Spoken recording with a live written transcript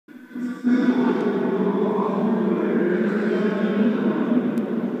ძლიერი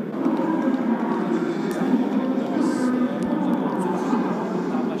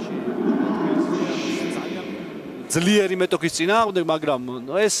მეტოქის წინააღმდეგ, მაგრამ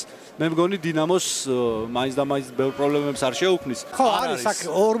ეს მე მგონი დინამოს მაინც და მაინც ბევრ პრობლემებს არ შეუქმნის. ხო, არის აქ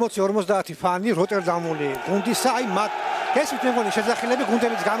 40-50 ფანი როტერდამული გუნდისა, აი მათ გესმით მე მგონი შეძახილები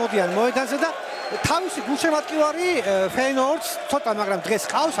გუნდებიც გამოდიან მოედანზე და თავისი გულშემატკივარი ფეინორდს ცოტა, მაგრამ დღეს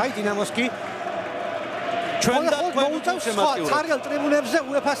ყავს, აი დინამოს კი ჩვენ და მოუწევს ცარიელ ტრიბუნებზე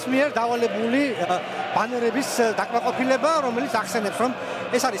UEFA-ს მიერ დავალებული ბანერების დაკმაყოფილება, რომელიც ახსენებს, რომ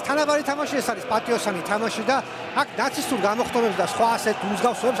ეს არის თანაბარი თამაში, ეს არის პატიოსანი თამაში და აქ ნაცისტურ გამოხდომებს და სხვა ასეთ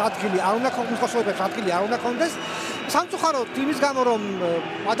მსგავსობებს ადგილი არ უნდა კონდეს. სამწუხაროდ იმის გამო, რომ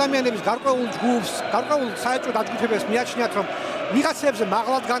ადამიანების გარკვეულ ჯგუფს, გარკვეულ საერთო დაჯგუფებებს მიაჩნიათ, რომ ვიღაცებზე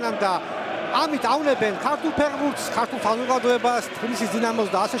მაღლად განამ და ამით ავნებენ ქართულ ფეხბურთს, ქართულ საზოგადოებას, თბილისის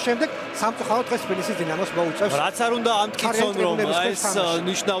დინამოს და ასე შემდეგ, სამწუხაროდ დღეს თბილისის დინამოს მოუწევს. რაც არ უნდა ამტკიცონ, რომ ეს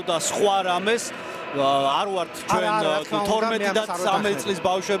ნიშნავდა სხვა რამეს. არ ვართ ჩვენ 12 და 13 წლის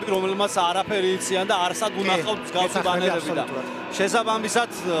ბავშვები, რომელმაც არაფერი იციან და არსად უნახავთ მსგავსი ბანერები და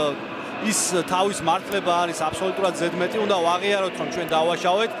შესაბამისად ის თავის მართლება არის აბსოლუტურად ზედმეტი. უნდა ვაღიაროთ, რომ ჩვენ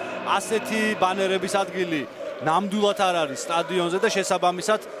დავაშავეთ ასეთი ბანერების ადგილი ნამდვილად არ არის სტადიონზე და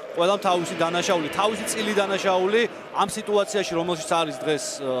შესაბამისად ყველამ თავისი დანაშაული, თავისი წილი დანაშაული ამ სიტუაციაში, რომელშიც არის დღეს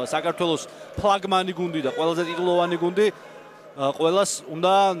საქართველოს ფლაგმანი გუნდი და ყველაზე ტიტულოვანი გუნდი, ყველას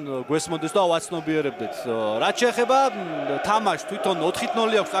უნდა გვესმოდეს და ვაცნობიერებდეთ. რაც შეეხება თამაშს, თვითონ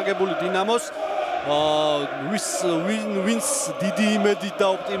 4-0 აქვს წაგებული დინამოს, ვინც დიდი იმედით და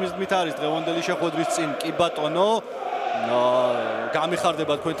ოპტიმიზმით არის დღევანდელი შეხვედრის წინ, კი ბატონო,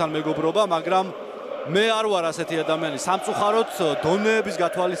 გამიხარდება თქვენთან მეგობრობა, მაგრამ მე არ ვარ ასეთი ადამიანი. სამწუხაროდ დონეების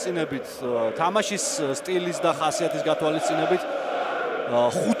გათვალისწინებით, თამაშის სტილის და ხასიათის გათვალისწინებით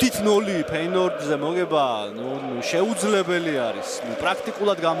 5-0 ფეინორდზე მოგება შეუძლებელი არის.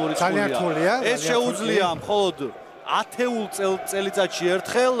 პრაქტიკულად გამორიცხულია. ეს შეუძლია მხოლოდ 10 წელიწადში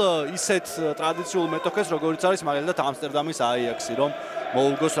ერთხელ ისეთ ტრადიციულ მეტოქეს, როგორიც არის მაგალითად ამსტერდამის აიაქსი, რომ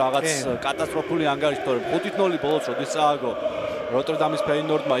მოუგოს რაღაც კატასტროფული ანგარიში, თორემ 5-0 ბოლოს როდის წააგო როტერდამის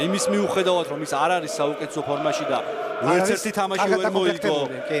ფეინორდმა, იმის მიუხედავად, რომ ის არ არის საუკეთესო ფორმაში და ვერც ერთი თამაში ვერ მოიგო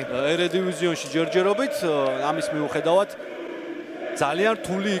ერედივიზიონში ჯერჯერობით, ამის მიუხედავად ძალიან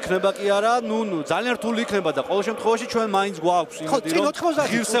რთული იქნება კი არა, ძალიან რთული იქნება და ყოველ შემთხვევაში ჩვენ მაინც გვაქვს იმედი, რომ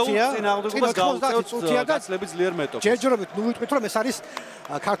ღირსეულ წინააღმდეგობას გავუწევთ გაცლებით ძლიერ მეტოქს. ჯერჯერობით ვიტყვით, რომ ეს არის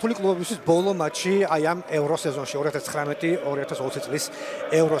ქართული კლუბებისთვის ბოლო მატჩი აი ამ ევრო სეზონში 2019-2020 წლის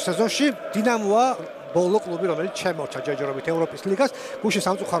ევრო სეზონში. დინამოა ბოლო კლუბი, რომელიც შემორჩა ჯერჯერობით ევროპის ლიგას. გუშინ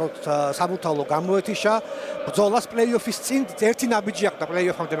სამწუხაროდ საბურთალო გამოეთიშა ბრძოლას პლეიოფის წინ ერთი ნაბიჯი აქვს და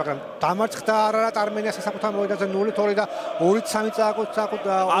პლეიოფამდე, მაგრამ დამარცხდა არარატ არმენიას საკუთარ მოედანზე 0-2 და 2-3 წააკო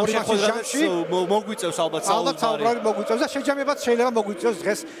და ორი მატჩში მოგვიწევს ალბათ საუბარი მოგვიწევს და შეჯამებაც შეიძლება მოგვიწევს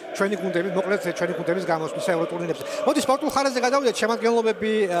დღეს ჩვენი გუნდები, მოკლედ ჩვენი გუნდების გამოსვლის ევროტურნირებზე. მოდი სპორტულ ხარაზე გადავიდეთ,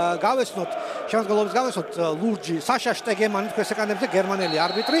 შემადგენლობები გავესწროთ, ლურჯი, საშა შტეგემანი თქვენს ეკრანებზე, გერმანელი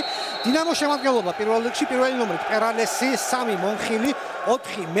არბიტრი, დინამოს შემადგენლობა პირველი ნომრით პერალესი, 3 მონხილი,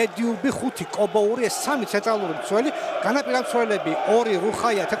 4 მედიუბი, 5 კობოური, ეს 3 ცენტრალური მცველი, განაპირა მცველები 2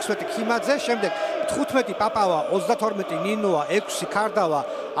 რუხაია, 16 ქიმაძე, შემდეგ 15 პაპავა, 32 ნინოა, 6 კარდავა,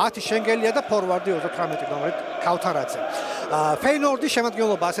 10 შენგელია და ფორვარდი 38 ნომრით ქავთარაძე. ფეინორდის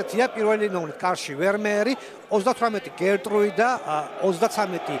შემადგენლობა ასეთია: პირველი ნომრით კარში ვერმეერი, 38 გერტრუიდა,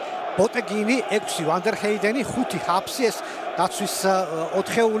 33 ბოტეგინი, 6 ვანდერჰეიდენი, 5 ჰაფსი, ეს დაცვის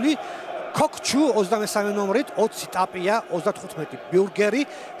 4-ეული, კოქჩუ 23 ნომრით, 20 ტაპია, 35 ბიურგერი,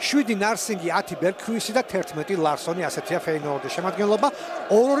 7 ნარსინგი, 10 ბერქვისი და 11 ლარსონი, ასეთია ფეინორდის შემადგენლობა.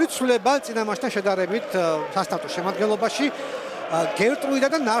 ორი ცვლილება წინამაშთან შედარებით სასტარტო შემადგენლობაში. გერტრუიდა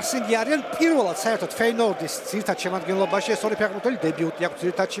და ნარსინგი არიან პირველად საერთოდ ფეინორდის ძირითად შემადგენლობაში, ეს ორი ფეხბურთელი დებიუტი აქვს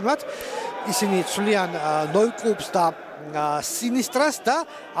ძირითადში მათ. ისინი ცვლიან ნოიკუბს და სინისტრას და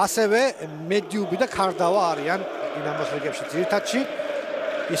ასევე მედიუბი და კარდავა არიან დინამოს რიგებში ძირითადში.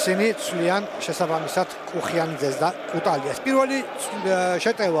 ისინი ცვლიან შესაბამისად კუხიანიძეს და კუტალიას. პირველი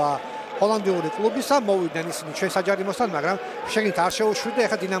შეტევა ჰოლანდიური კლუბისა, მოვიდნენ ისინი ჩვენ საჯარიმოსთან, მაგრამ შეგით არ შეუშვიდა,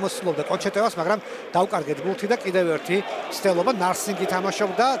 ეხლა დინამოს ცდილობდა კონჩეტევას, მაგრამ დაუკარგეთ გულთი და კიდევ ერთი ცდელობა ნარსინგი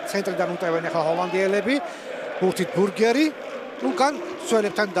თამაშობდა, ცენტრიდან უტევენ ეხლა ჰოლანდიელები, გულთით ბურგერი, უკან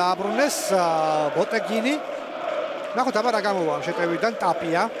ცველებთან დააბრუნეს ბოტეგინი. ნახოთ აბა რა გამოვა ამ შეტევიდან,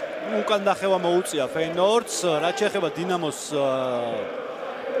 ტაპია. უკან დახევა მოუწია ფეინორდს, რაც შეეხება დინამოს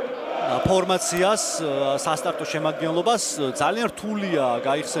ფორმაციას, სასტარტო შემადგენლობას, ძალიან რთულია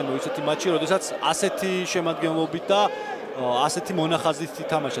გაიხსენო ისეთი მატჩი, როდესაც ასეთი შემადგენლობით და ასეთი მონახაზით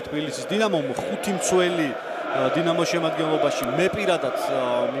ითამაშა თბილისის დინამომ, 5 მცველი დინამოს შემადგენლობაში. მე პირადად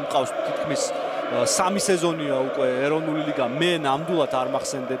მიმყავს თითქმის 3 სეზონია უკვე ეროვნული ლიგა. მე ნამდვილად არ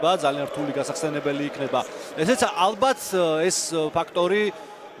მახსენდება, ძალიან რთული გასახსენებელი იქნება. ესეც ალბათ ეს ფაქტორი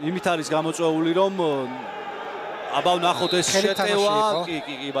იმით არის გამოწვეული, რომ აბა ვნახოთ ეს შეტევა,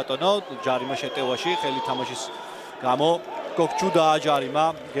 კი ბატონო, ჯარიმა შეტევაში, ხელი თამაშის გამო გოგჩუ დააჯარიმა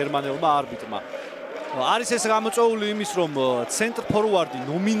გერმანელმა არბიტრმა. არის ეს გამოწვეული იმის, რომ ცენტრ ფორვარდი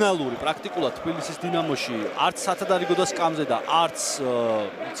ნომინალური პრაქტიკულად თბილისის დინამოში არც სათადარიგო სკამზე და არც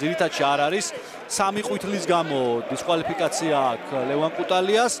ძირითადში არ არის. 3 ყვითლის გამო დისკვალიფიკაცია აქვს ლევან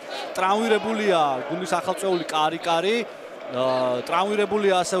კუტალიას, ტრავმირებულია გუნდის ახალწეული კარიკარი,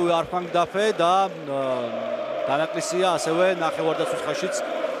 ტრავმირებულია ასევე არფანგ დაფე და დანაკლისია ასევე ნახევარდაცვის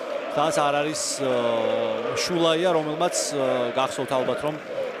და არ არის შულაია, რომელმაც გახსოვთ ალბათ, რომ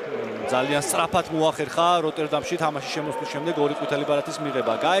ძალიან სწრაფად მოახერხა როტერდამში თამაშის შემოსვლის შემდეგ 2 ყვითელი ბარათის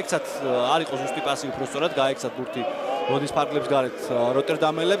მიღება. გაექცათ, არ იყო ზუსტი პასი უბრალოდ გაექცათ ბურთი როდის პარკლებს გარეთ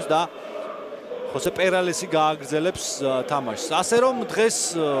როტერდამელებს და ხოსე პერალესი გააგრძელებს თამაშს. ასე რომ დღეს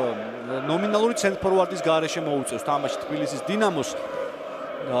ნომინალური ცენტრ ფორვარდის გარეშე მოუწევს თამაში თბილისის დინამოს.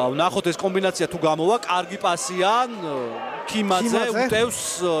 ვნახოთ ეს კომბინაცია თუ გამოვა, კარგი პასია ქიმაძე უტევს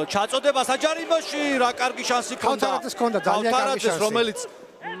ჩაწოდებას აჯარიმოში, რა კარგი შანსი ჰქონდა. ქავთარაძეს, რომელიც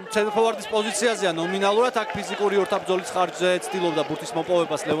ცენტრ ფორვარდის პოზიციაზეა ნომინალურად, აქ ფიზიკური ორთაბრძოლის ხარჯზე ცდილობდა ბურთის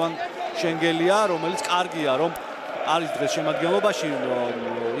მოპოვებას ლევან შენგელია, რომელიც კარგია, რომ არის დღეს შემადგენლობაში,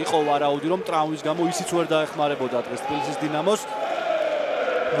 იყო ვარაუდი, რომ ტრავმის გამო ისიც ვერ დაეხმარებოდა დღეს თბილისის დინამოს,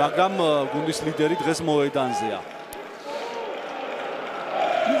 მაგრამ გუნდის ლიდერი დღეს მოედანზეა.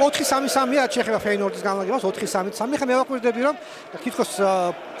 4-3-3-ია შეეხება ფეინორდის განლაგებას 4-3-3. ხა მე ვაკვირდები, რომ თითქოს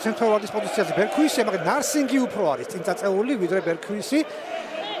ცენტრ ფორვარდის პოზიციაზე ბერქუისი, მაგრამ ნარსინგი უფრო არის წინ წაწეული ვიდრე ბერქუისი.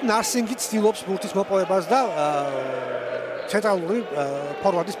 ნარსინგი ცდილობს ბურთის მოპოვებას და ცენტრალური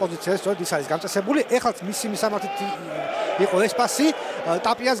ფორვარდის პოზიციაზე სწორედ ის არის გამწესებული. ეხლა მისი მისამართით იყო ეს პასი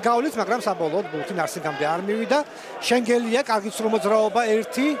ტაპიას გავლით, მაგრამ საბოლოოდ ბურთი ნარსინგამდე არ მივიდა. შენგელია, კარგი ცრომოძრაობა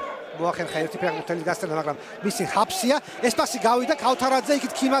 1 მოახერხა ერთი ფეხბურთელის გასწრება, მაგრამ მისი ჰაფსია. ეს პასი გავიდა ქავთარაძე,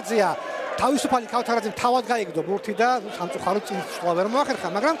 იქით ქიმაძეა. თავისუფალი ქავთარაძემ თავად გაიგდო ბურთი და სამწუხაროდ წინ შტოლა ვერ მოახერხა,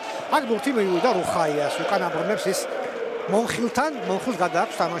 მაგრამ აქ ბურთი მივიდა რუხაიას. უკან აბრუნებს ის მონხილთან, მონხილს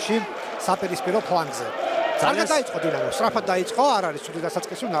გადააქვს თამაში საპირისპირო ფლანგზე. ძალიან დაიწყო დინამო, სწრაფად დაიწყო, არ არის ცუდი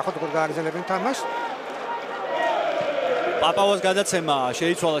დასაწყისი, ვნახოთ როგორ გააგრძელებენ თამაშს. პაპავას გადაცემა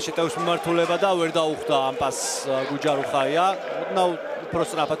შეიცვალა შეტევის მიმართულება და ვერ დაუხდა ამ პასს გუჯა რუხაია. უფრო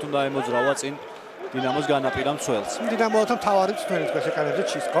სწრაფად უნდა ემოძრავა წინ დინამოს განაპირა მცველს. დინამოთან თავარი წვენი თქვენ ეკანებზე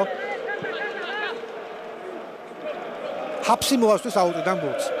ჩისკო. ჰაფსი მოასწრებს აუტოდან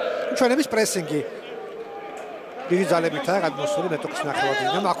ბურთს. ჩვენების პრესინგი დიდი ძალებითაა გადმოსული მეტოქის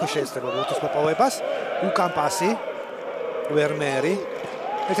ნახევარდინამ, აქ შეეცდება ბურთის მოპოვებას. უკან პასი ვერმერი.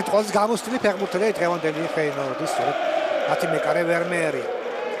 ესეთ ყოველთვის გამოსტილი ფეხბურთელია დღევანდელი ფეინორდის, სწორედ მათი მეკარე ვერმერი.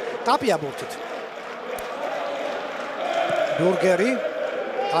 ტაპია ბურთით. ბურგერი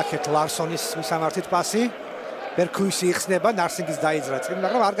აქეთ ლარსონის მისამართით პასი. ბერქუისი იხსნება, ნარსინგის დაიძრა წინ,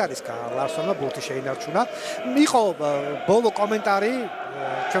 მაგრამ არ გარისკა ლარსონმა ბურთი შეინარჩუნა. იყო ბოლო კომენტარი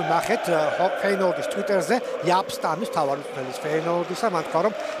ჩვენ ნახეთ ფეინორდის ტვიტერზე, იაპსტამის თავარი მწვრთნელის ფეინორდისა, მან თქვა,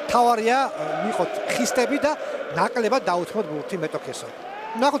 რომ თავარია მიყოთ ხისტები და ნაკლებად დაუთმოთ ბურთი მეტოქესო.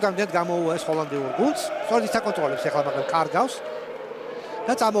 ნახოთ ამდენად გამოუვა ეს ჰოლანდიურ გუნდს, სწორედ ის აკონტროლებს ახლა, მაგრამ კარგავს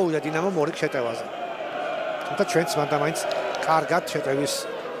და წამოვიდა დინამო მორიგ შეტევაზე. თუმცა ჩვენც მანდ-მაინც კარგად შეტევის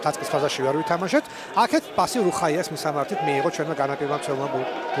დაწყის ფაზაში ვერ ვითამაშეთ. აქეთ პასი რუხაიას მისამართით მიიღო ჩვენმა განაპირობა მცველმა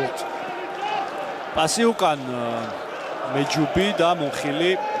ბურთს. პასი უკან მეჯუბი და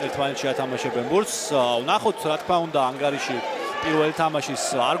მონხილი ერთმანეთში ათამაშებენ ბურთს. ვნახოთ, რა თქმა უნდა, ანგარიში პირველი თამაშის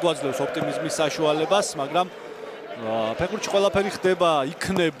არ გვაძლევს ოპტიმიზმის საშუალებას, მაგრამ ფეხბურთში ყველაფერი ხდება,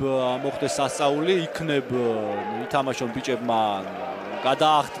 იქნებ მოხდეს სასწაული, იქნებ ითამაშონ ბიჭებმა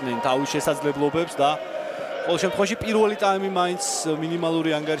გადაახტნენ თავის შესაძლებლობებს და ყოველ შემთხვევაში პირველი ტაიმი მაინც მინიმალური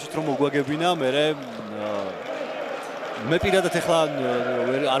ანგარიშით რომ მოგვაგებინა, მე პირადად ახლა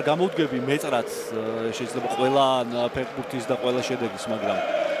არ გამოვდგები მეწრად შეიძლება ყველა ფეხბურთის და ყველა შედეგის, მაგრამ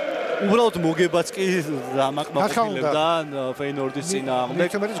უბრალოდ მოგებაც კი დამაკმაყოფილებდა ფეინორდის წინააღმდეგ.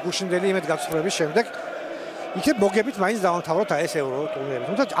 მეტომეტის გუშინდელი იმედ გაცხრების შემდეგ იქნებ მოგებით მაინც დავამთავროთ ეს ევრო ტურნირი.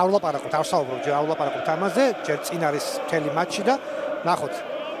 თუმცა არ ვლაპარაკობთ, არ ვსაუბრობ, არ ვლაპარაკობთ ამაზე, ჯერ წინ არის მთელი მატჩი და ნახოთ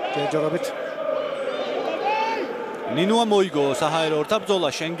ჯერჯერობით. ნინუა მოიგო საჰაერო ორთაბრძოლა,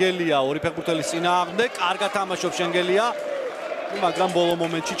 შენგელია ორი ფეხბურთელის წინააღმდეგ, კარგად თამაშობს შენგელია, მაგრამ ბოლო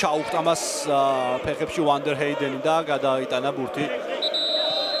მომენტში ჩაუხტა მას ფეხებში ვანდერჰეიდენი და გადაიტანა ბურთი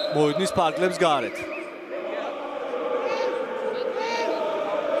მოედნის ფარგლებს გარეთ.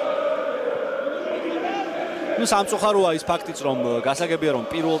 ნუ სამწუხაროა ის ფაქტიც, რომ გასაგებია, რომ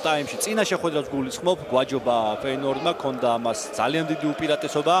პირველ ტაიმში წინა შეხვედრას გულისხმობ, გვაჯობა ფეინორდმა, ქონდა ამას ძალიან დიდი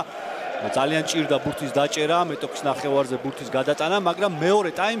უპირატესობა, ძალიან ჭირდა ბურთის დაჭერა, მეტოქის ნახევარზე ბურთის გადატანა, მაგრამ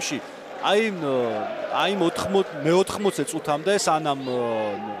მეორე ტაიმში აი მე-80-ე წუთამდე სანამ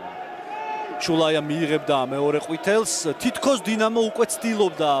შულაია მიიღებდა მეორე ყვითელს, თითქოს დინამო უკვე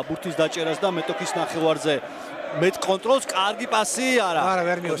ცდილობდა ბურთის დაჭერას და მეტოქის ნახევარზე მეტ კონტროლს, კარგი პასი არა. არა,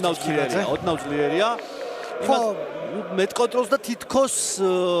 ვერ მიუსწრებს. ოდნავ ძლიერია. მეტ კონტროლს და თითქოს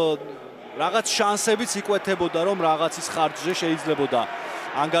რაღაც შანსებიც იკვეთებოდა, რომ რაღაცის ხარჯზე შეიძლებოდა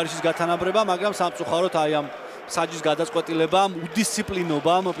ანგარიშის გათანაბრება, მაგრამ სამწუხაროდ აი ამ საჯის გადაწყვეტილებამ,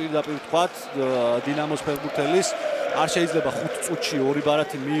 უდისციპლინობამ პირდაპირ ვთქვათ, დინამოს ფეხბურთელის არ შეიძლება 5 წუთში 2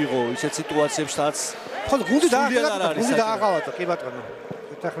 ბარათი მიიღო ისეთ სიტუაციებში, სადაც ხოლო გუნდი დააღალატა, კი ბატონო.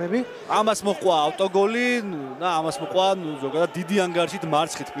 ეთახმები. ამას მოყვა ავტოგოლი და ამას მოყვა ზოგადად დიდი ანგარიშით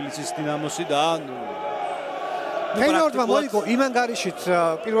მარცხით თბილისის დინამოსი და ფეინორდმა მოიგო იმ ანგარიშით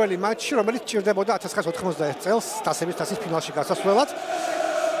პირველი მატჩი, რომელიც ჭირდებოდა 1991 წელს დასების თასის ფინალში გასასვლელად.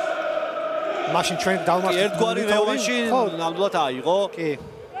 მაშინ ჩვენ დავმარცხეთ ერთგვარი რევანში ნამდვილად აიღო. კი.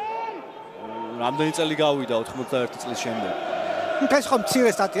 რამდენი წელი გავიდა 91 წლის შემდეგ. ეს ხომ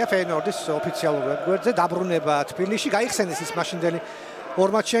მცირე სტატია ფეინორდის ოფიციალურ ვებგვერდზე დაბრუნება თბილისში, გაიხსენეს ის მაშინდელი ორ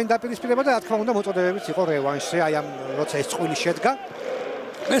მატჩიანი დაპირისპირება და რა თქმა უნდა მოწოდებებიც იყო რევანშზე, აი ამ როცა ეს წყვილი შედგა.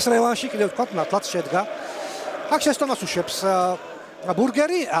 ეს რევანში კიდევ ვთქვათ მართლაც შედგა. აქ შეცდომას უშვებს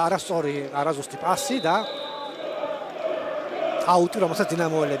ბურგერი, არასწორი, არაზუსტი პასი და აუტი, რომელსაც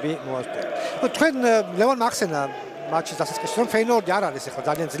დინამოელები მოასწრებენ. თქვენ ლევან მახსენა მატჩის დასაწყისში, რომ ფეინორდი არ არის ახლა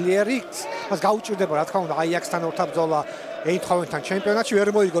ძალიან ძლიერი, მას გაუჭირდება რა თქმა უნდა აიაქსთან ორთაბრძოლა ეინდჰოვენთან ჩემპიონატში, ვერ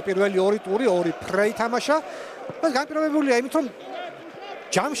მოიგო პირველი 2 ტური, 2 ფრე ითამაშა. მას განპირობებულია იმით, რომ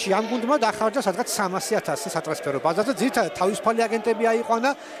ჯამში ამ გუნდმა დახარჯა სადღაც 300,000 სატრანსფერო ბაზარზე, ძირითადად თავისუფალი აგენტები აიყვანა,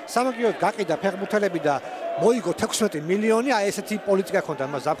 სამაგიეროდ გაყიდა ფეხბურთელები და მოიგო 16 მილიონი, აი ესეთი პოლიტიკა ჰქონდა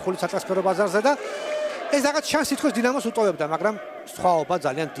მას ზაფხულის სატრანსფერო ბაზარზე და ეს რაღაც შანსი თითქოს დინამოს უტოვებდა, მაგრამ სხვაობა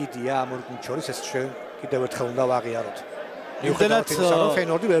ძალიან დიდია ამ ორ გუნდს შორის, ეს ჩვენ კიდევ ერთხელ უნდა ვაღიაროთ. იმდენად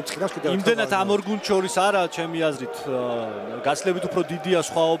ფეინორდი ვერ წკიდავს კიდევ ერთხელ. იმდენად ამ ორ გუნდს შორის არა, ჩემი აზრით, გაცილებით უფრო დიდია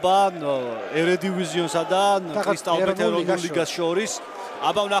სხვაობა ერედივიზიონსა და კრისტალ პეტერბურგ ლიგას შორის.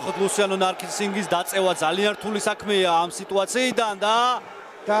 აბა ვნახოთ ლუსიანო ნარკისინგის დაწევა ძალიან რთული საქმეა ამ სიტუაციიდან და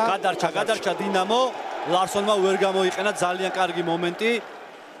გადარჩა დინამო, ლარსონმა ვერ გამოიყენა ძალიან კარგი მომენტი.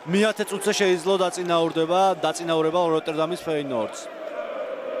 მე-10 წუთზე შეძლო დაწინაურება როტერდამის ფეინორდს.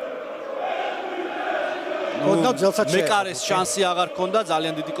 მეკარეს შანსი აღარ ჰქონდა,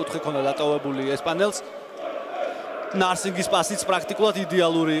 ძალიან დიდი კუთხე ჰქონდა დატოვებული ესპანელს. ნარსინგის პასიც პრაქტიკულად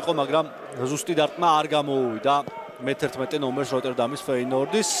იდეალური იყო, მაგრამ ზუსტი დარტყმა არ გამოუვიდა. მე-11 ნომერს როტერდამის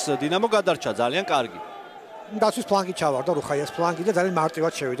ფეინორდის დინამო გადარჩა ძალიან კარგი. დაცვის ფლანგი ჩავარდა რუხაიას ფლანგი და ძალიან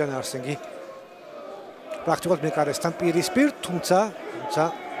მარტივად შევიდა ნარსინგი. პრაქტიკულად მეკარესთან პირისპირ, თუმცა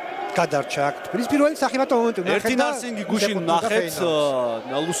გადარჩა აქ. პირველი სახიფათო მომენტი ნახეთ. ერთი ნარსინგი გუშინ ნახეთ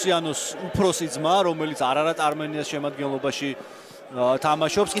ლუსიანოს უფროსი ძმა, რომელიც არარატ არმენიას შემადგენლობაში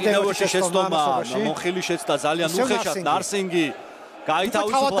თამაშობს. კიდევ ერთი შეცდომა მონხილი შეცდა ძალიან უხეშად ნარსინგი.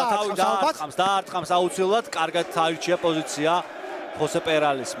 გაითავისუფლა თავი დაარტყამს აუცილებლად, კარგად აირჩია პოზიცია ხოსე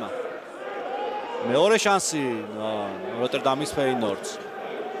პერალისმა. მეორე შანსი როტერდამის ფეინორდს.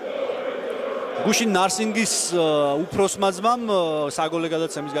 გუშინ ნარსინგის უფროსმა ძმამ საგოლე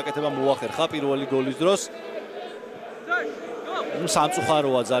გადაცემის გაკეთება მოახერხა პირველი გოლის დროს.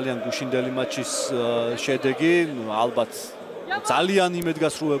 სამწუხაროა ძალიან გუშინდელი მატჩის შედეგი, ალბათ ძალიან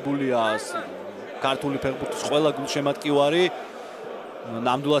იმედგასრულებულია ქართული ფეხბურთის ყველა გულშემატკივარი.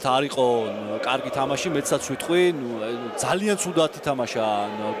 ნამდვილად არ იყო კარგი თამაში, მეცაც ვიტყვი, ძალიან ცუდად ითამაშა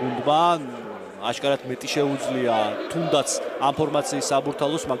გუნდმა, აშკარად მეტი შეუძლია თუნდაც ამ ფორმაციის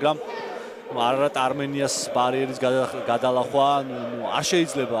საბურთალოს, მაგრამ არარატ არმენიას ბარიერის გადალახვა არ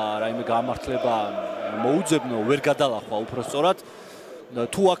შეიძლება რაიმე გამართლება მოუძებნო, ვერ გადალახვა უბრალოდ.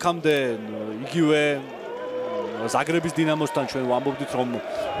 თუ აქამდე იგივე ზაგრების დინამოსთან ჩვენ ვამბობდით, რომ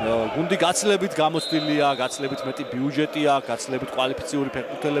გუნდი გაცილებით გამოცდილია, გაცილებით მეტი ბიუჯეტი აქვს, გაცილებით კვალიფიციური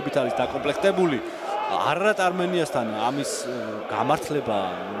ფეხბურთელებით არის დაკომპლექტებული. არარატ არმენიასთან ამის გამართლება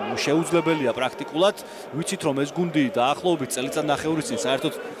შეუძლებელია პრაქტიკულად. ვიცით, რომ ეს გუნდი დაახლოებით წელიწადნახევრის წინ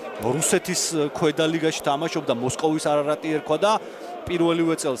საერთოდ რუსეთის ქვედა ლიგაში თამაშობდა, მოსკოვის არარატი ერქვა და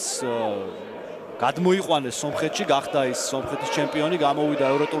პირველივე წელს გადმოიყვანეს სომხეთში, გახდა ის სომხეთის ჩემპიონი, გამოვიდა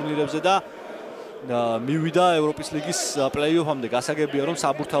ევროტურნირებზე და მივიდა ევროპის ლიგის პლეი-ოფამდე. გასაგებია, რომ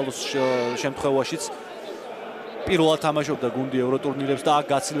საბურთალოს შემთხვევაშიც პირველად თამაშობდა გუნდი ევროტურნირებს და აქ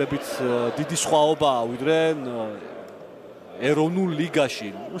გაცილებით დიდი სხვაობაა ვიდრე ეროვნულ ლიგაში.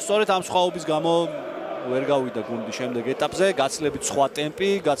 სწორედ ამ სხვაობის გამო ვერ გავიდა გუნდი შემდეგ ეტაპზე, გაცილებით სხვა ტემპი,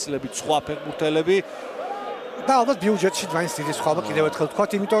 გაცილებით სხვა ფეხბურთელები. და ალბათ ბიუჯეტში დაინც დიდი სხვაობა კიდევ ერთხელ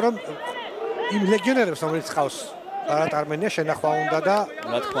ვთქვათ, იმიტომ რომ იმ ლეგიონერებს, რომელიც ყავს არათ არმენია შენახვა უნდა და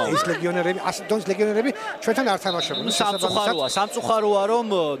ის ლეგიონერები, ასეთ დონის ლეგიონერები ჩვენთან არ თამაშობენ. სამწუხაროა, რომ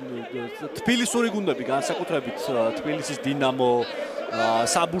თბილისური გუნდები განსაკუთრებით თბილისის დინამო,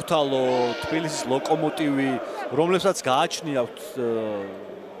 საბურთალო, თბილისის ლოკომოტივი, რომლებსაც გააჩნიათ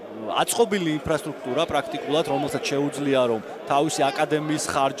აწყობილი ინფრასტრუქტურა პრაქტიკულად, რომელსაც შეუძლია რომ თავისი აკადემიის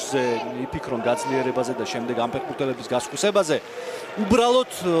ხარჯზე იფიქრონ გაძლიერებაზე და შემდეგ ამ ფეხბურთელების გასხვისებაზე,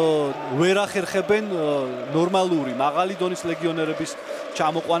 უბრალოდ ვერ ახერხებენ ნორმალური მაღალი დონის ლეგიონერების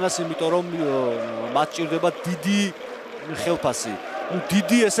ჩამოყვანას, იმიტომ რომ მათ ჭირდება დიდი ხელფასი.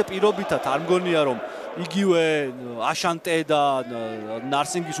 დიდი ესე პირობითად არ მგონია რომ იგივე აშანტე და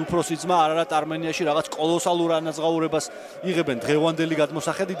ნარსინგის უფროსი ძმა არარატ არმენიაში რაღაც კოლოსალურ ანაზღაურებას იღებენ დღევანდელი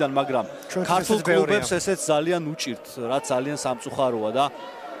გადმოსახედიდან, მაგრამ ქართულ კლუბებს ესეც ძალიან უჭირთ, რაც ძალიან სამწუხაროა და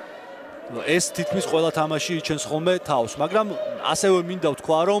ეს თითქმის ყველა თამაში იჩენს ხოლმე თავს, მაგრამ ასევე მინდა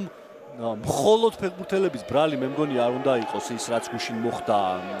ვთქვა, რომ მხოლოდ ფეხბურთელების ბრალი მე მგონი არ უნდა იყოს ის, რაც გუშინ მოხდა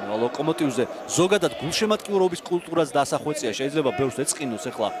ლოკომოტივზე. ზოგადად გულშემატკივრობის კულტურას დასახვეწია, შეიძლება ბევრს ეწყინოს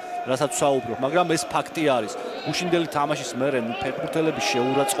ახლა, რასაც ვსაუბრობ, მაგრამ ეს ფაქტი არის. გუშინდელი თამაშის მერე ფეხბურთელების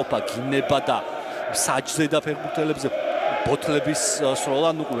შეურაცხყოფა, გინება და საჯზე და ფეხბურთელებზე ბოთლების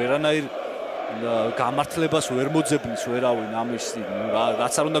სროლა, ვერანაირ გამართლებას ვერ მოძებნის ვერავინ ამის,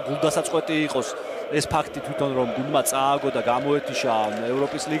 რაც არ უნდა გულდასაწყვეტი იყოს. ეს ფაქტი თვითონ რომ გუნდმა წააგო და გამოეთიშა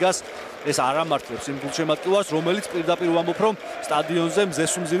ევროპის ლიგას, ეს არ ამართლებს იმ გულშემატკივარს, რომელიც პირდაპირ ვამბობ, რომ სტადიონზე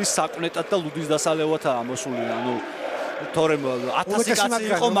მზესუმზირის საკვნეტად და ლუდის დასალევათაა მოსული. ანუ თორემ 1000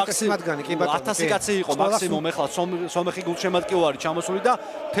 კაცი იყო მაქსიმუმ, ეხლა სომეხი გულშემატკივარი ჩამოსული და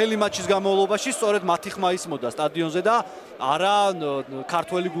მთელი მატჩის განმავლობაში სწორედ მათი ხმა ისმოდა სტადიონზე და არა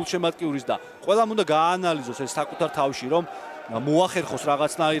ქართველი გულშემატკივრის და ყველამ უნდა გააანალიზოს ეს საკუთარ თავში, რომ მოახერხოს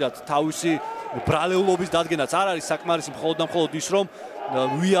რაღაცნაირად თავისი ბრალეულობის დადგენაც. არ არის საკმარისი მხოლოდ და მხოლოდ ის, რომ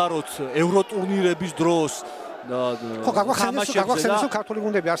ვიაროთ ევროტურნირების დროს გაგვახსენეს რომ ქართული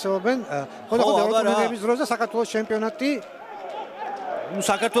გუნდები არსებობენ, ხოლო ევროტურნირების დროს და საქართველოს ჩემპიონატი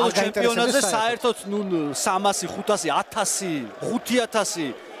საქართველოს ჩემპიონატზე საერთოდ 300, 500, 1000,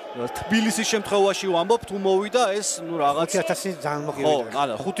 5000 თბილისის შემთხვევაში ვამბობ, თუ მოვიდა ეს რაღაც 5000 ძალიან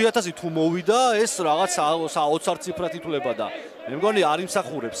მოგივიდა. 5000 თუ მოვიდა ეს რაღაც 20 ციფრად ითვლება და მე მგონი არ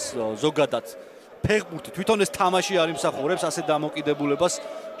იმსახურებს ზოგადად ფეხბურთი, თვითონ ეს თამაში არ იმსახურებს ასეთ დამოკიდებულებას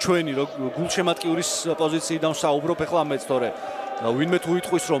ჩვენი გულშემატკივრის პოზიციიდან ვსაუბრობ ახლა მეც, თორე ვინმე თუ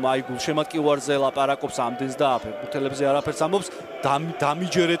იტყვის რომ აი გულშემატკივარზე ლაპარაკობს ამდენს და ფეხბურთელებზე არაფერს ამბობს,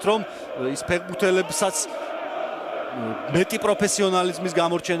 დამიჯერეთ რომ ის ფეხბურთელებსაც მეტი პროფესიონალიზმის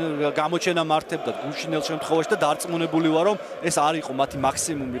გამოჩენა მართებდათ გუშინელ შემთხვევაში და დარწმუნებული ვარ რომ ეს არ იყო მათი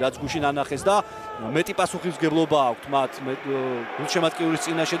მაქსიმუმი, რაც გუშინ ანახეს და მეტი პასუხისმგებლობა აქვთ მათ გულშემატკივრის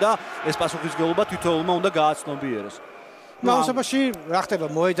წინაშე და ეს პასუხისმგებლობა თითოეულმა უნდა გააცნობიეროს. ნაუსებაში რა ხდება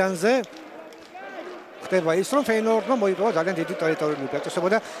მოედანზე? ხდება ის რომ ფეინორდმა მოიპოვა ძალიან დიდი ტერიტორიული უპირატესობა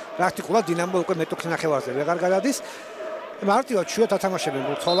და პრაქტიკულად დინამო უკვე მეტოქს ნახევარზე ვეღარ გადადის. მარტივად შუათ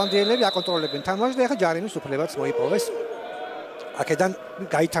ათამაშებენ ჰოლანდიელები, აკონტროლებენ თამაშს და ეხლა ჯარიმის უფლებაც მოიპოვეს. აქედან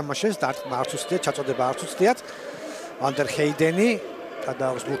გაითამაშეს და არც უცდიათ ჩაწოდება, არც უცდიათ. ვანდერ ჰეიდენი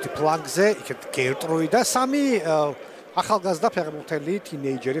გადააქვს ბურთი ფლანგზე, იქეთ გერტრუი და სამი ახალგაზრდა ფეხბურთელი,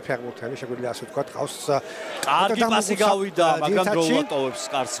 თინეიჯერი ფეხბურთელი, შეგვიძლია ასე ვთქვათ, ყავს კარგი პასი გავიდა, მაგრამ დროულატოვებს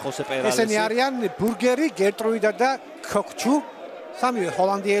კარს ხოსე პერალესი. ესენი არიან ბურგერი, გერტრუიდა და ქოქჩუ, სამივე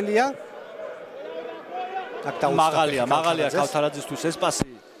ჰოლანდიელია. მაღალია ქავთარაძისთვის ეს პასი,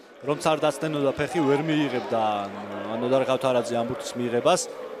 რომც არ დაცნენოდა ფეხი ვერ მიიღებდა ნოდარ ქავთარაძე ამ ბურთის მიიღებას.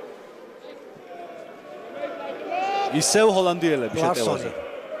 ისევ ჰოლანდიელები შეტევაზე.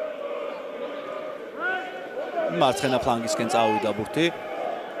 მარცხენა ფლანგისკენ წავიდა ბურთი.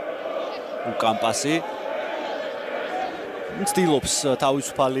 უკან პასი. ცდილობს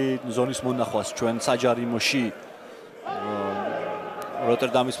თავისუფალი ზონის მონახვას ჩვენ საჯარიმოში.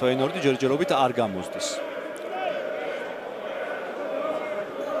 როტერდამის ფეინორდი ჯერჯერობით არ გამოსდის.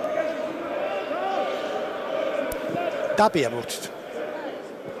 დაპია ბურთით.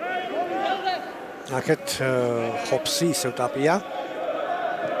 აქეთ ხოპსი ისევ დაპია.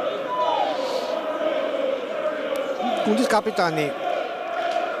 გუნდის კაპიტანი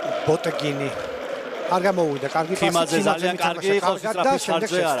ბოტეგინი არ გამოვიდა, კარგი პასი, თიმაძე ძალიან კარგი იყო, სწრაფი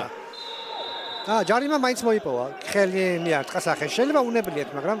ხარჯზე არა. ჯარიმა მაინც მოიპოვა. ხელი მიარტყა სახე. შეიძლება უნებლიეთ,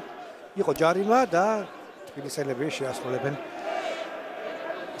 მაგრამ იყო ჯარიმა და თბილისელები შეასრულებენ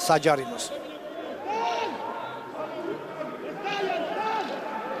საჯარიმოს.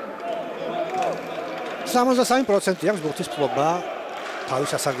 %3 აქვს ბურთის ფლობა თავის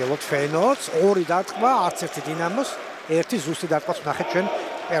სასარგებლოდ ფეინორდს, 2 დარტყმა, არც ერთი დინამოს, 1 ზუსტი დარტყმას ვნახეთ ჩვენ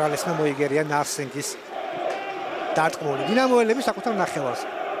პერალესმა მოიგერია ნარსინგის დარტყმული დინამოელები საკუთარ ნახევარს.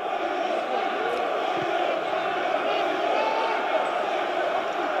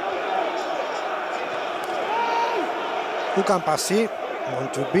 უკან პასი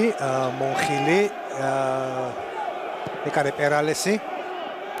მონჯუბი მონხილი ეკარე პერალესი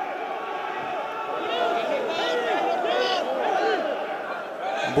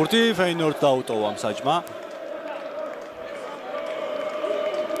ბურთი ფეინორდ დაუტოვა მსაჯმა.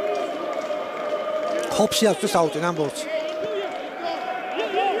 ხოპში აქვს აუტენ ამ ბურთს.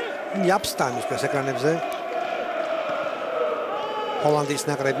 იაპსტანის ეკრანებზე ჰოლანდიის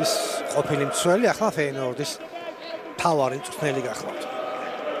ნაკრების ყოფილი მცველი ახლა ფეინორდის თავარი მწვრთნელი გახლავთ.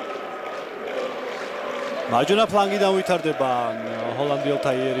 მარჯვენა ფლანგიდან ვითარდება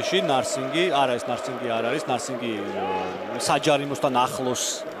ჰოლანდიელთა იერიში ნარსინგი, არა ეს ნარსინგი არ არის, ნარსინგი საჯარიმოსთან ახლოს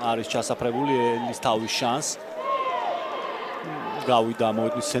არის ჩასაფრებული ელის თავის შანს. გავიდა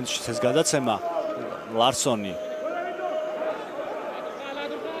მოედნის ცენტრში ეს გადაცემა ლარსონი.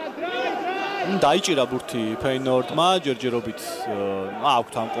 დაიჭირა ბურთი ფეინორდმა, ჯერჯერობით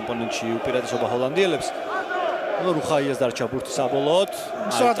აქვთ ამ კომპონენტში უპირატესობა ჰოლანდიელებს. რუხაიას დარჩა ბურთი საბოლოოდ.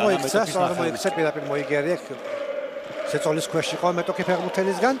 სწორად მოიქცა, პირდაპირ მოიგერია. შეწოლის ქვეშ იყო მეტოქი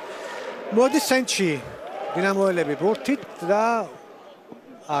ფეხბურთელისგან. მოდის ცენტრში დინამოელები ბურთით და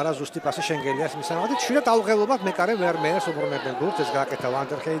არა ზუსტი პასი შენგელიას მისამართით. შვიდად აუღელობად მეკარე ვერმეერს უბრუნებენ ბურთს, ეს გააკეთა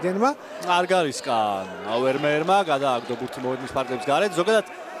ვანდერჰეიდენმა. არ გარისკან ვერმეერმა გადააგდო ბურთი მოედნის პარკების გარეთ. ზოგადად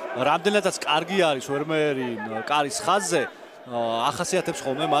რამდენადაც კარგი არის ვერმეერი კარის ხაზზე, ახასიათებს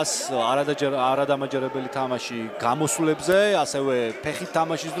ხოლმე მას არადამაჯერებელი თამაში გამოსვლებზე, ასევე ფეხით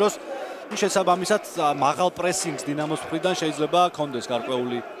თამაშის დროს. შესაბამისად, მაღალ პრესინგს დინამოს მხრიდან შეიძლება კონდეს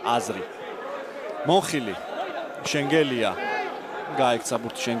გარკვეული აზრი. მონხილი, შენგელია, გაიქცა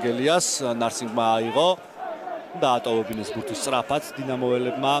ბურთი შენგელიას, ნარსინგმა აიღო და ატოვებინეს ბურთის სწრაფად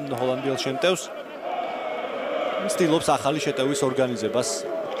დინამოელებმა ჰოლანდიელ შემტევს. ცდილობს ახალი შეტევის ორგანიზებას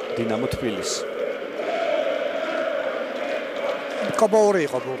დინამო თბილისი. კობოური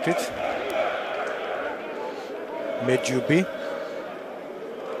იყო ბურთით. მეჯუბი.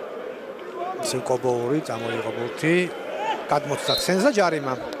 კობოური წამოიღო ბურთი. გადმოწდა ცენზა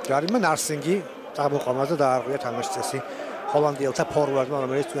ჯარიმა. ჯარიმა ნარსინგი წამოყვამას და დაარღვია თამაშის წესი ჰოლანდიელთა ფორვარდმა,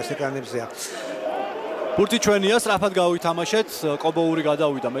 რომელიც თუ ეს ეკრანებზეა. ბურთი ჩვენია, სწრაფად გავითამაშეთ. კობოური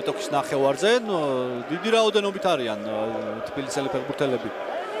გადავიდა მეტოქის ნახევარზე. დიდი რაოდენობით არიან თბილისელი ფეხბურთელები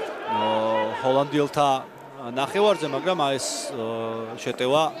ჰოლანდიელთა ნახევარზე, მაგრამ ეს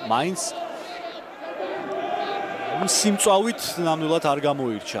შეტევა მაინც სიმწვავით ნამდვილად არ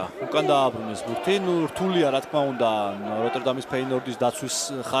გამოირჩა. უკან დააბრუნეს ბურთი. რთულია რა თქმა უნდა როტერდამის ფეინორდის დაცვის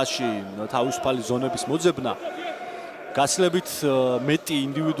ხაზში თავისუფალი ზონების მოძებნა. გაცილებით მეტი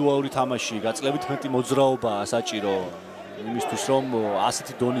ინდივიდუალური თამაში, გაცილებით მეტი მოძრაობა საჭირო იმისთვის, რომ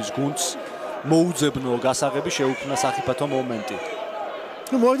ასეთი დონის გუნდს მოუძებნო გასაღები, შეუქმნა სახიფათო მომენტი.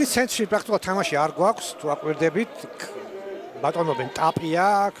 მოედის ცენტრში პრაქტიკულად თამაში არ გვაქვს, თუ აკვირდებით. ბატონობენ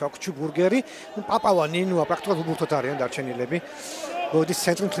ტაპია, ქოქჩუბურგერი, პაპავა ნინუა პრაქტიკულად უბურთოდ არიან დარჩენილები. მოედის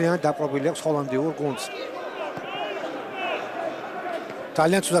ცენტრი მთლიანად დაპყრობილი აქვს ჰოლანდიურ გუნდს.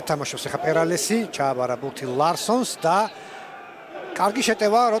 ძალიან ცუდად თამაშობს ახლა პერალესი, ჩააბარა ბურთი ლარსონს და კარგი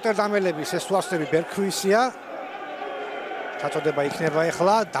შეტევა როტერდამელების ეს ვასტები ბერქუისია. ჩაწოდება იქნება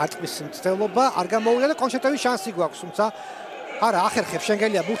ახლა დარტყმის მცდელობა, არ გამოუვიდა და კონშეტევის შანსი გვაქვს, თუმცა არა, ახერხებს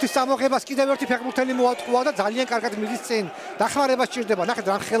შენგელია ბურთის წამოღებას, კიდევ ერთი ფეხბურთელი მოატყუა და ძალიან კარგად მიდის წინ. დახმარება სჭირდება. ნახეთ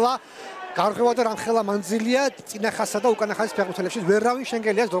რამხელა გარღვევა და რამხელა მანძილია წინახასა და უკანახანის ფეხბურთელებში. ვერავინ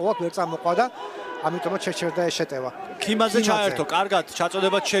შენგელიას დროულად ვერ წამოყვა და ამიტომაც შეჩერდა ეს შეტევა. ქიმაძე ჩაერთო, კარგად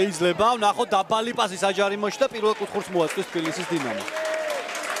ჩაწოდებაც შეიძლება. ნახოთ დაბალი პასი საჯარიმოში და პირველ კუთხურს მოაწვის თბილისის დინამო.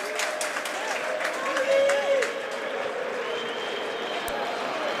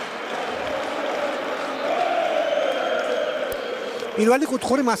 პირველი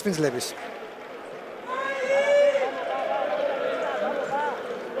კუთხური მასპინძლების.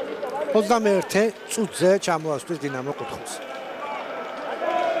 ოცდამეერთე წუთზე ჩამოასწვის დინამო კუთხურს.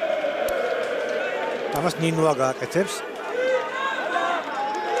 ამას ნინუა გააკეთებს.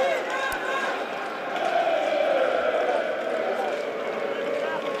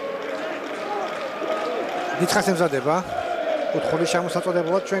 დიდხანს ემზადება კუთხურის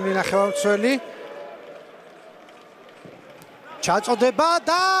შემოსაწოდებულად ჩვენი ნახევარმცველი. ჩაწოდება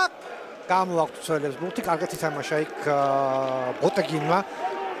და გამოაქვთ მცველებს ბურთი. კარგად ითამაშა იქ ბოტეგინმა,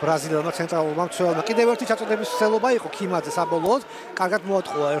 ბრაზილიელმა ცენტრალურმა მცველმა. კიდევ ერთი ჩაწოდების ცდილობა იყო ქიმაძე საბოლოოდ. კარგად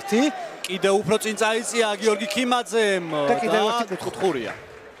მოატყუა ერთი. კიდევ უფრო წინ წაიწია გიორგი ქიმაძემ და კიდევ ერთი კუთხურია.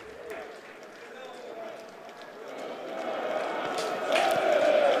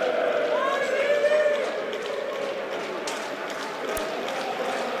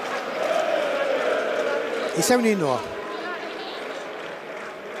 ისევ ნინოა.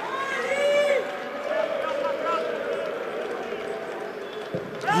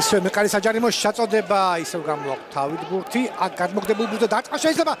 ისევ მეკარის საჯარიმოში ჩაწოდება, ისევ გამოაქვს თავით ბურთი, აქ გადმოგდებულ ბურთზე დაარტყა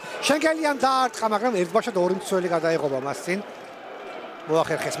შეიძლება. შენგელიან დაარტყა, მაგრამ ერთბაშად ორი მცველი გადაეღობა მას წინ.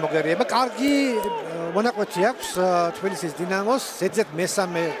 მოახერხეს მოგერიება. კარგი მონაკვეთი აქვს თბილისის დინამოს. ზედზედ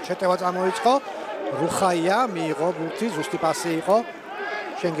მესამე შეტევა წამოიწყო. რუხაია მიიღო ბურთი, ზუსტი პასი იყო.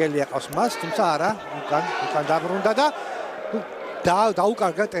 შენგელია ყავს მას, თუმცა არა, უკან დაბრუნდა და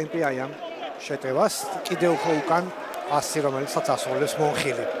დაუკარგა ტემპი აი ამ შეტევას. კიდევ უფრო უკან პასი, რომელსაც ასრულებს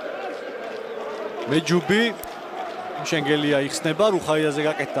მონხილი. მეჯუბი შენგელია იხსნება, რუხაიაზე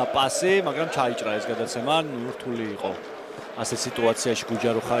გაკეთდა პასი, მაგრამ ჩაიჭრა ეს გადაცემა, რთული იყო. ასე სიტუაციაში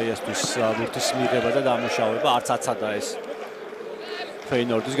გუჯა რუხაიასთვის ბურთის მიღება და დამუშავება არც აცადა ეს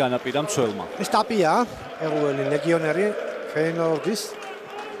ფეინორდის განაპირა მცველმა. ეს ტაპია, პირველი ლეგიონერი ფეინორდის.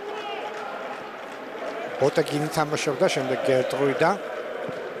 ბოტეგინი თამაშობდა, შემდეგ გერტრუიდა.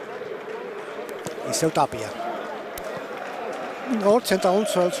 ისევ ტაპია. ორ ცენტრალურ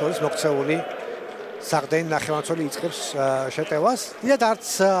მცველს შორის მოქცეული საგდენი ნახევარმცველი იწყებს შეტევას. დიდად არც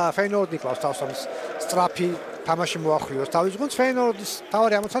ფეინორდი კლავს თავს, რომ სწრაფი თამაში მოახვიოს თავის გუნდს. ფეინორდის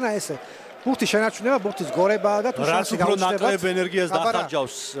თავი ამოცანა ესე. ბურთის შენარჩუნება, ბურთის გორება და თუ შანსი გაუჩნდება. რაც უფრო ნაკლებ ენერგიას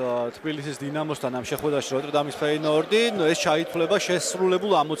დახარჯავს თბილისის დინამოსთან ამ შეხვედრაში როტერდამის ფეინორდი, ეს ჩაითვლება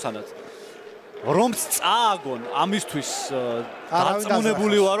შესრულებულ ამოცანად. რომც წააგონ ამისთვის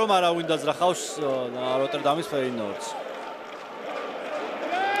დარწმუნებული ვარ, რომ არავინ დაძრახავს როტერდამის ფეინორდს.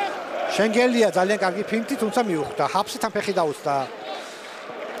 შენგელია ძალიან კარგი ფინტი, თუმცა მიუხვდა. ჰაფსთან ფეხი დაუწდა.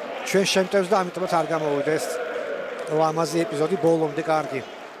 ჩვენ შემტევს და ამიტომაც არ გამოვიდა ეს ლამაზი ეპიზოდი ბოლომდე კარგი.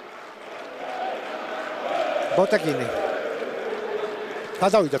 ბოტეგინი.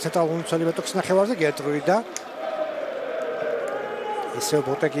 გადავიდა ცენტრალურ მცველი მეტოქის ნახევარზე, გერტრუიდა. ისევ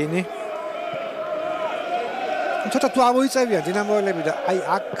ბოტეგინი. თუმცა თუ ამოიწევიან დინამოელები და აი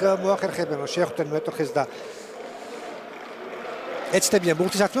აქ მოახერხებენ რომ შეხვდნენ მეტოქეს და ეცდებიან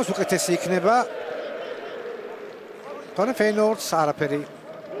ბურთის ათმოს უკეთესი იქნება. თორემ ფეინორდს არაფერი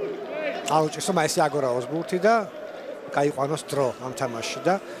აუჭირს რომ ეს აგორაოს ბურთი და გაიყვანოს დრო ამ თამაშში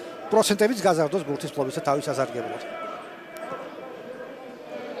და პროცენტებიც გაზარდოს ბურთის ფლობისა თავის ასარგებლად.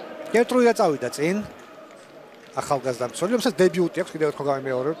 გერტრუიდა წავიდა წინ. ახალგაზრდა მცველი, რომელსაც დებიუტი აქვს კიდევ ერთხელ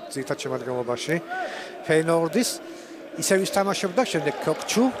გამეორებ ძირითად შემადგენლობაში. ფეინორდის ისევ ის თამაშობდა, შემდეგ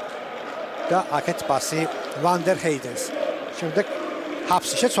კოკჩუ და აქეთ პასი ვანდერ ჰეიდენს. შემდეგ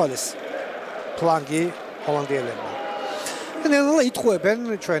ჰაფსი შეცვალეს ფლანგი ჰოლანდიელებმა. ნელ-ნელა იტყუებენ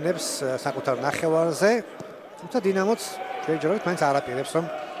ჩვენებს საკუთარ ნახევარზე, თუმცა დინამოც შეიძლება მაინც არაპირებს რომ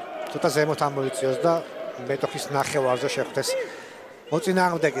ცოტა ზემოთ ამოიწიოს და მეტოქის ნახევარზე შეხვდეს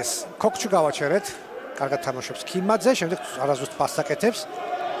მოწინააღმდეგეს. კოკჩუ გავაჩერეთ, კარგად თამაშობს ქიმაძე, შემდეგ არაზუსტ პასს აკეთებს.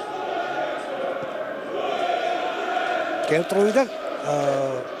 გერტრუიდა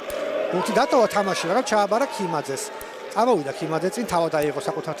ბურთი დატოვა თამაში, მაგრამ ჩააბარა ქიმაძეს. წამოვიდა ქიმაძე წინ, თავად აიღო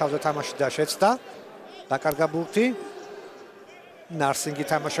საკუთარ თავზე თამაში და შეცდა. დაკარგა ბურთი. ნარსინგი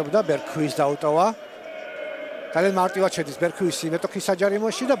თამაშობდა, ბერქუის დაუტოვა. ძალიან მარტივად შედის ბერქუისი მეტოქის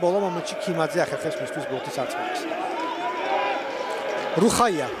საჯარიმოში და ბოლო მომენტში ქიმაძე ახერხებს მისთვის ბურთის აწმყოს.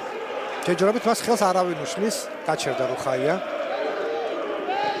 რუხაია. ჯერჯერობით მას ხელს არავინ უშლის, გაჩერდა რუხაია.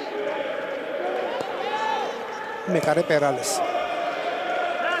 მეკარე პერალეს.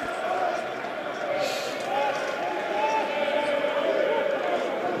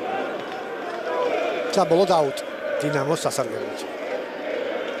 საბოლოო დაუტ დინამოს სასარგებლოდ.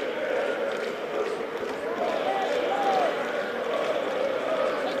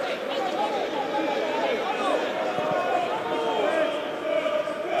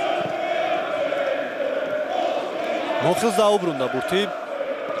 მოხელს დაუბრუნდა ბურთი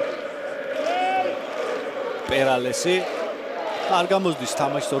პერალესი. არ გამოსდის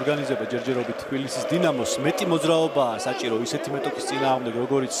თამაშის ორგანიზება ჯერჯერობით თბილისის დინამოს. მეტი მოძრაობაა საჭირო ისეთი მეტოქის წინააღმდეგ,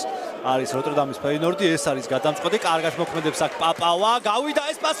 როგორიც არის როტერდამის ფეინორდი. ეს არის გადამწყვეტი, კარგად მოქმედებს აქ პაპავა. გავიდა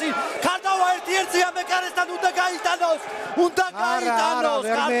ეს პასი, ქარდავა ერთ-ერთია მეკარესთან, უნდა გაიტანოს.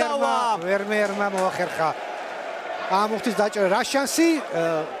 ქარდავა. ვერმერმა მოახერხა ამ მუხტის დაჭერა. რა შანსი?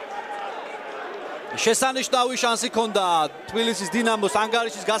 შესანიშნავი შანსი ჰქონდა თბილისის დინამოს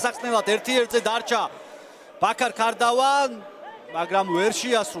ანგარიშის გასახსნელად. ერთ-ერთზე დარჩა ბაქარ ქარდავა, მაგრამ ვერ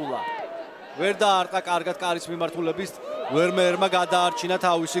შეასრულა. ვერ დაარტყა კარგად კარის მიმართულებით, ვერმერმა გადაარჩინა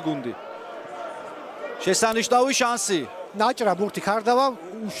თავისი გუნდი. შესანიშნავი შანსი. ნაჭრა ბურთი ქარდავა,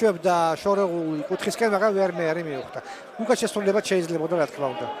 უშვებდა შორეული კუთხისკენ, მაგრამ ვერმერი მიუხვდა. უკან შესრულება შეიძლებოდა, რა თქმა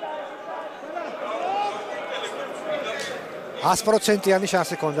უნდა. 100%-იანი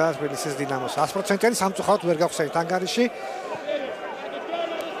შანსი ჰქონდა თბილისის დინამოს. 100%-იანი სამწუხაროდ ვერ გავხსენით ანგარიში.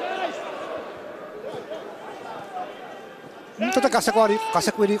 ცოტა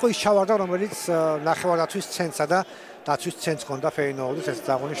გასაკვირი იყო ის ჩავარდა, რომელიც ნახევარდაცვის ცენტრსა და დაცვის ცენტრს ჰქონდა ფეინორდის, ეს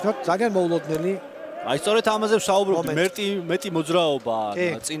აღნიშნოთ, ძალიან მოულოდნელი. აი სწორედ ამაზე ვსაუბრობდი, მეტი მოძრაობა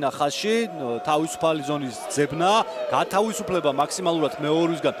წინა ხაზში, თავისუფალი ზონის ძებნა, გათავისუფლება მაქსიმალურად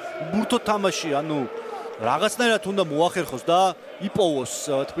მეორისგან, უბურთო თამაში, ანუ რაღაცნაირად უნდა მოახერხოს და იპოვოს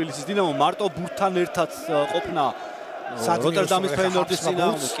თბილისის დინამო მარტო ბურთთან ერთად ყოფნა როტერდამის ფეინორდის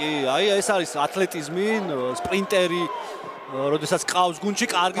წინააღმდეგ. კი, აი ეს არის ათლეტიზმი, სპრინტერი, როდესაც ყავს გუნდში,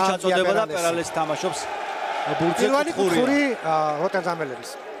 კარგი ჩაწოდება და პერალეს თამაშობს ბურთზე კუთხური როტერდამელების.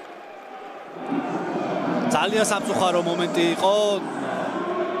 ძალიან სამწუხარო მომენტი იყო,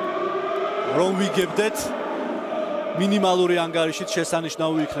 რომ ვიგებდეთ მინიმალური ანგარიშით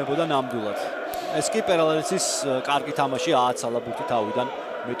შესანიშნავი იქნებოდა ნამდვილად. ეს კი პერალესის კარგი თამაში ააცალა ბურთი თავიდან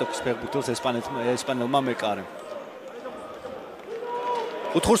მეტოქის ფეხბურთელს ესპანელმა მეკარემ.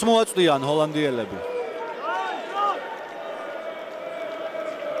 კუთხურს მოაწვდიან ჰოლანდიელები.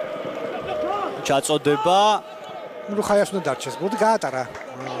 ჩაწოდება რუხაიას უნდა დარჩეს, ბურთი გაატარა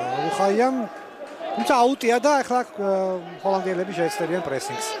რუხაიამ, თუმცა აუტია და ახლა ჰოლანდიელები შეეცდებიან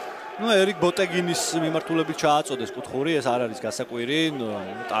პრესინგს. ერიკ ბოტეგინის მიმართულებით ჩააწოდეს კუთხური, ეს არ არის გასაკვირი,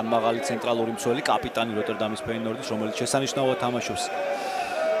 ტანმაღალი ცენტრალური მცველი კაპიტანი როტერდამის ფეინორდის, რომელიც შესანიშნავად თამაშობს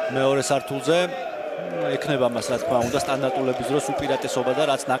მეორე სართულზე. ექნება მას რა თქმა უნდა სტანდარტულების დროს უპირატესობა და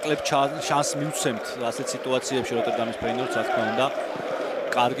რაც ნაკლებ შანსს მივცემთ ასეთ სიტუაციებში როტერდამის ფეინორდს, რა თქმა უნდა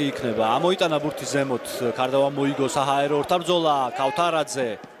კარგი იქნება. ამოიტანა ბურთი ზემოთ, კარდავა მოიგო საჰაერო ორთაბრძოლა ქავთარაძე.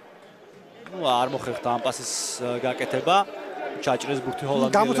 არ მოხერხდა ამ პასის გაკეთება. ჩაჭრეს ბურთი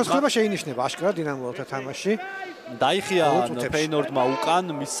ჰოლანდიელებმა. გამოცდილება შეინიშნება აშკარად დინამოელთა თამაში. დაიხია ფეინორდმა უკან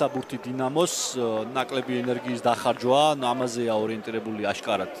მისცა ბურთი დინამოს, ნაკლები ენერგიის დახარჯვა, ამაზეა ორიენტირებული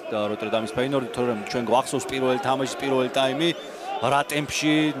აშკარად როტერდამის ფეინორდი, თორემ ჩვენ გვახსოვს პირველი თამაშის პირველი ტაიმი რა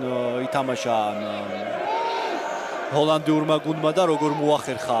ტემპში ითამაშა ჰოლანდიურმა გუნდმა და როგორ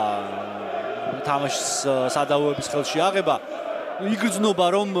მოახერხა თამაშის სადავოების ხელში აღება. იგრძნობა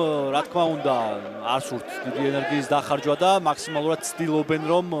რომ რა თქმა უნდა არ სურთ დიდი ენერგიის დახარჯვა და მაქსიმალურად ცდილობენ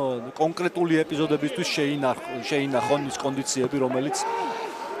რომ კონკრეტული ეპიზოდებისთვის შეინახონ ის კონდიციები რომელიც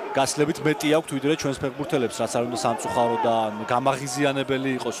გასლებით მეტი აქვთ ვიდრე ჩვენს ფეხბურთელებს, რაც არ უნდა სამწუხარო და გამაღიზიანებელი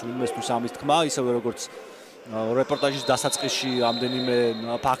იყოს ვინმესთვის ამის თქმა, ისევე როგორც რეპორტაჟის დასაწყისში ამდენიმე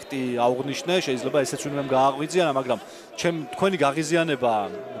ფაქტი აუღნიშნე, შეიძლება ესეც ვინმემ გააღვიძიანა, მაგრამ თქვენი გაღიზიანება,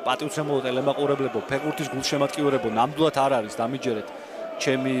 პატივცემულო ტელემაყურებლებო, ფეხბურთის გულშემატკივრებო, ნამდვილად არ არის დამიჯერეთ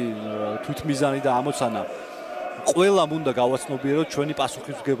ჩემი თვითმიზანი და ამოცანა. ყველამ უნდა გავაცნობიეროთ ჩვენი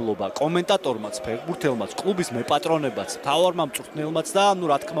პასუხისმგებლობა, კომენტატორმაც, ფეხბურთელმაც, კლუბის მეპატრონებაც, მთავარმა მწვრთნელმაც და ნუ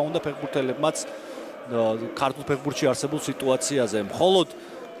რა თქმა უნდა ფეხბურთელებმაც ქართულ ფეხბურთში არსებულ სიტუაციაზე. მხოლოდ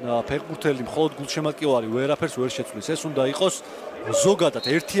ფეხბურთელი, მხოლოდ გულშემატკივარი ვერაფერს ვერ შეცვლის. ეს უნდა იყოს ზოგადად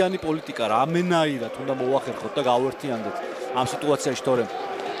ერთიანი პოლიტიკა, რამენაირად უნდა მოახერხოთ და გავერთიანდეთ ამ სიტუაციაში, თორემ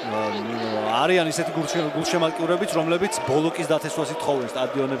არიან ისეთი გულშემატკივრებიც, რომლებიც ბოლოკის დათესვას ითხოვენ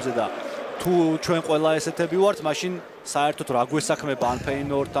სტადიონებზე და თუ ჩვენ ყველა ესეთები ვართ, მაშინ საერთოდ რა გვესაქმება ან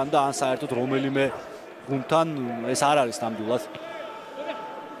ფეინორდთან და ან საერთოდ რომელიმე გუნდთან, ეს არ არის ნამდვილად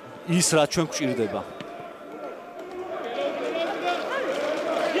ის რაც ჩვენ გვჭირდება.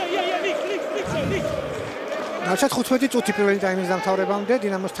 ნაცად 15 წუთი პირველი ტაიმის დამთავრებამდე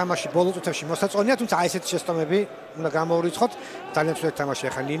დინამოს თამაში ბოლო წუთებში მოსაწონია, თუმცა აი ესეთი შეცდომები უნდა გამოურიცხოთ. ძალიან ცუდად თამაში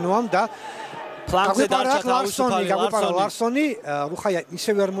ახლა ნინოამ და ფლანგზე დარჩა თავისუფალი ლარსონი, რუხაია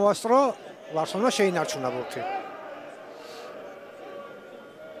ისე ვერ მოასწრო, ლარსონმა შეინარჩუნა ბურთი.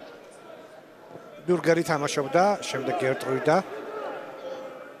 ბურგერი თამაშობდა, შემდეგ გერტრუიდა.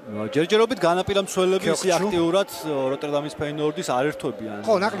 ჯერჯერობით განაპირა მცველები ისე აქტიურად როტერდამის ფეინორდის არ ერთვებიან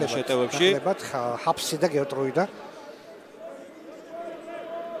შეტევებში. ნაკლებად ჰაფსი და გერტრუიდა.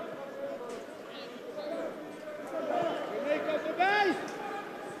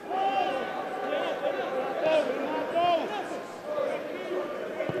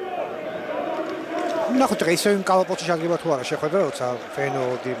 ნახოთ რა ისე იმ კალაპოტში შეგება თუ არა შეხვედრა, როცა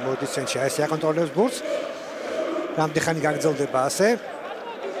ფეინორდი მოდის ცენტრში, ეს აკონტროლებს ბურთს. რამდენი ხანი გაგრძელდება ასე.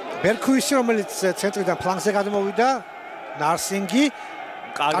 ბერქუისი, რომელიც ცენტრიდან ფლანგზე გადმოვიდა, ნარსინგი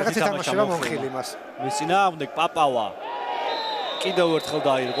კარგად ეთამაშება მონხილი მას. მის წინააღმდეგ პაპავა კიდევ ერთხელ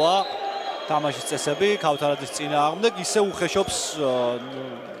დაირღვა თამაშის წესები, ქავთარაძის წინააღმდეგ ისე უხეშობს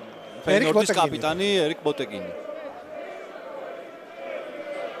ფეინორდის კაპიტანი ერიკ ბოტეგინი.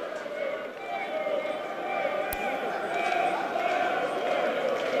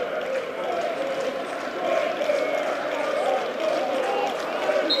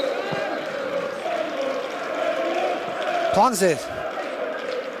 ფლანგზე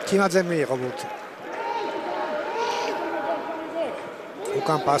კიმაძე მიიღო ბურთი.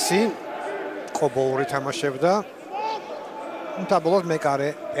 უკან პასი კობოური თამაშობდა. თუმცა ბოლოს მეკარე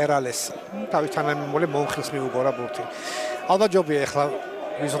ერალესი თავის თანამემამულე მონხილს მიუგორა ბურთი. ალბათ ჯობია ახლა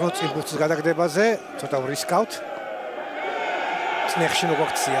ვიზრუნოთ წინ ბურთის გადაგდებაზე, ცოტა ვრისკავთ. წნეხში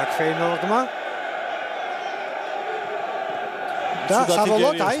მოგაქცია აქ ფეინორდმა. და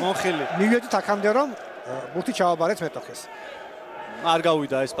საბოლოოდ აი მივედით აქამდე რომ ბურთი ჩავაბარეთ მეტოქეს. არ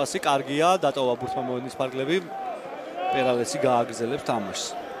გავიდა ეს პასი, კარგია, დატოვა ბურთმა მოედნის ფარგლები. პერალესი გააგრძელებს თამაშს.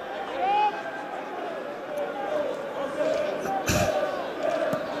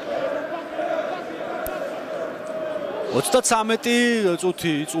 33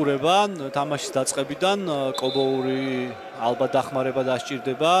 წუთი იწურება თამაშის დაწყებიდან, კობოური ალბათ დახმარება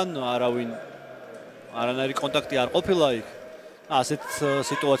დასჭირდება, არანაირი კონტაქტი არ ყოფილა იქ. ასეთ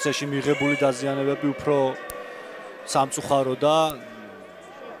სიტუაციაში მიღებული დაზიანებები უფრო სამწუხარო და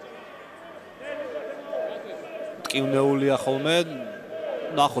ტკივნეულია ხოლმე.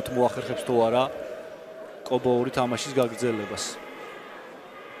 ნახოთ მოახერხებს თუ არა კობოური თამაშის გაგრძელებას.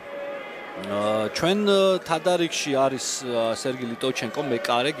 ჩვენ თადარიგში არის სერგი ლიტოჩენკო,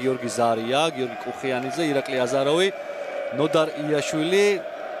 მეკარე, გიორგი ზარია, გიორგი კუხიანიძე, ირაკლი აზაროვი, ნოდარ იაშვილი,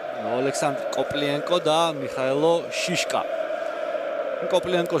 ალექსანდრ კოპლიენკო და მიხაილო შიშკა.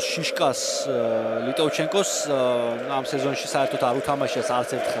 კოპლიენკოს, შიშკას, ლიტოჩენკოს ამ სეზონში საერთოდ არ უთამაშიას არც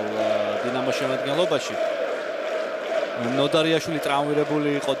ერთხელ დინამოს შემადგენლობაში. ნოდარ იაშვილი ტრავმირებული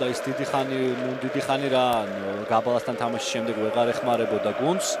იყო და ის დიდი ხანი რა გაბალასთან თამაშის შემდეგ ვეღარ ეხმარებოდა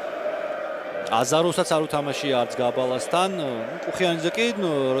გუნდს. აზაროვსაც არ უთამაშია არც გაბალასთან. კუხიანიძე კი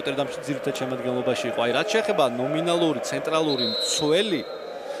როტერდამში ძირითად შემადგენლობაში იყო. აი რაც შეეხება ნომინალური ცენტრალური მცველი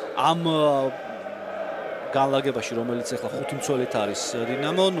ამ განლაგებაში, რომელიც ახლა 5 მცველით არის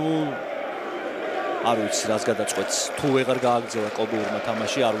დინამო, არ ვიცი რას გადაწყვეტს. თუ ვეღარ გააგრძელა კობოურმა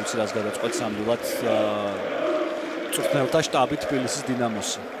თამაში, არ ვიცი რას გადაწყვეტს ამბულად მწვრთნელთა შტაბი თბილისის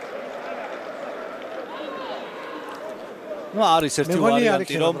დინამოსი. არის ერთი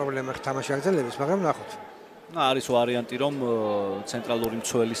ვარიანტი რომ პრობლემა თამაში აგრძელების, მაგრამ ნახოთ. არის ვარიანტი რომ ცენტრალური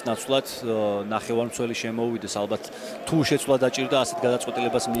მცველის ნაცვლად ნახევარმცველი შემოვიდეს, ალბათ თუ შეცვლა დაჭირდა ასეთ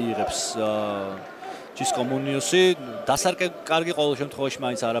გადაწყვეტილებას მიიღებს ჯის კომუნიოსი. დასარკე კარგი ყოველ შემთხვევაში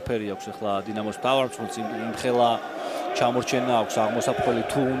მაინც არაფერი აქვს ახლა დინამოს მთავარმცველს, იმხელა ჩამორჩენა აქვს აღმოსაფრთხელი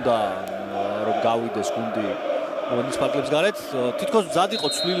თუ უნდა რომ გავიდეს გუნდი მოედნის ფარგლებს გარეთ. თითქოს მზად იყო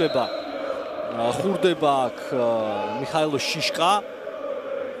ცვლილება ხურდება აქ მიხაილო შიშკა,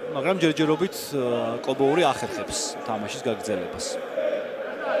 მაგრამ ჯერჯერობით კობოური ახერხებს თამაშის გაგრძელებას.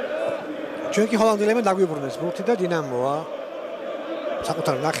 ჩვენ კი ჰოლანდიელებმა დაგვიბრუნეს ბურთი და დინამოა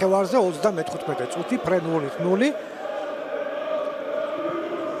საკუთარ ნახევარზე 35 წუთი ფრე 0-0.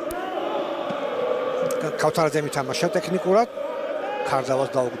 კავთარაძე მითამაშა ტექნიკურად, ქარდავას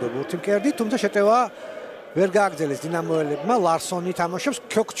დაუგდო ბურთი მკერდით, თუმცა შეტევა ვერ გააგრძელეს დინამოელებმა. ლარსონი თამაშობს,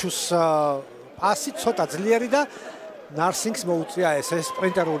 ქიოქჩუს პასი ცოტა ძლიერი და ნარსინგს მოუწია ეს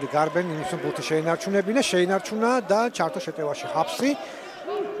სპრინტერული გარბენი, იმის რომ ბურთი შეინარჩუნა და ჩართო შეტევაში ჰაფსი.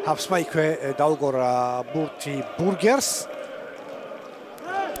 ჰაფსმა იქვე დაუგორა ბურთი ბურგერს.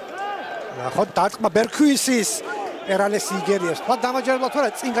 ნახოთ დარტყმა ბერქუისის ერალესი იგერიებს. თქვა დამაჯერებლად თორე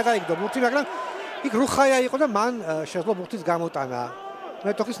წინ გადაიგდო ბურთი, მაგრამ იქ რუხაია იყო და მან შეძლო ბურთის გამოტანა.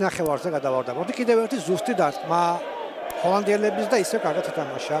 მეტოქის ნახევარზე გადავარდა ბურთი. კიდევ ერთი ზუსტი დარტყმა ჰოლანდიელების და ისევ კარგად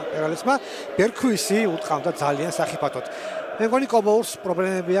ითამაშა ერალესმა. ბერქუისი უტყავდა ძალიან სახიფათოდ. მე მგონი კობოურს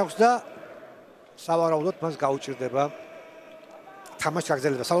პრობლემები აქვს და სავარაუდოდ მას გაუჭირდება თამაშის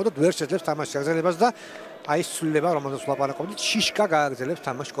გაგრძელება. სავარაუდოდ ვერ შეძლებს თამაშის გაგრძელებას და აი ეს ცვლილება, რომელზეც ვლაპარაკობდით, შიშკა გააგრძელებს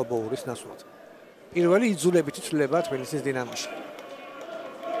თამაშს კობოურის ნაცვლად. პირველი იძულებითი ცვლილება თბილისის დინამოში.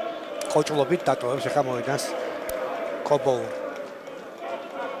 ყოჭლობით დატოვებს ახლა მოედანს კობოური.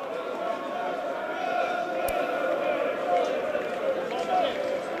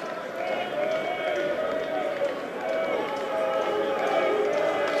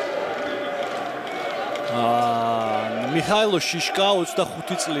 მიხაილო შიშკა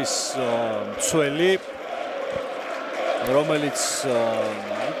 25 წლის მცველი, რომელიც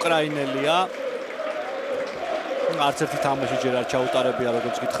უკრაინელია. არც ერთი თამაში ჯერ არ ჩაუტარებია,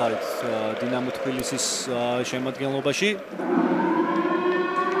 როგორც გითხარით, დინამო თბილისის შემადგენლობაში.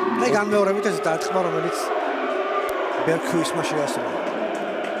 და განმეორებით ეს დარტყმა, რომელიც ბერქუისმა შეასრულა.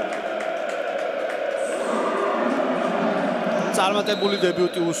 წარმატებული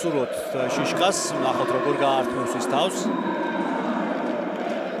დებიუტი უსურვოთ შიშკას, ნახოთ როგორ გაართმევს ის თავს.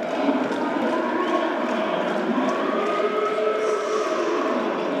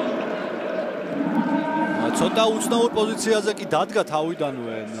 ცოტა უცნაურ პოზიციაზე კი დადგა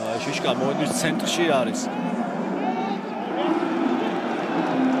თავიდანვე შიშკა, მოედნის ცენტრში არის.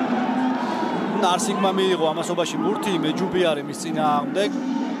 ნარსინგმა მიიღო ამასობაში ბურთი, მეჯუბი არის მის წინააღმდეგ,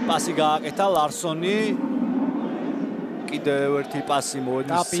 პასი გააკეთა ლარსონი. კიდევ ერთი პასი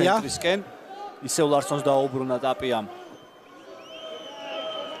მოედნის ცენტრისკენ. ისევ ლარსონს დაუბრუნა ტაპიამ.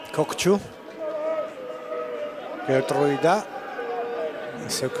 კოქჩუ. გერტროიდა.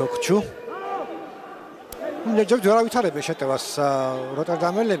 ისევ კოქჩუ. ნეჯერ ჯერ ავითარებენ შეტევას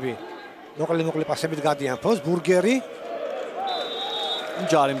როტერდამელები. მოკლე პასებით გადიან ფოს ბურგერი.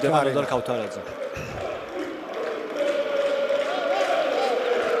 ჯარი მდებაროდა ქავთარაძე.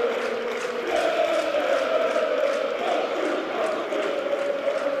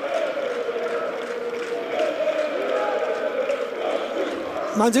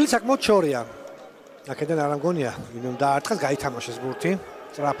 მანძილი საკმაოდ შორია. აქედან არ ამგონია, ვინმე დაარტყეს, გაითამაშეს ბურთი.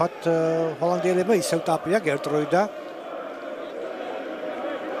 სწრაფად ჰოლანდიელებმა ისევ ტაპია, გერტროიდა.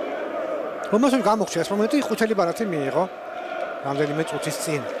 რომელსაც გამოხჩა ეს მომენტი, ხუთელი ბარათი მიიღო. რამდენიმე წუთის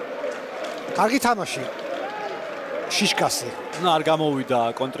წინ. კარგი თამაში. შიშკასი. არ გამოვიდა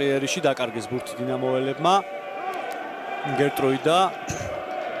კონტრიერიში, დაკარგეს ბურთი დინამოელებმა. გერტროიდა.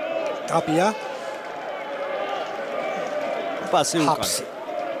 ტაპია. პასი უკან.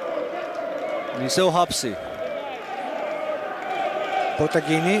 ისევ ჰაფსი.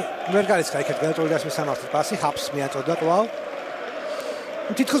 ბოტაგინი ვერ გარიცხა იქეთ გერტროიდას მისამართი პასი, ჰაფს მიაწოდა კვლავ.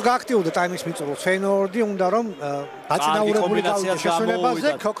 თითქოს გააქტიურდა ტაიმის მიწურულს ფეინორდი, უნდა რომ გაწინაურებული გავიდა შესვენებაზე,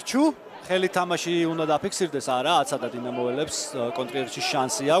 კოქჩუ. ხელი თამაში უნდა დაფიქსირდეს, არა, აცადა დინამოელებს კონტრიერში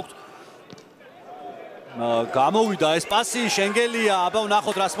შანსი აქვს. გამოვიდა ეს პასი, შენგელია, აბა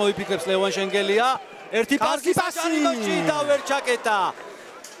ვნახოთ რას მოიფიქრებს ლევან შენგელია. ერთი პასი საჭარიმოში და ვერ ჩაკეტა.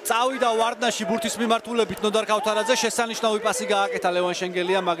 წავიდა ვარდნაში ბურთის მიმართულებით ნოდარ ქავთარაძე, შესანიშნავი პასი გააკეთა ლევან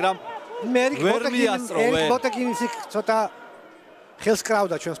შენგელია, მაგრამ ვერ მიასწრო. ბოტაგინის იქ ცოტა ხელს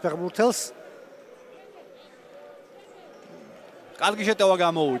კრავდა ჩვენს ფეხბურთელს. კარგი შეტევა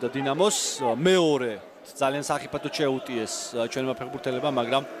გამოვიდა დინამოს, მეორე ძალიან სახიფათოდ შეუტიეს ჩვენმა ფეხბურთელებმა,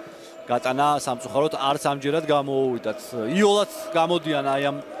 მაგრამ გატანა სამწუხაროდ არც ამჯერად გამოუვიდათ. იოლად გამოდიან აი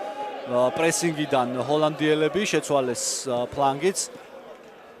ამ პრესინგიდან ჰოლანდიელები, შეცვალეს ფლანგიც.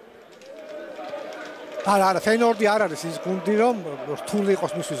 არა, ფეინორდი არ არის ის გუნდი, რომ რთული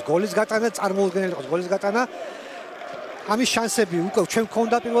იყოს მისთვის გოლის გატანა, წარმოუდგენელი იყოს გოლის გატანა. ამის შანსები უკვე ჩვენ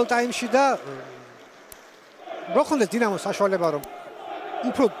გქონდა პირველ ტაიმში და რო ხონდეს დინამოს საშუალება რომ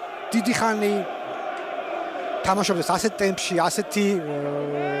უფრო დიდი ხანი თამაშობდეს ასეთ ტემპში, ასეთი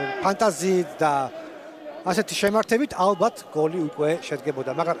ფანტაზიით და ასეთი შემართებით, ალბათ გოლი უკვე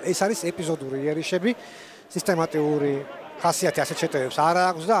შედგებოდა, მაგრამ ეს არის ეპიზოდური იერიშები, სისტემატიური ხასიათი ასეთ შეტევებს არ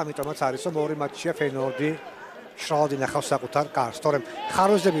აქვს და ამიტომაც არის რომ ორი მატჩია ფეინორდი შრალად ინახავს საკუთარ კარს, თორემ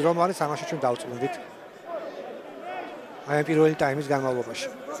ხარვეზები რომ არის ამაში ჩვენ დავწუნდით. აი პირველი ტაიმის განმავლობაში.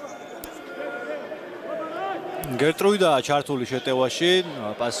 გერტროიდა ჩართული შეტევაში,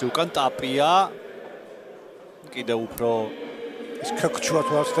 პასი უკან ტაპია. კიდევ უფრო ის კოქჩუა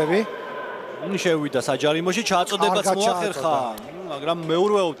თუ ავსწრები. შევიდა საჯარიმოში, ჩაწოდებაც მოახერხა, მაგრამ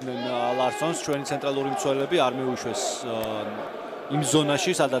მეურვეობდნენ ლარსონს ჩვენი ცენტრალური მცველები არ მეუშვეს იმ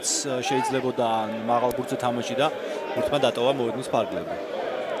ზონაში, სადაც შეიძლებოდა მაღალ ბურთზე თამაში და ბურთმა დატოვა მოედნის ფარგლები.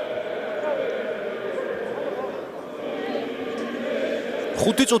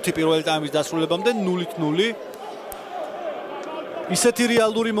 ხუთი წუთი პირველი ტაიმის დასრულებამდე 0-0. ისეთი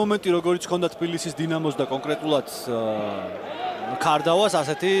რეალური მომენტი, როგორიც ჰქონდა თბილისის დინამოს და კონკრეტულად კარდავას,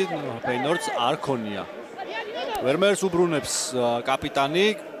 ასეთი ფეინორდს არ ქონია. ვერმერს უბრუნებს კაპიტანი.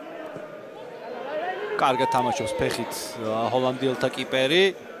 კარგად თამაშობს ფეხით ჰოლანდიელთა კიპერი.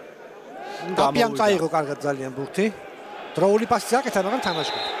 ტაპიამ წაიღო კარგად ძალიან ბურთი. დროული პასი აკეთა, მაგრამ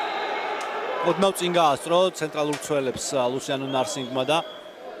თამაში. ოდნავ წინ გაასწრო ცენტრალურ მცველებს ლუსიანო ნარსინგმა და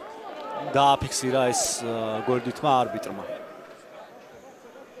დააფიქსირა ეს გვერდითმა არბიტრმა.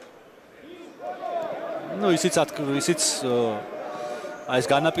 ისიც ეს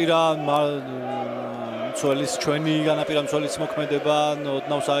განაპირა მცველის ჩვენი განაპირა მცველის მოქმედება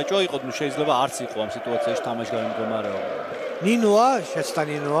ოდნავ საეჭვო იყო, შეიძლება არც იყო ამ სიტუაციაში თამაშგარი მდგომარეობა. ნინოა, შეცდა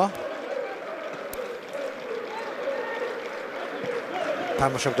ნინოა.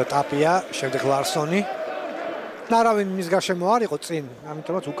 თამაშობდა ტაპია, შემდეგ ლარსონი. ნარავინ მის გარშემო არ იყო წინ,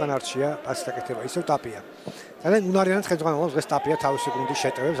 ამიტომაც უკან არჩია პასის დაკეთება, ისევ ტაპია. ძალიან უნარიანად ხელმძღვანელობს დღეს ტაპია თავისი გუნდის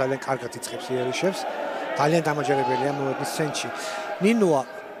შეტევებს, ძალიან კარგად იწყებს იერიშებს. ძალიან დამაჯერებელია მოედნის ცენტრში. ნინოა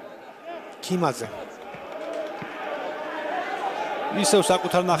კიმაძე. ისევ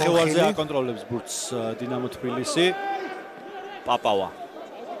საკუთარ ნახევარზე აკონტროლებს ბურთს დინამო თბილისი. პაპავა.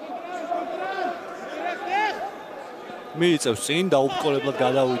 მიიწევს წინ და უბრკოლებლად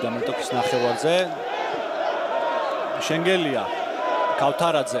გადავიდა მეტოქის ნახევარზე. შენგელია,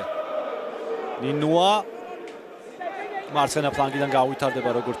 ქავთარაძე. ნინოა მარცხენა ფლანგიდან გავითარდება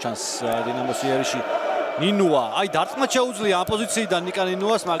როგორც ჩანს დინამოს იერიში. ნინოა, აი დარტყმა შეუძლია ამ პოზიციიდან ნიკა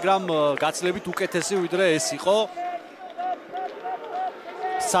ნინოას, მაგრამ გაცლებით უკეთესი ვიდრე ეს იყო.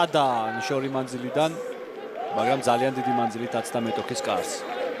 სადა შორი მანძილიდან, მაგრამ ძალიან დიდი მანძილით აცდა მეტოქის კარს.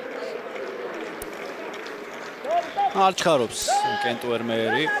 არ ჩხარობს კენტ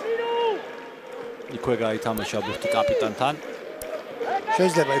ვერმეერი. იქვე გაითამაშა ბურთი კაპიტანთან.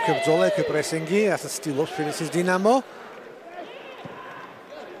 შეიძლება იქვე ბრძოლა, იქვე პრესინგი, ასე ცდილობს თბილისის დინამო.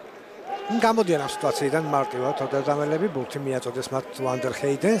 გამოდიან ამ სიტუაციიდან მარტივად თოდერდამელები, ბურთი მიაწოდეს მათ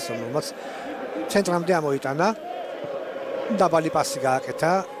ვანდერჰეიდენს, რომელმაც ცენტრამდე ამოიტანა. დაბალი პასი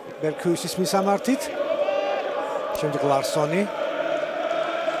გააკეთა ბერქუისის მისამართით. შემდეგ ლარსონი.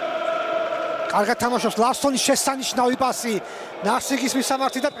 კარგად თამაშობს ლარსონის შესანიშნავი პასი ნარსიგის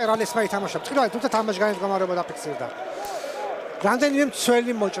მისამართით და პერალესმა ითამაშა. ჭირვალი თუმცა თამაშგარის გამარება დაფიქსირდა. რამდენიმე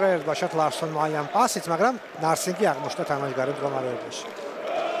მცველი მოჭრა შათ ლარსონმა აი ამ პასით, მაგრამ ნარსინგი აღმოჩნდა თამაშგარის გამარებაში.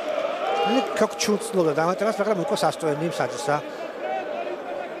 ნუ კოკჩუცნობდა დამატებას, მაგრამ უკვე სასტოენი მსაჯისა.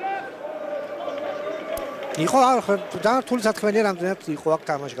 იყო და რთული სათქმელია რამდენად იყო აქ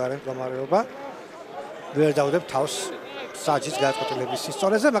თამაშგარის გამარება. ვერ დავდებ თავს საჯის გადაწყვეტილების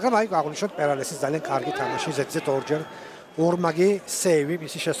ისტორიაზე, მაგრამ აი აღნიშნოთ პერალესის ძალიან კარგი თამაში, ზედიზედ ორჯერ ორმაგი სეივი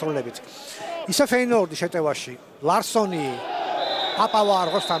მისი შესრულებით. ისე ფეინორდი შეტევაში ლარსონი პაპავა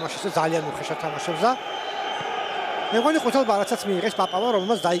არღოს თამაშის ძალიან უხეშად თამაშობს და მე მგონი ყვითელ ბარათსაც მიიღეს პაპავა,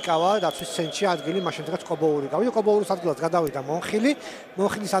 რომელმაც დაიკავა დაცვის ცენტრში ადგილი, მაშინ დღეს კობოური გავიდა, კობოურის ადგილას გადავიდა მონხილი,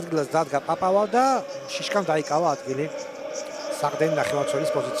 მონხილის ადგილას დადგა პაპავა და შიშკამ დაიკავა ადგილი საგდენი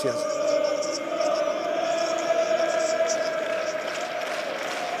ნახევარმცველის პოზიციაზე.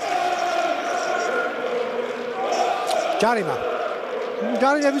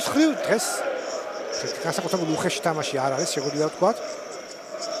 ჯარიმების ხრივ დღეს განსაკუთრებული უხეში თამაში არ არის, შეგვიძლია ვთქვათ.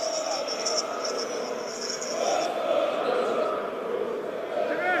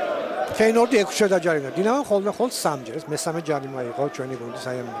 ფეინორდი 6-ში დაჯარიმდა, დინამომ ხოლმე 3-ჯერ, ეს მესამე ჯარიმა იყო ჩვენი გუნდის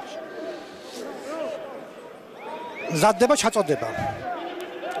აიამბებში. მზადდება ჩაწოდება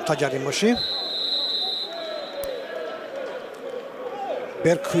დაჯარიმოში.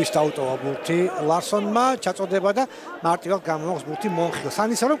 ბერქუის დაუტოვა ბურთი ლარსონმა, ჩაწოდება და მარტივად გამოაქვს ბურთი მონხილს.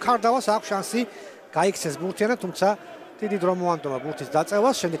 ანისა რომ ქარდავას აქვს შანსი გაიქცეს ბურთიანად, თუმცა დიდი დრო მოანდომა ბურთის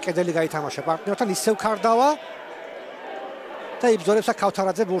დაწევას, შემდეგ კედელი გაითამაშა პარტნიორთან, ისევ ქარდავა და იბრძოლებს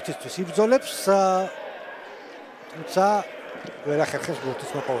ქავთარაძე ბურთისთვის. იბრძოლებს, თუმცა ვერ ახერხებს ბურთის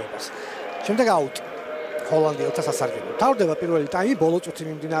მოპოვებას. შემდეგ აუტ. ჰოლანდიელთა სასარგებლო. თავდება პირველი ტაიმი, ბოლო წუთი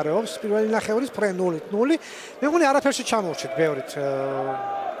მიმდინარეობს, პირველი ნახევრის ფრე 0-0. მე მგონი არაფერში ჩამორჩეთ ბევრით.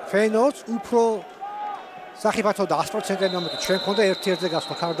 ფეინორდს უფრო სახიფათო და 100%-იანი მომენტი ჩვენ მქონდა 1-1-ზე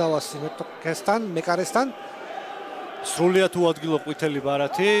გასვლა ქარდავასი მეტოქესთან, მეკარესთან. სრულიად უადგილო ყვითელი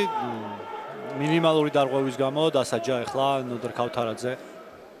ბარათი, მინიმალური დარღვევის გამო დასაჯა ახლა ნოდარ ქავთარაძე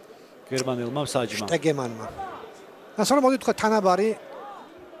გერმანელმა მსაჯმა. შტეგემანმა. ასე რომ მოდი თქვა თანაბარი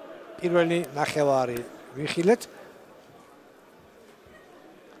პირველი ნახევარი ვიხილეთ.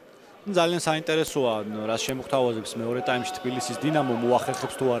 ძალიან საინტერესოა რას შემოგთავაზებს მეორე ტაიმში თბილისის დინამო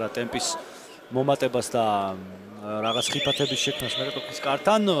მოახერხებს თუ არა ტემპის მომატებას და რაღაც ხიფათების შექმნას მეტოქის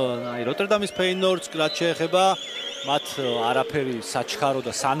კართან. აი როტერდამის ფეინორდს რაც შეეხება მათ არაფერი საჩქარო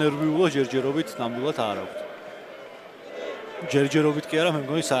და სანერვიულო ჯერჯერობით ნამდვილად არ აქვთ. ჯერჯერობით კი არა, მე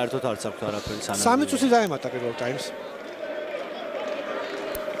მგონი საერთოდ არც აქვთ არაფერი სანერვიულო. 3 წუთი დაემატა პირველ ტაიმს.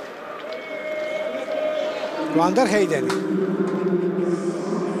 ვანდერჰეიდენი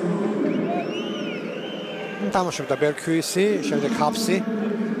თამაშობდა ბერქუისი, შემდეგ ჰაფსი.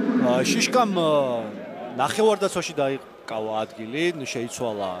 შიშკამ ნახევარდაცვაში დაიკავა ადგილი,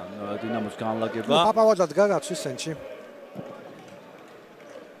 შეიცვალა დინამოს განლაგება. პაპავა დადგა დაცვის ცენტრში.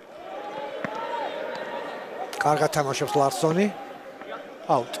 კარგად თამაშობს ლარსონი.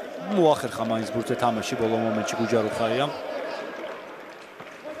 აუტ. მოახერხა მაინც ბურთზე თამაში ბოლო მომენტში გუჯარუხაიამ.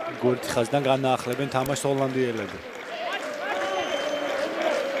 გორითი ხაზიდან განაახლებენ თამაშს ჰოლანდიელები.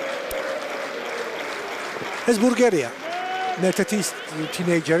 ეს ბურგერია. ერთ-ერთი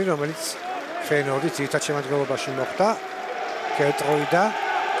თინეიჯერი, რომელიც ფეინორდის ძირითად შემადგენლობაში მოხვდა. კერტროიდა.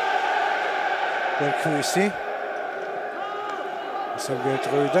 ბერქუისი.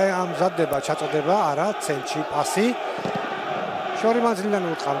 სერგეტროიდა ამზადება ჩაწოდება, არა, ცენტრში პასი. შორი მანძილიდან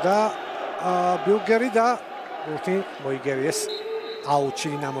უტყავდა ბურგერი და ბურთი მოიგერიეს. აუჩი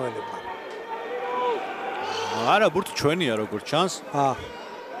დინამოელებმა. არა, ბურთი ჩვენია როგორც ჩანს.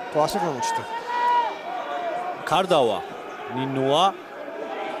 პასი გამოჩნდა. ქარდავა ნინოა.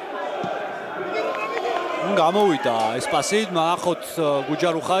 გამოვიდა ეს პასი, ნახოთ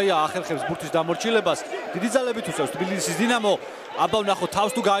გუჯარუხაია ახერხებს ბურთის დამორჩილებას. დიდი ძალებით უწევს თბილისის დინამო. აბა ვნახოთ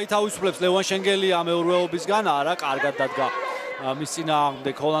თავს თუ გაითავისუფლებს ლევან შენგელია მეურვეობისგან, არა, კარგად დადგა მის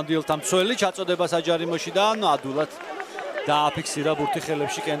წინააღმდეგ ჰოლანდიელთა მცველი ჩაწოდება საჯარიმოში და ადვილად დააფიქსირა ბურთი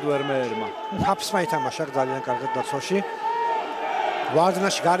ხელებში კენტ ვერმეერმა. ჰაფსმა ითამაშა ძალიან კარგად დაცვაში.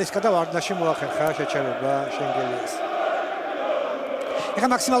 ვარდნაში გარისკა და ვარდნაში მოახერხა შეჩერება შენგელიას. ეხლა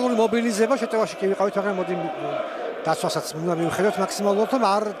მაქსიმალური მობილიზება შეტევაში კი ვიყავით, მაგრამ მოდი დაცვასაც მივხედოთ მაქსიმალურად, რომ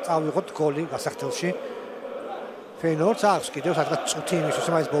არ წავიღოთ გოლი გასახდელში. ფეინორდს აქვს კიდევ სადღაც წუთი იმისთვის,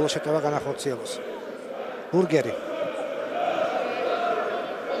 რომ ეს ბოლო შეტევა განახორციელოს. ბურგერი.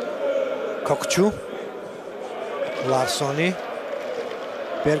 კოქჩუ. ლარსონი.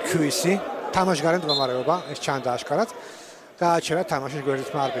 ბერქვისი. თამაშგარეთ მდგომარეობა, ეს ჩანდა აშკარად. გააჩერა თამაშის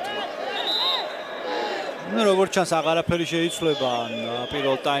გვერდითმა არბიტრმა. როგორც ჩანს, აღარაფერი შეიცვლება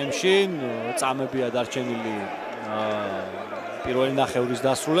პირველ ტაიმში, წამებია დარჩენილი პირველი ნახევრის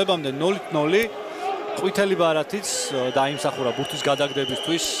დასრულებამდე 0-0. ყვითელი ბარათიც დაიმსახურა ბურთის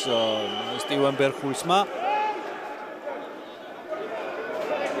გადაგდებისთვის სტივენ ბერქვისმა.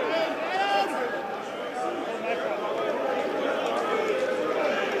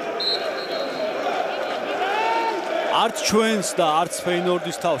 არც ჩვენს და არც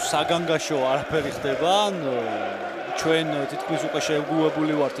ფეინორდის თავს საგანგაშო არაფერი ხდება. ჩვენ თითქმის უკვე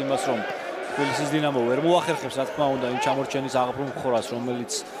შეგუებული ვართ იმას, რომ თბილისის დინამო ვერ მოახერხებს, რა თქმა უნდა, იმ ჩამორჩენის აღბრუნხორას,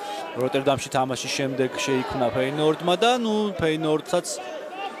 რომელიც როტერდამში თამაშის შემდეგ შეიქმნა ფეინორდმა და ფეინორდსაც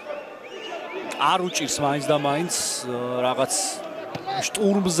არ უჭირს მაინც და მაინც რაღაც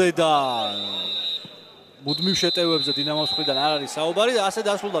შტურმზე და მუდმივ შეტევებზე დინამოს მხრიდან არ არის საუბარი. ასე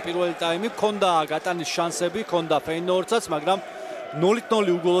დასრულდა პირველი ტაიმი, ჰქონდა გატანის შანსები, ჰქონდა ფეინორდსაც, მაგრამ 0-0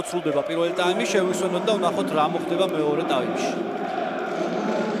 უგოლოდ სრულდება პირველი ტაიმი. შევისვენოთ და ვნახოთ რა მოხდება მეორე ტაიმში.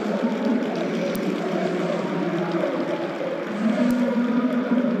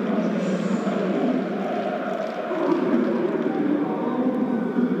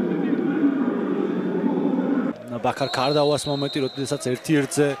 ბაქარ კარდავას მომენტი, როდესაც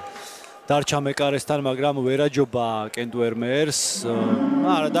 1-1-ზე დარჩა მეკარესთან, მაგრამ ვერაჯობა კენდუერმერს.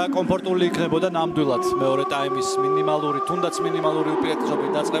 არა და კომფორტული იქნებოდა ნამდვილად მეორე ტაიმის თუნდაც მინიმალური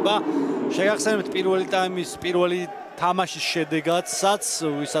უპირატესობით დაწყება. შეგახსენებთ პირველი ტაიმის პირველი თამაშის შედეგადსაც,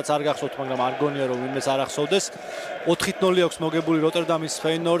 ვისაც არ გახსოვთ, მაგრამ არ გონია რომ ვინმეს არ ახსოვდეს. 4-0 აქვს მოგებული როტერდამის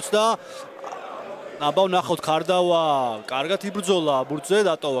ფეინორდს და აბა ვნახოთ კარდავა კარგად იბრძოლა ბურთზე,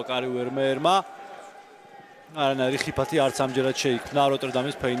 დატოვა კარივერმერმა. არანაირი ხიფათი არც ამჯერად შეიქმნა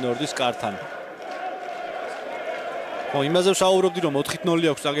როტერდამის ფეინორდის კართან. იმაზე ვსაუბრობდი, რომ 4-0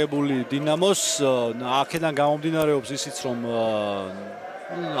 აქვს წაგებული დინამოს, აქედან გამომდინარეობს ისიც, რომ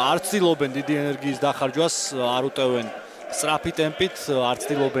არ ცდილობენ დიდი ენერგიის დახარჯვას, არ უტევენ სწრაფი ტემპით, არ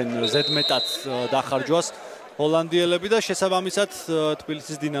ცდილობენ ზედმეტად დახარჯვას ჰოლანდიელები და შესაბამისად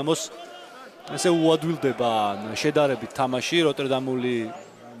თბილისის დინამოს ესე უადვილდება შედარებით თამაში როტერდამული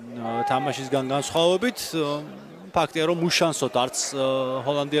თამაშისგან განსხვავებით. ფაქტია, რომ უშანსოდ არც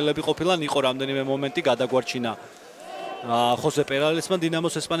ჰოლანდიელები ყოფილან, იყო რამდენიმე მომენტი გადაგვარჩინა ხოსე პერალესმა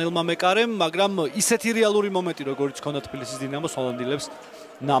დინამოს ესპანელმა მეკარემ, მაგრამ ისეთი რეალური მომენტი, როგორც ჰქონდა თბილისის დინამოს, ჰოლანდიელებს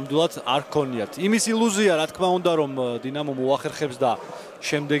ნამდვილად არ ჰქონიათ. იმის ილუზია, რა თქმა უნდა, რომ დინამო მოახერხებს და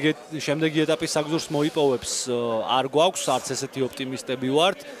შემდეგი ეტაპის საგზურს მოიპოვებს, არ გვაქვს, არც ესეთი ოპტიმისტები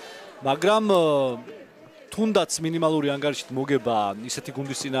ვართ, მაგრამ თუნდაც მინიმალური ანგარიშით მოგება ისეთი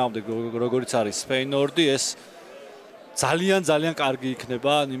გუნდის წინააღმდეგ, როგორც არის ფეინორდი, ეს ძალიან კარგი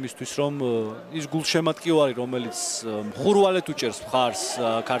იქნება იმისთვის, რომ ის გულშემატკივარი, რომელიც მხურვალედ უჭერს მხარს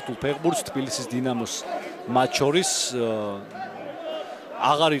ქართულ ფეხბურთს, თბილისის დინამოს მათ შორის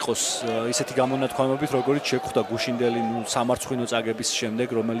აღარ იყოს ისეთი გამონათქვამებით, როგორც შეხვდა გუშინდელი სამარცხვინო წაგების შემდეგ,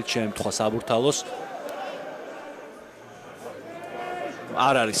 რომელიც შეემთხვა საბურთალოს.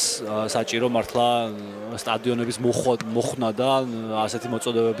 არ არის საჭირო მართლა სტადიონების მოხსნა და ასეთი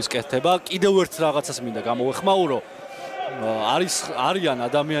მოწოდებების კეთება. კიდევ ერთ რაღაცას მინდა გამოვეხმაურო. არიან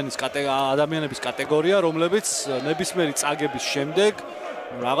ადამიანების კატეგორია, რომლებიც ნებისმიერი წაგების შემდეგ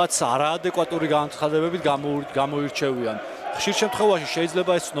რაღაც არაადეკვატური განცხადებებით გამოირჩევიან. ხშირ შემთხვევაში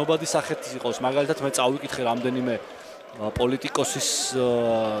შეიძლება ეს ცნობადი სახეთის იყოს. მაგალითად, მე წავიკითხე რამდენიმე პოლიტიკოსის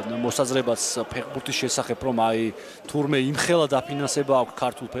მოსაზრებას ფეხბურთის შესახებ, რომ თურმე იმხელა დაფინანსება აქვს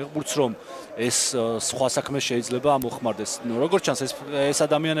ქართულ ფეხბურთს, რომ ეს სხვა საქმე შეიძლება მოხმარდეს. როგორც ჩანს, ეს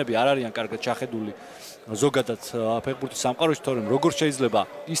ადამიანები არ არიან კარგად ჩახედული ზოგადად ფეხბურთის სამყაროში, თორემ როგორ შეიძლება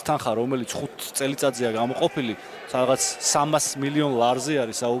ის თანხა, რომელიც 5 წელიწადზეა გამოყოფილი, რაღაც 300 მილიონ ლარზე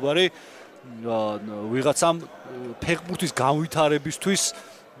არის საუბარი, ვიღაცამ ფეხბურთის განვითარებისთვის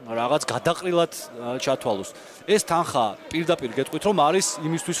რაღაც გადაყრილად ჩათვალოს. ეს თანხა პირდაპირ გეტყვით, რომ არის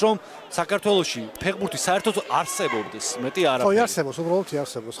იმისთვის, რომ საქართველოში ფეხბურთი საერთოდ არსებობდეს, მეტი არაფერი. ხო, არსებობს, უბრალოდ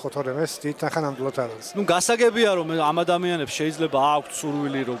არსებობს, ხო, თორემ ეს დიდი თანხა ნამდვილად არ არის. გასაგებია, რომ ამ ადამიანებს შეიძლება აქვთ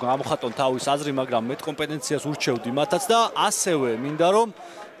სურვილი, რომ გამოხატონ თავის აზრი, მაგრამ მეტ კომპეტენციას ურჩევდი მათაც და ასევე მინდა, რომ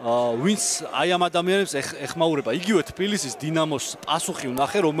ვინც ამ ადამიანებს ეხმაურება, იგივე თბილისის დინამოს პასუხი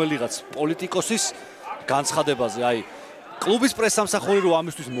ვნახე რომელიღაც პოლიტიკოსის განცხადებაზე, კლუბის პრესამსახური რო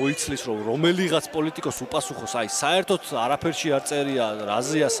ამისთვის მოიცლის რომ რომელიღაც პოლიტიკოს უპასუხოს აი საერთოდ არაფერში არ წერია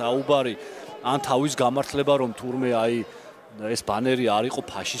რაზეა საუბარი ან თავის გამართლება რომ თურმე აი ეს ბანერი არ იყო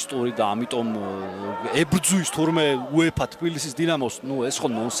ფაშისტური და ამიტომ ებრძვის თურმე UEFA თბილისის დინამოს ნუ ეს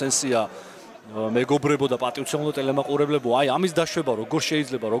ხო ნონსენსია მეგობრებო და პატრიოტულო ტელემაყურებლებო აი ამის დაშვება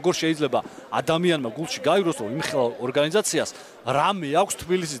როგორ შეიძლება ადამიანმა გულში გაიგროს რომ იმ ხელ ორგანიზაციას რამე აქვს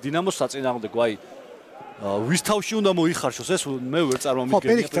თბილისის დინამოს საწინააღმდეგო აი ვის თავში უნდა მოიხარშოს ეს მე ვერ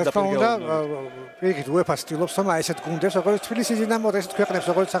წარმომიდგენია პირიქით UEFA სტილობს რომ აი ესეთ გუნდებს როგორც თბილისის დინამო და ესეთ ქვეყნებს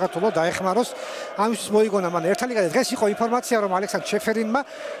როგორც საქართველოს დაეხმაროს ამისთვის მოიგონა მან ერთალიგა დღეს იყო ინფორმაცია რომ ალექსანდრ შეფერინმა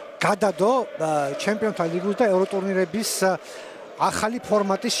გადადო ჩემპიონთა ლიგის და ევროტურნირების ახალი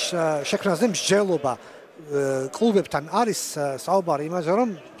ფორმატის შექმნაზე მსჯელობა კლუბებთან არის საუბარი იმაზე რომ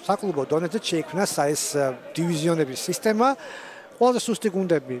საკლუბო დონეზე შეიქმნას ეს დივიზიონების სისტემა ყველაზე სუსტი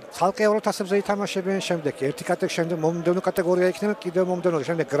გუნდები ცალკე ევროთასებზე ითამაშებენ შემდეგ ერთი კატეგორია მომდევნო კატეგორია იქნება კიდევ მომდევნო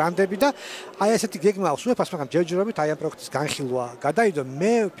შემდეგ გრანდები და აი ესეთი გეგმა აქვს UEFA-ს მაგრამ ჯერჯერობით აი ამ პროექტის განხილვა გადაიდო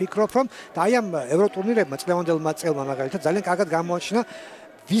მე ვფიქრობ რომ და აი ამ ევროტურნირებმა წლევანდელმა წელმა მაგალითად ძალიან კარგად გამოაჩინა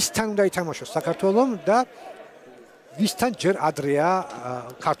ვისთან უნდა ითამაშოს საქართველოს და ვისთან ჯერ ადრეა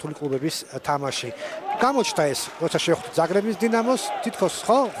ქართული კლუბების თამაში. გამოჩნდა ეს, როცა შევხვდით ზაგრების დინამოს, თითქოს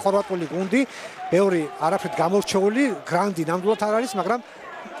ხო, ხორვატული გუნდი, ბევრი არაფრით გამორჩეული, გრანდი ნამდვილად არ არის, მაგრამ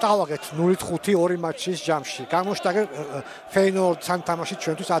დავაგეთ 0-5 ორი მატჩის ჯამში. გამოჩნდა ფეინორდთან თამაში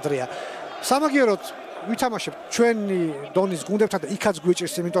ჩვენთვის ადრეა. სამაგიეროდ ვითამაშებთ ჩვენი დონის გუნდებთან და იქაც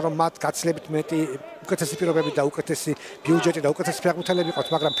გვიჭირს, იმიტომ რომ მათ გაცილებით მეტი უკეთესი პირობები და უკეთესი ბიუჯეტი და უკეთესი ფეხბურთელები ყავთ,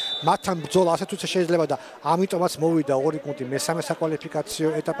 მაგრამ მათთან ბრძოლა ასე თუცა შეიძლება და ამიტომაც მოვიდა ორი გუნდი მესამე საკვალიფიკაციო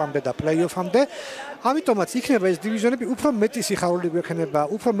ეტაპამდე და პლეი-ოფამდე. ამიტომაც იქნება ეს დივიზიონები უფრო მეტი სიხარული გვექნება,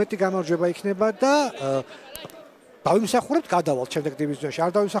 უფრო მეტი გამარჯვება იქნება და დავიმსახურებთ გადავალთ შემდეგ დივიზიონში,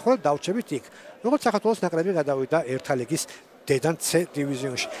 არ დავიმსახურებთ დავჩებით იქ. როგორც საქართველოს ნაკრები გადავიდა ერთა ლიგის დედან C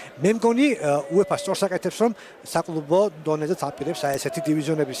დივიზიონში. მე მგონი UEFA სწორს აკეთებს რომ საკლუბო დონეზე აპირებს აი ესეთი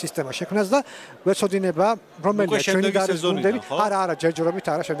დივიზიონების სისტემა შექმნას და გვეცოდინება რომელია ჩვენი გუნდები. არა, ჯერჯერობით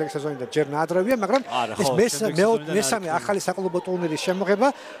არა, შემდეგი სეზონიდან ჯერ ნაადრევია, მაგრამ ეს მესამე ახალი საკლუბო ტურნირის შემოღება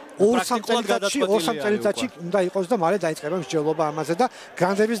 2-3 წელიწადში უნდა იყოს და მალე დაიწყება მსჯელობა ამაზე და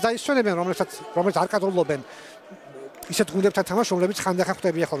გრანდების დაისვენებენ, რომელიც არ კადრულობენ ისეთ გუნდებთან თამაშს, რომლებიც ხანდახან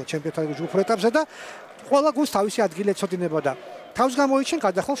ხვდებიან ხოლმე ჩემპიონთა ლიგის ჯგუფურ ეტაპზე და ყველა გუნდს თავისი ადგილი ეცოდინება და თავს გამოიჩენ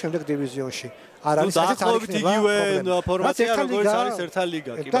გადახალ შემდეგ დივიზიონში. არ არის ასეთ არის იგივე ფორმატია როგორც არის ერთა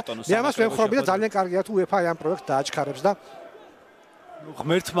ლიგა, კი ბატონო. მე ამას ვემხრობი და ძალიან კარგია თუ UEFA ამ პროექტს დააჩქარებს და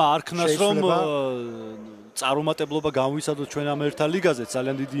ღმერთმა არქნას რომ წარუმატებლობა გამოვისადოთ ჩვენ ამ ერთა ლიგაზე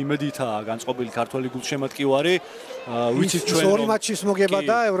ძალიან დიდი იმედითაა განწყობილი ქართველი გულშემატკივარი ვიცით ჩვენ ორი მატჩის მოგება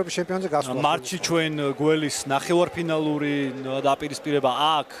და ევროპის ჩემპიონატზე გასვლა მარტში ჩვენ გველის ნახევარფინალური დაპირისპირება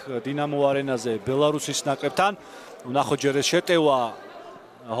აქ დინამო არენაზე ბელარუსის ნაკრებთან ვნახოთ ჯერ ეს შეტევა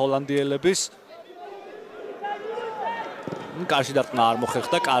ჰოლანდიელების კარში დარტყმა არ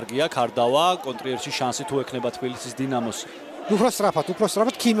მოხერხდა კარგია ქარდავა კონტრიერში შანსი თუ ექნება თბილისის დინამოს უფრო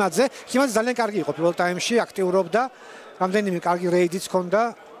სწრაფად ქიმაძე ძალიან კარგი იყო პირველ ტაიმში აქტიურობდა რამდენიმე კარგი რეიდიც ჰქონდა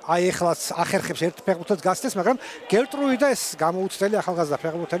აი ეხლაც ახერხებს ერთ ფეხბურთელს გასცეს მაგრამ გელტრუი და ეს გამოუცდელი ახალგაზრდა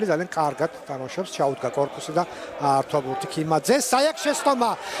ფეხბურთელი ძალიან კარგად თამაშობს ჩაუდგა კორპუსი და ართვაბურთი ქიმაძე საიაკ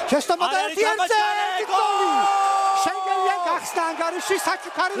შეცდომა და ერთი გოლი შენგელია გახსნა ანგარიში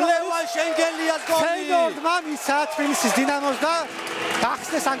საჩუქარი ლევან შენგელიას გოლი ფეინორდმა მისცა თბილისის დინამოს და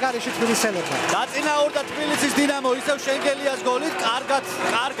გახსნეს ანგარიში თბილისელებმა დაწინაურდა თბილისის დინამო ისევ შენგელიას გოლით კარგად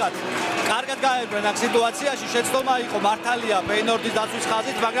გაერკვენ აქ სიტუაციაში შეცდომა იყო მართალია ფეინორდის დაცვის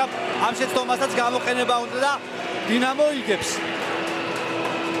ხაზით მაგრამ ამ შეცდომასაც გამოყენება უნდა და დინამო იგებს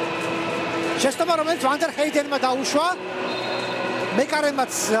შეცდომა რომელიც ვანდერ ჰეიდენმა დაუშვა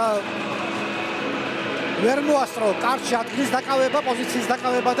მეკარემაც ვერ მოასწრო კარში ადგილის დაკავება, პოზიციის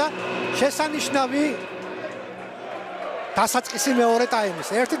დაკავება და შესანიშნავი დასაწყისი მეორე ტაიმის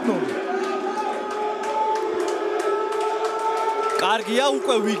 1-0. კარგია,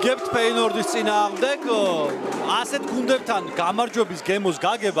 უკვე ვიგებთ ფეინორდის წინააღმდეგ. ასეთ გუნდებთან გამარჯვების გემოს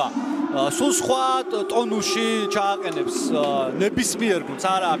გაგება სულ სხვა ტონუსში ჩააყენებს ნებისმიერ გუნდს.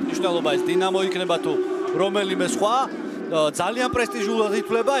 არა აქვს მნიშვნელობა ეს დინამო იქნება თუ რომელიმე სხვა ძალიან პრესტიჟულად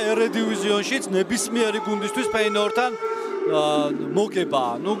ითვლება ერედივიზიონშიც ნებისმიერი გუნდისთვის ფეინორდთან მოგება.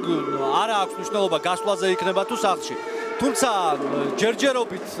 ნუ არა აქვს მნიშვნელობა გასვლაზე იქნება თუ სახლში. თუმცა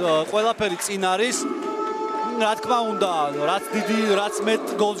ჯერჯერობით ყველაფერი წინ არის. რა თქმა უნდა, რაც მეტ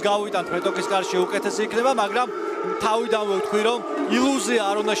გოლს გავიტანთ მეტოქის კარში უკეთესი იქნება, მაგრამ თავიდანვე ვთქვი რომ ილუზია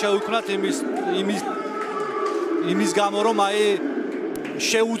არ უნდა შევიქმნათ იმის გამო რომ აი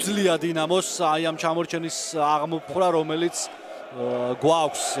შეუძლია დინამოს აი ამ ჩამორჩენის აღმოფხვრა, რომელიც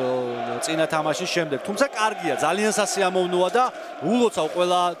გვაქვს წინა თამაშის შემდეგ. თუმცა კარგია, ძალიან სასიამოვნოა და ულოცავ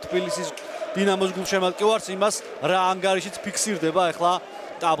ყველა თბილისის დინამოს გულშემატკივარს იმას რა ანგარიშიც ფიქსირდება ახლა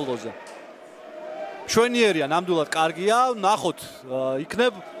ტაბლოზე. მშვენიერია, ნამდვილად კარგია, ნახოთ,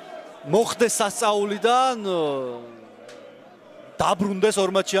 იქნებ მოხდეს სასწაულიდან დაბრუნდეს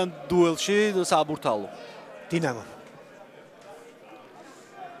ორმაჩიან დუელში საბურთალო. დინამო.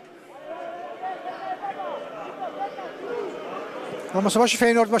 ამასობაში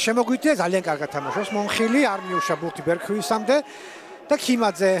ფეინორდმა შემოგვიწია ძალიან კარგად თამაშობს. მონხილი არ მიუშა ბურთი ბერქვისამდე და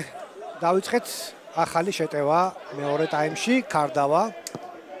ქიმაძე დავიწყეთ ახალი შეტევა მეორე ტაიმში, კარდავა.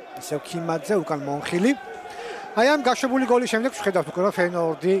 ისევ ქიმაძე უკან მონხილი. აი ამ გაშვებული გოლის შემდეგ ვხედავთ უკვე რომ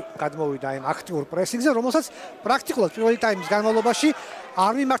ფეინორდი გადმოვიდა იმ აქტიურ პრესინგზე, რომელსაც პრაქტიკულად პირველი ტაიმის განმავლობაში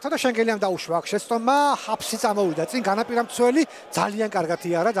არ მიმართა და შენგელიამ დაუშვა აქ შეცდომა, ჰაფსი წამოვიდა წინ განაპირა მცველი, ძალიან კარგად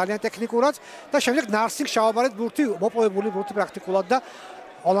იარა, ძალიან ტექნიკურად და შემდეგ ნარსინგ შავაბარეთ ბურთი, მოპოვებული ბურთი პრაქტიკულად და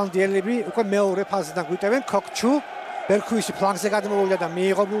ჰოლანდიელები უკვე მეორე ფაზიდან გვიტევენ ქოქჩუ, ბერქვისი ფლანგზე გადმოვიდა და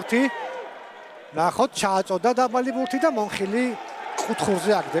მიიღო ბურთი. ნახოთ, ჩააწოდა დაბალი ბურთი და მონხილი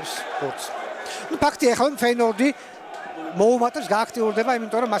კუთხურზე აგდებს ბურთს. ფაქტია ახლა ფეინორდი მოუმატებს გააქტიურდება,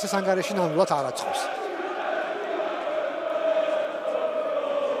 იმიტომ რომ მასეს ანგარიში ნამდვილად არ აწყობს.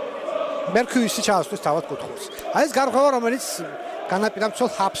 მერქვისი ჩაასვლის თავად კუთხურს. აი ეს გარღვევა, რომელიც განაპირა მცველ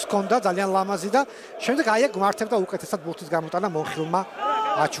ჰაფს ჰქონდა, ძალიან ლამაზი და შემდეგ აი აქ მართებდა უკეთესად ბურთის გამოტანა მონხილმა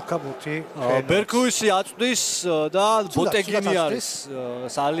აჩუქა ბურთი. ბერქვისი აწვდის და ბოტეგინი არის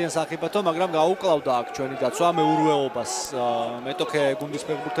ძალიან სახიფათო, მაგრამ გაუკლავდა აქ ჩვენი დაცვა მეურვეობას მეტოქე გუნდის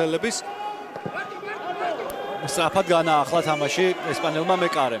ფეხბურთელების. სწრაფად განაახლა თამაში ესპანელმა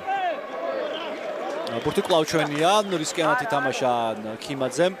მეკარემ. ბურთი კვლავ ჩვენია, რისკიანად ითამაშა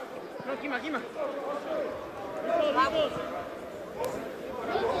ქიმაძემ.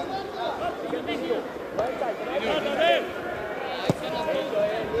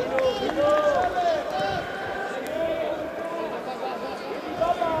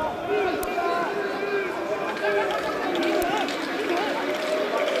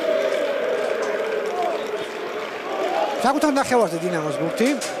 საკუთარ ნახევარზე დინამოს ბურთი.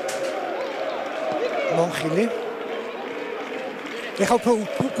 მონხილი. ეხლა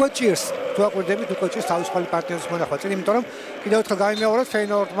უკვე ჭირს, თუ აკვირდებით, უკვე ჭირს თავისუფალი პარტნიორის მონახვა წინ, იმიტომ რომ კიდევ ერთხელ გამიმეოროთ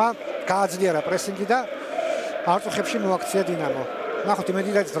ფეინორდმა გააძლიერა პრესინგი და არწუხებში მოაქცია დინამო. ნახოთ, იმედი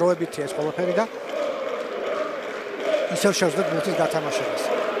რაც დროებითია ეს ყველაფერი და ისევ შევძლებთ ბურთის გათამაშებას.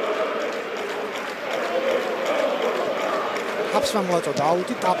 ჰაფსმა მოაწოდა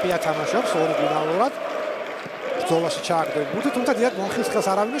აუტი, ტაპია თამაშობს ორიგინალურად. ბრძოლაში ჩააგდო ბურთი, თუმცა დიდად მონხილს ხელს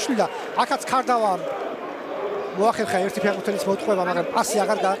არავინ უშლიდა. აქაც კარდავა მოახერხა ერთი ფეხბურთელის მოტყუება, მაგრამ პასი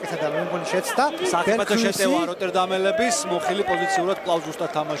აღარ გააკეთა და მე მგონი შეცდა. საკმაოდ შეტევა როტერდამელების, მონხილი პოზიციურად კვლავ ზუსტად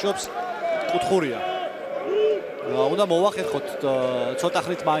თამაშობს, კუთხურია. უნდა მოახერხოთ ცოტა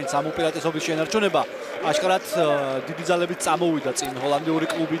ხნით მაინც ამ უპირატესობის შენარჩუნება. აშკარად დიდი ძალებით წამოვიდა წინ ჰოლანდიური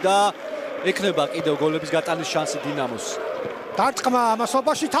კლუბი და ექნება კიდევ გოლების გატანის შანსი დინამოს. დარტყმა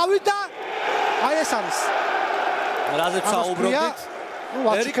ამასობაში თავით და აი ეს არის. რაზეც საუბრობდით?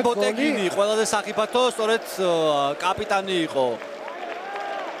 ერიკ ბოტეგინი ყველაზე სახიფათო, სწორედ კაპიტანი იყო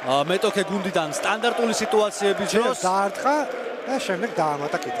მეტოქე გუნდიდან სტანდარტული სიტუაციების დროს. დაარტყა და შემდეგ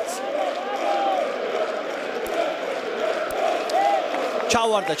დაამატა კიდეც.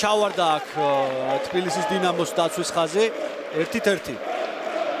 ჩავარდა აქ თბილისის დინამოს დაცვის ხაზი 1-1.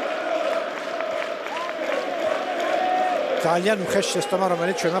 ძალიან უხეშ შეცდომა,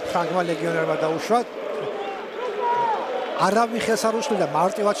 რომელიც ჩვენმა ფრანგმა ლეგიონერმა დაუშვა. არავინ ხელს არ უშლიდა,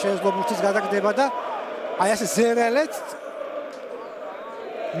 მარტივად შეეძლო ბურთის გადაგდება და აი ასე ზერელეთ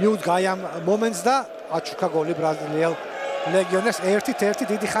მიუძღა ამ მომენტს და აჩუქა გოლი ბრაზილიელ ლეგიონერს 1-1.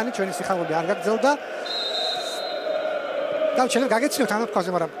 დიდი ხანი ჩვენი სიხარული არ გაგრძელდა. და ჩვენ გაგეცნოთ ამ თქვაზე,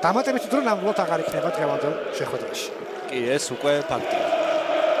 მაგრამ დამატებითი დრო ნამდვილად აღარ იქნება დღევანდელ შეხვედრაში. კი, ეს უკვე ფაქტია.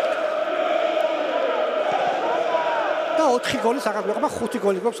 და 4 გოლი საქართველოსმა 5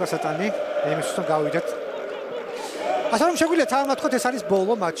 გოლი გვაქვს გასატანი, იმისთვის რომ გავიდეთ. ასე რომ შეგვიძლია თამამად ვთქვათ, ეს არის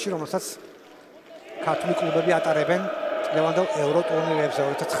ბოლო მატჩი, რომელსაც ქართული კლუბები ატარებენ დღევანდელ ევრო ტურნირებზე,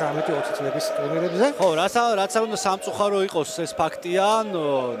 2019-20 წლების ტურნირებზე. ხო, რაც არ უნდა სამწუხარო იყოს, ეს ფაქტია,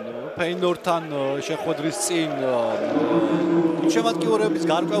 ფეინორდთან შეხვედრის წინ შემატკივრების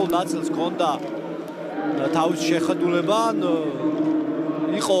გარკვეულ ნაწილს ჰქონდა თავისი შეხედულება,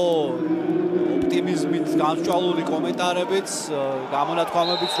 იყო ოპტიმიზმით გამსჭვალული კომენტარებიც,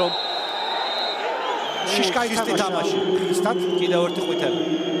 გამონათქვამებიც, რომ შიშკაი თამაში ქრისტად კიდევ ერთი ყვითელი.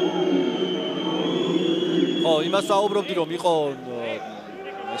 ხო, იმას ვაუბრობდი, რომ იყო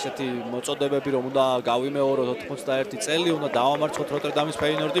ესეთი მოწოდებები, რომ უნდა გავიმეოროთ 91 წელი, უნდა დავამარცხოთ როტერდამის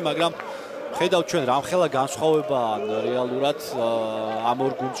ფეინორდი, მაგრამ ხედავთ ჩვენ რამხელა განსხვავებაა რეალურად ამ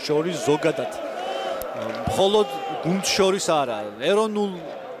ორ გუნდს შორის ზოგადად. მხოლოდ გუნდს შორის არა, ეროვნულ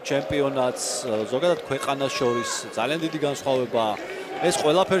ჩემპიონატს, ზოგადად ქვეყანას შორის ძალიან დიდი განსხვავებაა. ეს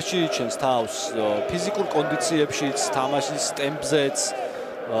ყველაფერში იჩენს თავს, ფიზიკურ კონდიციებშიც, თამაშის ტემპზეც,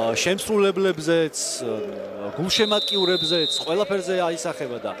 შემსრულებლებზეც, გულშემატკივრებზეც, ყველაფერზე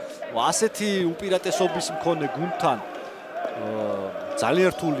აისახება და ასეთი უპირატესობის მქონე გუნდთან ძალიან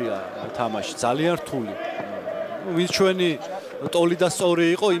რთულია თამაში, ძალიან რთული. ვინც ჩვენი ტოლი და სწორი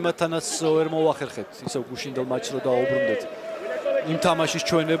იყო, იმათთანაც ვერ მოვახერხეთ, ისევ გუშინდელ მატჩს რო დაუბრუნდეთ. იმ თამაშის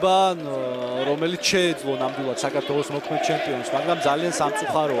ჩვენება, რომელიც შეეძლო ნამდვილად საქართველოს მოქმედ ჩემპიონს, მაგრამ ძალიან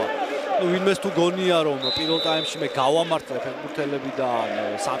სამწუხაროა. ვინმეს თუ გონია რომ პირველ ტაიმში მე გავამართლე ფეხბურთელებიდან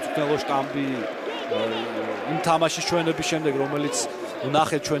სამწუხარო შტამბი იმ თამაშის ჩვენების შემდეგ, რომელიც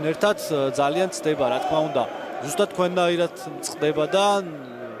ვნახეთ ჩვენ ერთად, ძალიან ცდება, რა თქმა უნდა. ზუსტად თქვენნაირად წყდება და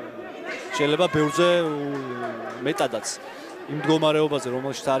შეიძლება ბევრზე მეტადაც იმ მდგომარეობაზე,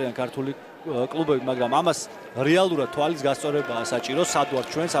 რომელშიც არიან ქართული კლუბები, მაგრამ ამას რეალურად თვალის გასწორებაა საჭირო, სად ვართ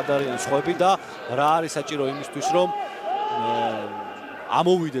ჩვენ, სად არიან სხვები და რა არის საჭირო იმისთვის, რომ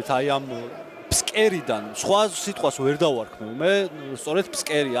ამოვიდეთ აი ამ ფსკერიდან. სხვა სიტყვას ვერ დავარქმევ. მე სწორედ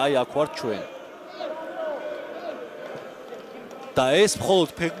ფსკერი, აი აქ ვართ ჩვენ. და ეს მხოლოდ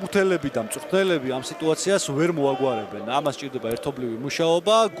ფეხბურთელები და მწვრთნელები ამ სიტუაციას ვერ მოაგვარებენ. ამას სჭირდება ერთობლივი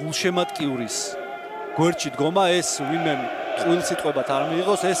მუშაობა, გულშემატკივრის გვერდში დგომა, ეს ვინმე ტყუილსიტყვებად არ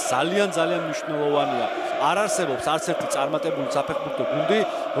მიიღოს, ეს ძალიან მნიშვნელოვანია. არ არსებობს არც ერთი წარმატებული საფეხბურთო გუნდი,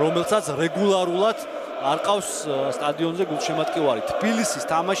 რომელსაც რეგულარულად არ ყავს სტადიონზე გულშემატკივარი. თბილისის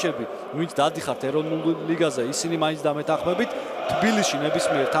თამაშები, ვინც დადიხართ ეროვნულ ლიგაზე, ისინი მაინც დამეთანხმებით, თბილისში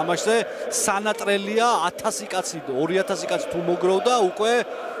ნებისმიერ თამაშზე სანატრელია 1000 კაცი, 2000 კაცი თუ მოგროვდა, უკვე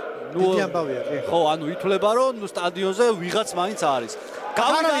დიდი ამბავია, კი. ხო, ანუ ითვლება, რომ სტადიონზე ვიღაც მაინც არის.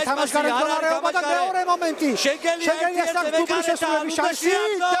 გავიდა ეს მატჩი და მეორე მომენტი. შეგელია საფეხბურთო შესრულების შანსი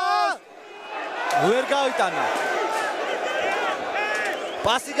და ვერ გავიტანა.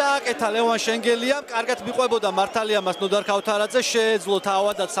 პასი გააკეთა ლევან შენგელიამ, კარგად მიყვებოდა მართალია მას ნოდარ ქავთარაძე, შეეძლო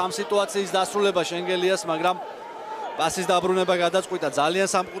თავადაც სამ სიტუაციის დასრულება შენგელიას, მაგრამ პასის დაბრუნება გადაწყვიტა, ძალიან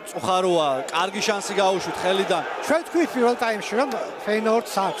სამწუხაროა, კარგი შანსი გაუშვით ხელიდან. ჩვენ თქვით პირველ ტაიმში, რომ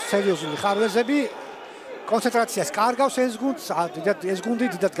ფეინორდს აქვს სერიოზული ხარვეზები, კონცენტრაციას კარგავს ეს გუნდს, ეს გუნდი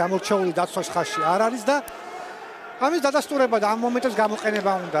დიდად გამორჩეული დაცვის ხაზში არ არის და ამის დადასტურება და ამ მომენტებს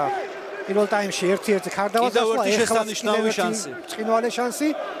გამოყენება უნდა. პირველ ტაიმში 1-1 ხარდავას ახლა შესანიშნავი შანსი. ბრწყინვალე შანსი.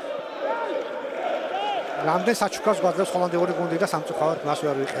 რამდენ საჩუქრავს გვაძლევს ჰოლანდიური გუნდი და სამწუხაროდ მას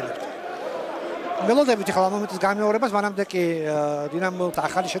ვერ ვიყენებთ. მელოდებით ახლა ამ მომენტის გამეორებას, მანამდე კი დინამოს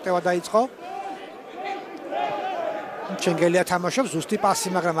ახალი შეტევა დაიწყო. შენგელია თამაშობს, ზუსტი პასი,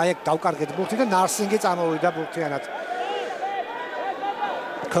 მაგრამ აი აქ დავკარგეთ ბურთი და ნარსინგი წამოვიდა ბურთიანად.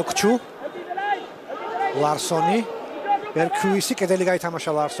 კოქჩუ, ლარსონი, ბერქუისი კედელი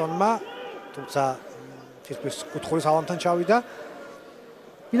გაითამაშა ლარსონმა, თუმცა თითქმის კუთხურის ალამთან ჩავიდა.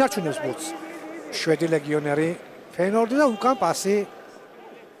 ინარჩუნებს ბურთს. შვედი ლეგიონერი ფეინორდი და უკან პასი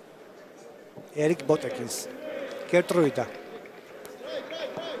ერიკ ბოტეკინს. გერტრუიდა.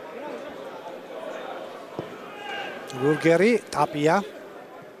 ბურგერი, ტაპია.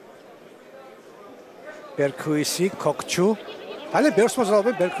 ბერქუისი, კოქჩუ. ძალიან ბევრს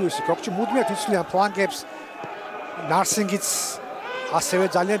მოძრაობენ ბერქუისი, კოქჩუ მუდმივად იცვლიან ფლანგებს. ნარსინგიც ასევე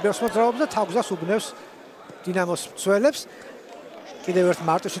ძალიან ბევრს მოძრაობს და თავს უბნევს დინამოს მცველებს. კიდევ ერთ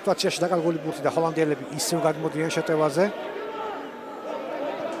მარტო სიტუაციაში დაკარგული ბურთი და ჰოლანდიელები ისევ გადმოდიან შეტევაზე.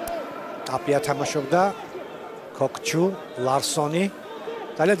 ტაპია თამაშობდა, კოქჩუ, ლარსონი.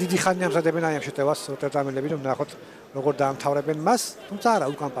 ძალიან დიდი ხანია ამზადებენ აი ამ შეტევას როტერდამელები, რომ ნახოთ როგორ დაამთავრებენ მას, თუმცა არა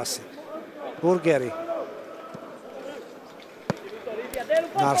უკან პასი. ბურგერი.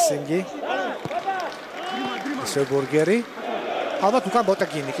 ნარსინგი. ისე ბურგერი. ალბათ უკან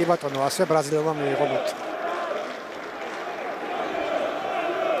ბოტეკინი, კი ბატონო, ასე ბრაზილიელმა მიიღო ბურთი.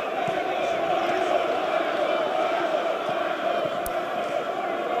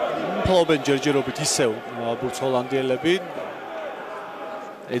 ფლობენ ჯერჯერობით ისევ ბურთს ჰოლანდიელები.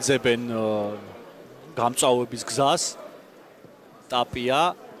 ეძებენ გამწვავების გზას.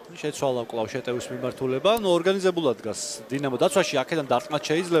 ტაპია შეცვალა კლავ შეტევის მიმართულება, ნუ ორგანიზებულად დგას დინამო დაცვაში, აქედან დარტყმაც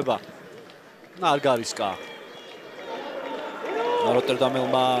შეიძლება. არ გარისკა.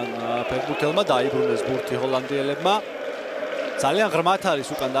 როტერდამელმა ფეხბურთელმა დაიბრუნეს ბურთი ჰოლანდიელებმა. ძალიან ღრმათ არის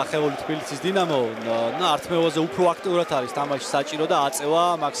უკან დახეული თბილისის დინამო, ართმევაზე უფრო აქტიურად არის თამაში საჭირო და აწევა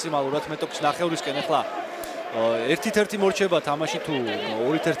მაქსიმალურად მეტოქის ნახევრისკენ. ახლა 1-1 მორჩება თამაში, თუ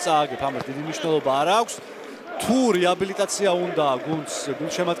 2-1 წააგებ, ამას დიდი მნიშვნელობა არ აქვს. თუ რეაბილიტაცია უნდა გუნდს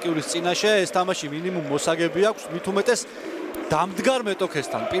გულშემატკივრის წინაშე, ეს თამაში მინიმუმ მოსაგები აქვს, მით უმეტეს დამდგარ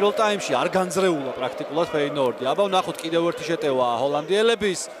მეტოქესთან პირველ ტაიმში არ განძრეულა პრაქტიკულად ფეინორდი. აბა ვნახოთ კიდევ ერთი შეტევა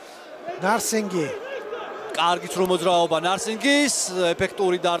ჰოლანდიელების. ნარსინგი. კარგით რომ მოძრაობა ნარსინგის,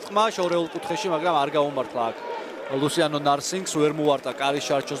 ეფექტური დარტყმა შორეულ კუთხეში, მაგრამ არ გაუმართლა აქ. ლუსიანო ნარსინგს ვერ მოარტა კარის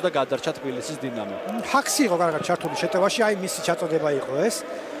შარჩოს და გადარჩა თბილისის დინამო. ჰაქსი იყო კარგად ჩართული შეტევაში, აი მისი ჩაწოდება იყო ეს.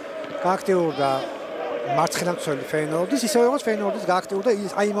 გააქტიურდა მარცხენა მცველი ფეინორდის, ისევე როგორც ფეინორდის გააქტიურდა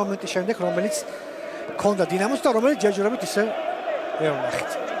აი იმ მომენტის შემდეგ, რომელიც ქონდა დინამოს და რომელიც ჯერჯერობით ისე ვერ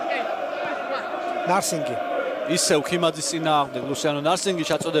ვნახეთ. ნარსინგი. ისევ ქიმაძის წინააღმდეგ ლუსიანო ნარსინგი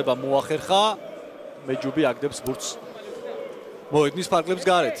ჩაწოდება მოახერხა. მეჯუბი აგდებს ბურთს. მოედნის ფარგლებს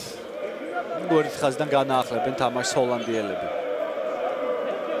გარეთ. გვერდით ხაზიდან განაახლებენ თამაშს ჰოლანდიელები.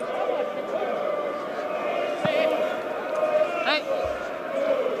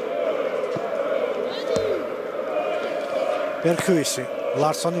 ბერქუისი,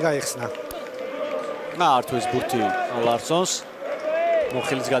 ლარსონი გაიხსნა. ართვის ბურთი ლარსონს.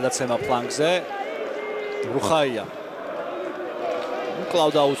 მოხილის გადაცემა ფლანგზე. რუხაია. კლავ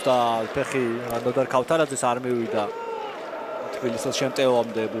დაუსტა ფეხი ნოდარ ქავთარაძეს არ მივიდა. თბილისის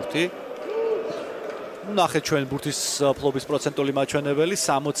შემტევამდე ბურთი. ნახეთ ჩვენ ბურთის ფლობის პროცენტული მაჩვენებელი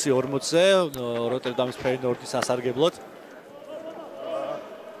 60-40-ზე როტერდამის ფეინორდის ასარგებლოდ.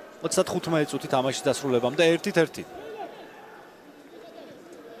 35 წუთი თამაშის დასრულებამდე 1-1.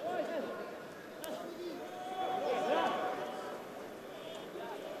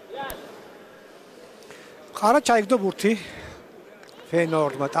 ყარა ჩაიგდო ბურთი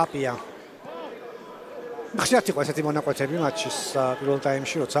ფეინორდმა ტაპია. ხშირად იყო ესეთი მონაკვეთები მატჩის პირველ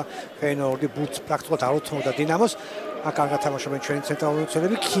ტაიმში, როცა ფეინორდი ბურთს პრაქტიკულად არ უთმობდა დინამოს. აქ კარგად თამაშობენ ჩვენი ცენტრალური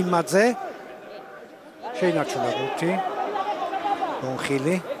მცველები. ქიმაძე შეინარჩუნა ბურთი.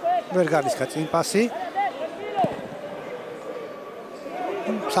 მონხილი ვერ გარისკა წინ პასი.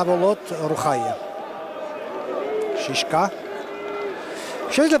 საბოლოოდ რუხაია. შიშკა.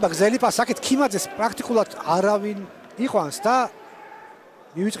 შეიძლება გზელი პასი აქეთ ქიმაძეს პრაქტიკულად არავინ იყვანს და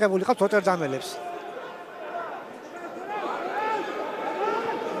მივიწყებულიყავთ როტერდამელებს.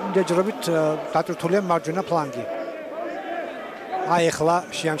 ჯერჯერობით დატვირთულია მარჯვენა ფლანგი. აი ახლა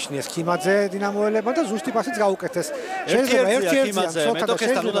შეამჩნიეს ქიმაძე დინამოელებმა და ზუსტი პასიც გაუკეთეს. შეიძლება ერთი-ერთია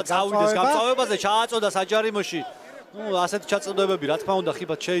მეტოქესთან უნდა წავიდეს გამწვავებაზე, ჩააწოდა საჯარიმოში. ასეთი ჩაწოდებები რა თქმა უნდა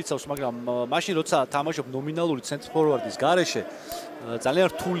ხიბად შეიცავს, მაგრამ მაშინ როცა თამაშობ ნომინალური ცენტრფორვარდის გარეშე ძალიან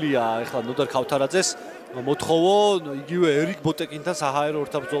რთულია ახლა ნოდარ ქავთარაძეს მოთხოვო იგივე ერიკ ბოტეკინთან საჰაერო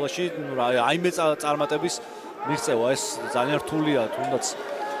ორთაბრძოლაში აიმე წარმატების მიღწევა. ეს ძალიან რთულია, თუნდაც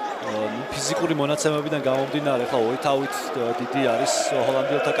ფიზიკური მონაცემებიდან გამომდინარე. ახლა ოითავით დიდი არის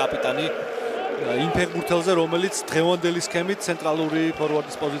ჰოლანდიელთა კაპიტანი იმ ფეხბურთელზე, რომელიც დღევანდელი სქემით ცენტრალური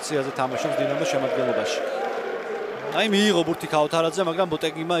ფორვარდის პოზიციაზე თამაშობს დინამოს შემადგენლობაში. აი მიიღო ბურთი ქავთარაძე, მაგრამ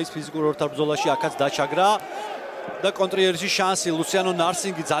ბოტეკინმა ის ფიზიკურ ორთაბრძოლაში აქაც დაჩაგრა და კონტრიერში შანსი ლუსიანო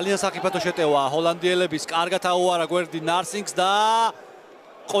ნარსინგი ძალიან საფრთხე შეტევა ჰოლანდიელების. კარგად აუარა გვერდი ნარსინგს და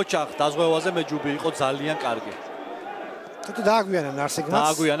ყოჩახ დაზღვევაზე მეჯუბი იყო ძალიან კარგი. თვითონ დააგვიანა ნარსინგმა.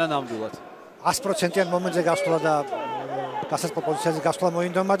 დააგვიანა ნამდვილად. 100%-იან მომენტზე გასვლა და გასაწყო პოზიციაზე გასვლა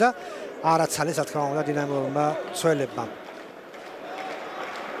მოინდომა და არაცალეს რა თქმა უნდა დინამომა ცველებმა.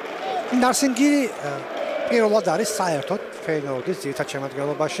 ნარსინგი პირველად არის საერთოდ ფეინორდის ძირითად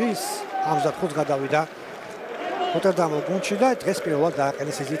შემადგენლობაში. ის 55 გადავიდა როტერდამო გუნდში და დღეს პირველად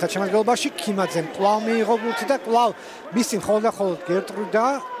დააყენეს ეს ძირითად შემადგენლობაში. ქიმაძემ კვლავ მიიღო ბურთი და კვლავ მისი მხოლოდ და მხოლოდ გერტრუდა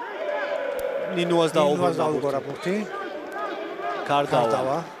ნინუას დაუბრუნდა ბურთი.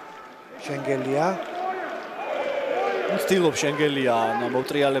 კარდავა შენგელია ცდილობს შენგელია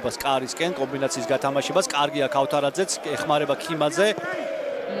მოტრიალებას კარისკენ კომბინაციის გათამაშებას. კარგია ქავთარაძეც, ეხმარება ქიმაძე.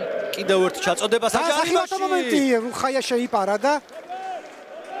 კიდევ ერთი ჩაწოდება საჯარიმოში. მომენტი რუხაია შეიპარა და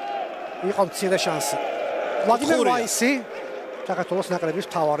იყო მცირე შანსი. ვლადიმერ ვაისი საქართველოს ნაკრების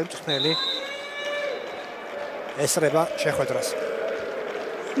მთავარი მწვრთნელი ესრება შეხვედრას.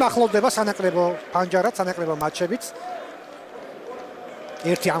 ნახლოვდება სანაკრებო ფანჯარად, სანაკრებო მატჩებიც.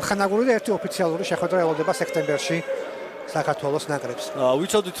 ერთი ამხანაგური და ერთი ოფიციალური შეხვედრა ელოდება სექტემბერში საქართველოს ნაკრებს.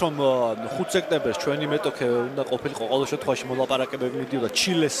 ვიცოდით რომ 5 სექტემბერს ჩვენი მეტოქე უნდა ყოფილიყო ყოველ შემთხვევაში მოლაპარაკებები მიდიოდა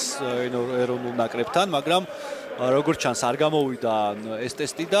ჩილეს ეროვნულ ნაკრებთან, მაგრამ როგორც ჩანს არ გამოვიდა ეს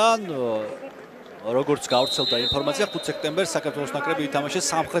ტესტიდან. როგორც გავრცელდა ინფორმაცია 5 სექტემბერს საქართველოს ნაკრები ითამაშეს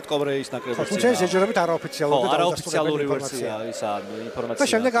სამხრეთ კორეის ნაკრებთან. თუმცა ეს ჯერჯერობით არაოფიციალური ვერსია ისა ინფორმაცია. და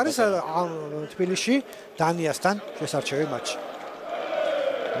შემდეგ არის თბილისში დანიასთან შესარჩევი მატჩი.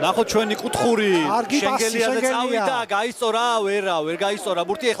 ნახოთ ჩვენი კუთხური შენგელიაზე წავიდა, გაისწორა, ვერ გაისწორა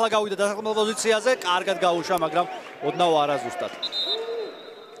ბურთი, ეხლა გავიდა დასაყრდნ პოზიციაზე, კარგად გაუშვა, მაგრამ ოდნავ არაზუსტად.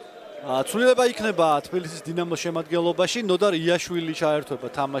 ცვლილება იქნება თბილისის დინამოს შემადგენლობაში, ნოდარ იაშვილი ჩაერთვება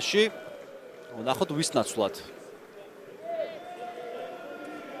თამაშში. ნახოთ ვის ნაცვლად.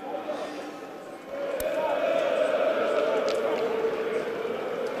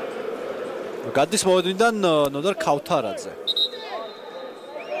 გადის მოედნიდან ნოდარ ქავთარაძე.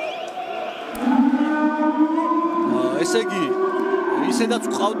 ესე იგი, ისედაც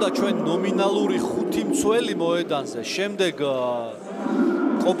ყავდა ჩვენ ნომინალური 5 მცველი მოედანზე. შემდეგ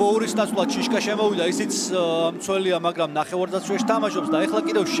კობოურის ნაცვლად შიშკა შემოვიდა, ისიც მცველია, მაგრამ ნახევარდაცვაში თამაშობს და ეხლა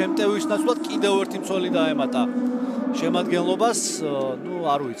კიდევ შემტევის ნაცვლად კიდევ ერთი მცველი დაემატა შემადგენლობას,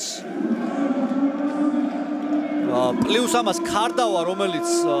 არ ვიცი. პლუს ამას ქარდავა, რომელიც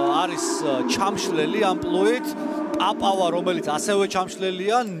არის ჩამშლელი ამპლუით, პაპავა, რომელიც ასევე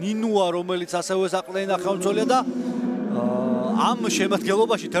ჩამშლელია, ნინუა, რომელიც ასევე საყრდენი ნახევარმცველია და ამ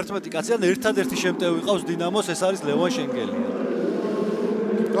შემადგენლობაში 11 კაციდან ერთადერთი შემტევი ყავს დინამოს, ეს არის ლევან შენგელია.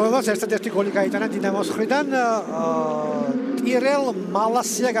 რომელსაც ერთადერთი გოლი გაიტანა დინამოს მხრიდან, ტირელ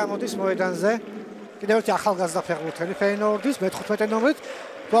მალასია გამოდის მოედანზე. კიდევ ერთი ახალგაზრდა ფეხბურთელი ფეინორდის მე-15 ნომრით,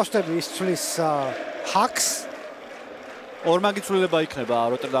 პოსტები ისწვლის ჰაკს. ორმაგი ცვლილება იქნება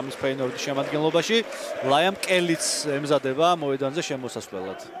როტერდამის ფეინორდის შემადგენლობაში. ლაიამ კელიც ემზადება მოედანზე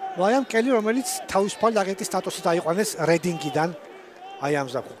შემოსასვლელად. ლაიამ კელი, რომელიც თავისუფალი აგენტის სტატუსით აიყვანეს რედინგიდან, აი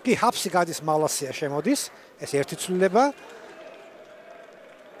ამზადდა. კი, ჰაფსი გადის, მალასია შემოდის, ეს ერთი ცვლილება.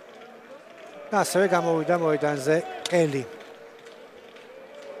 და ასევე გამოვიდა მოედანზე კელი.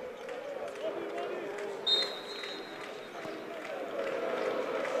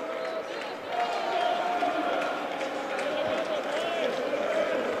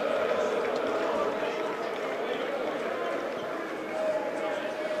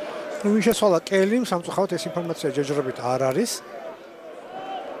 ვინ შესვლა კელიმ, სამწუხაროდ ეს ინფორმაცია ჯერჯერობით არ არის.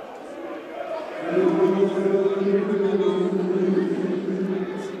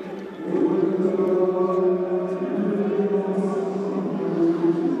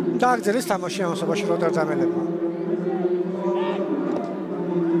 დააგრძელეს თამაში ამასობაში როტერდამელებმა.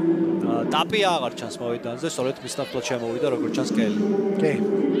 ტაპია აღარ ჩანს მოედანზე, სწორედ მის ნაცვლად შემოვიდა როგორც ჩანს კელი. კი.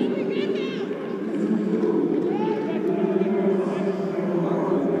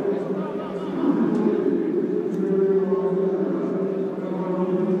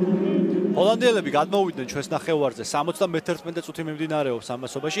 ჰოლანდიელები გადმოვიდნენ ჩვენს ნახევარზე 71 წუთი მიმდინარეობს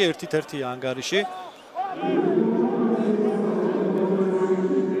ამასობაში 1-1 ანგარიში.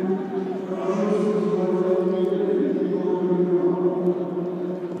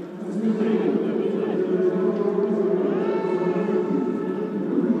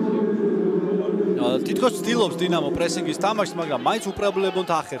 თითქოს ცდილობს დინამო პრესინგის თამაშს, მაგრამ მაინც უპრობლემოდ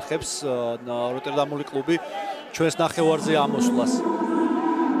ახერხებს როტერდამული კლუბი ჩვენს ნახევარზე ამოსვლას.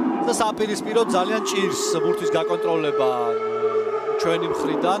 და საპირისპიროდ ძალიან ჭირს ბურთის გაკონტროლება ჩვენი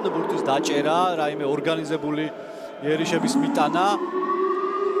მხრიდან, ბურთის დაჭერა, რაიმე ორგანიზებული იერიშების მიტანა.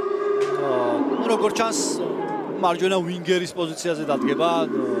 როგორც ჩანს, მარჯვენა ვინგერის პოზიციაზე დადგება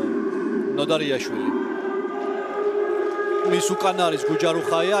ნოდარიაშვილი. მის უკან არის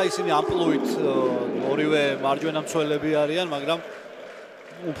გუჯარუხაია, ისინი ამპლუით ორივე მარჯვენა მცველები არიან, მაგრამ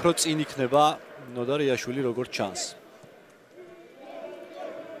უფრო წინ იქნება ნოდარიაშვილი როგორც ჩანს.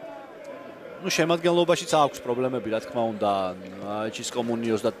 შემადგენლობაშიც აქვს პრობლემები, რა თქმა უნდა, ჩის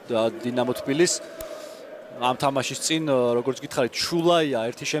კომუნიოს და დინამო თბილის. ამ თამაშის წინ, როგორც გითხარით, ჩულაია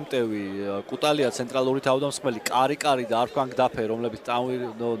ერთი შემტევი, კუტალია ცენტრალური თავდამსხმელი, კარიკარი და არფანგ დაფე, რომლებიც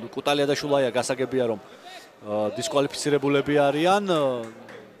კუტალია და შულაია გასაგებია, რომ დისკვალიფიცირებულები არიან.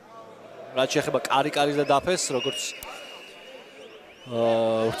 რაც შეეხება კარიკარის და დაფეს, როგორც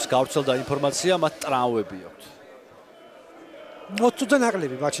გავრცელდა ინფორმაცია, მათ ტრამვები აქვთ. 20 წუთი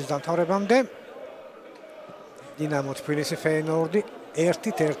ნაკლები მატჩის დამთავრებამდე. დინამო თბილისი ფეინორდი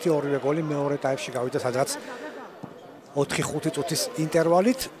 1-1 ორივე გოლი მეორე ტაიმში გავიდა, სადაც 4-5 წუთის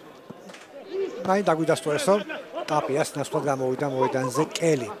ინტერვალით. აი დაგვიდასტურეს, რომ ტაპიას ნაცვლად გამოვიდა მოედანზე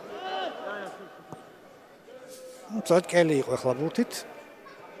კელი. სწორედ კელი იყო ახლა ბურთით.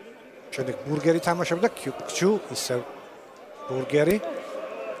 შემდეგ ბურგერი თამაშობდა, კჩუ ისევ ბურგერი.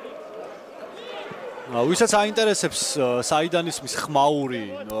 ვისაც აინტერესებს საიდან ისმის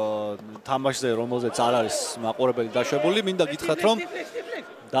ხმაური თამაშზე, რომელზეც არ არის მაყურებელი დაშვებული, მინდა გითხრათ, რომ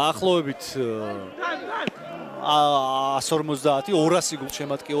დაახლოებით 150-200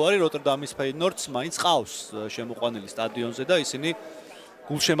 გულშემატკივარი როტერდამის ფეინორდს მაინც ყავს შემოყვანილი სტადიონზე და ისინი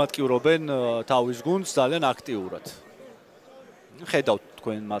გულშემატკივრობენ თავის გუნდს ძალიან აქტიურად. ხედავთ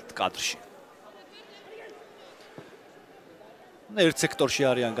თქვენ მათ კადრში. ერთ სექტორში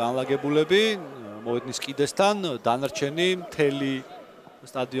არიან განლაგებულები, მოედნის კიდესთან, დანარჩენი მთელი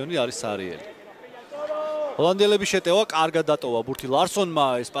სტადიონი არის სარიელი. ჰოლანდიელების შეტევა კარგად დატოვა ბურთი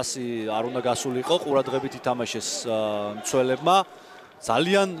ლარსონმა, ეს პასი არ უნდა გასულიყო, ყურადღებით ითამაშეს მცველებმა.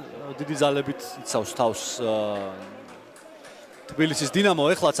 ძალიან დიდი ძალებით იცავს თავს თბილისის დინამო.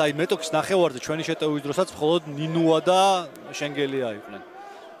 ეხლაც აი მეტოქის ნახევარზე ჩვენი შეტევის დროსაც მხოლოდ ნინუა და შენგელია იყვნენ.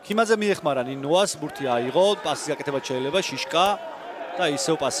 ქიმაძე მიეხმარა ნინოას, ბურთი აიღო, პასის გაკეთება შეიძლება, შიშკა და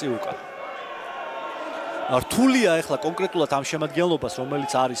ისევ პასი უკან. რთულია ახლა კონკრეტულად ამ შემადგენლობას,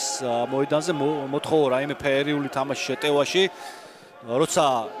 რომელიც არის მოედანზე, მოთხოვო რაიმე ფეერიული თამაში შეტევაში, როცა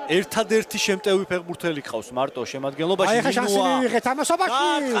ერთადერთი შემტევი ფეხბურთელი ყავს მარტო შემადგენლობაში, აი ხა შანსი მივიღე თამაშობაში.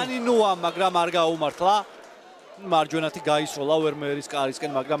 ნინოა, მაგრამ არ გაუმართლა. მარჯვენათი გაისროლა ვერმერის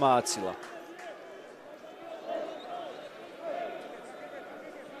კარისკენ, მაგრამ ააცილა.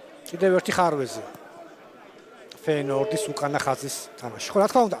 კიდევ ერთი ხარვეზი. Feyenoorდის უკანა ხაზის თამაში. ხო, რა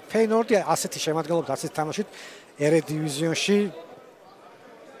თქმა უნდა, Feyenoordi ასეთი შემადგენლობით, ასეთი თამაშით ერედივიზიონში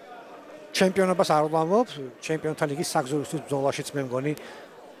ჩემპიონობას არ ვლამობს, ჩემპიონთა ლიგის საგზურისთვის ბრძოლაშიც მე მგონი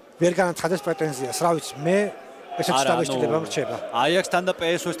ვერ განაცხადეს პრეტენზიას. რა ვიცი, მე ესეც დავეშტილება მრჩება. აიაქსთან და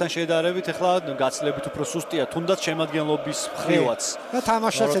PSV-სთან შედარებით ახლა გაცილებით უფრო სუსტია, თუნდაც შემადგენლობის მხრივაც. და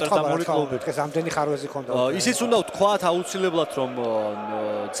თამაშსაც ეთყობა, რა თქმა უნდა, დღეს ამდენი ხარვეზი ქონდა. ისიც უნდა ვთქვათ აუცილებლად, რომ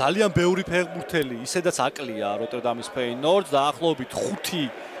ძალიან ბევრი ფეხბურთელი ისედაც აკლია როტერდამის Feyenoord და ახლობით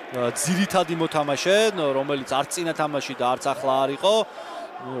 5 ძირითადი მოთამაშე, რომელიც არც წინა თამაში და არც ახლა არ იყო.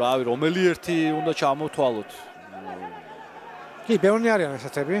 ნუ რავი, რომელი ერთი უნდა ჩამოვთვალოთ. კი, ბევრი არიან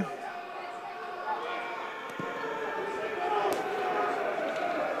ესეთები.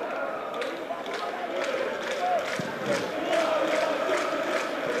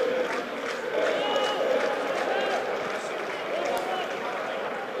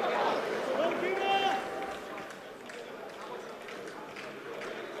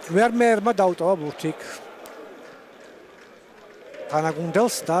 ვერმერმა დაუტოვა ბურთი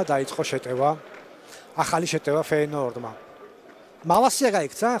თანაგუნდელს და დაიწყო შეტევა. ახალი შეტევა Feyenoordმა. მალასია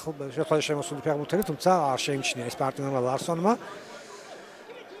გაიქცა, ხო, შეხვედრა შემოსული ფეხბურთელი, თუმცა არ შეიმჩნია ეს პარტნიორმა ლარსონმა.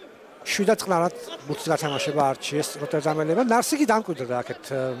 შვიდად წყნარად ბურთის გათამაშება არჩიეს როტერდამელებმა. ნარსიგი დამკვიდრდა აქეთ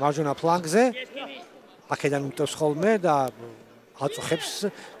მარჯვენა ფლანგზე. აქედან უმტევს ხოლმე და აწუხებს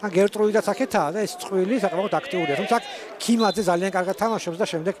და გერტრუიდაც აქეთაა და ეს წყვილი საკმაოდ აქტიურია. თუმცა ქიმაძე ძალიან კარგად თამაშობს და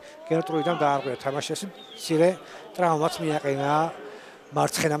შემდეგ გერტრუიდამ დაარღვია თამაში. ეს მცირე ტრავმაც მიაყენა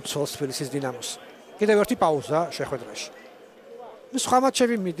მარცხენა მცველს თბილისის დინამოს. კიდევ ერთი პაუზა შეხვედრაში. სხვა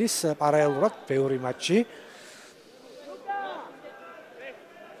მატჩები მიდის პარალელურად, ბევრი მატჩი.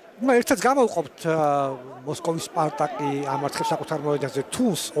 ერთად გამოვყოფთ მოსკოვის სპარტაკი ამარცხებს საკუთარ მოედანზე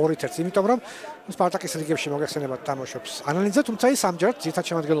თუნს 2-1, იმიტომ რომ სპარტაკის რიგებში მოგეხსენებათ თამაშობს ანალიზა, თუმცა ის ამჯერად ძირითად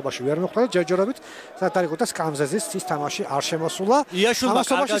შემადგენლობაში ვერ მოხვდა და ჯერჯერობით სადარიგო და სკამზეზის ის თამაში არ შემოსულა. იაშვილმა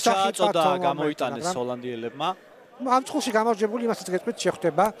კარგად ჩააწოდა გამოიტანეს ჰოლანდიელებმა. ამ წყულში გამარჯვებული იმასაც გეტყვით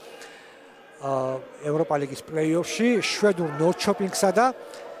შეხვდება ევროპა ლიგის პლეი-ოფში შვედურ ნორჩოპინგსა და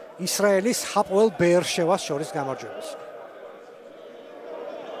ისრაელის ჰაპოელ ბეერშევას შორის გამარჯვებას.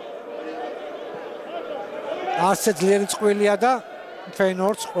 ასე ძლიერი წყვილია და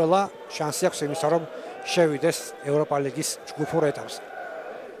Feyenoord's ყველა შანსი აქვს იმისა, რომ შევიდეს ევროპა ლიგის ჯგუფურ ეტაპზე.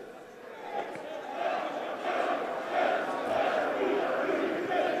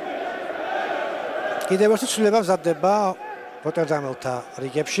 კიდევ ერთი ცვლილება მზადდება როტერდამელთა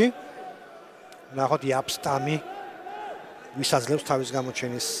რიგებში. ნახოთ იაპსტამი ვისაძლევს თავის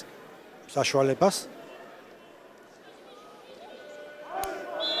გამოჩენის საშუალებას.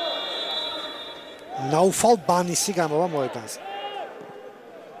 ნაუფალ ბანისი გამოვა მოედანზე.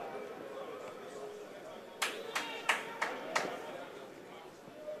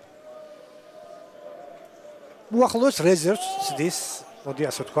 უახლოეს რეზერვს ცდის, მოდი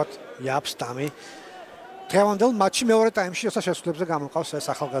ასე ვთქვათ, იაპსტამი. დღევანდელ მატჩში მეორე ტაიმში ოცა შესრულებზე გამოყავს ეს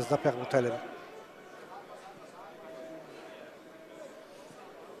ახალგაზრდა ფეხბურთელები.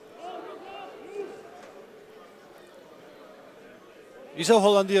 ისევ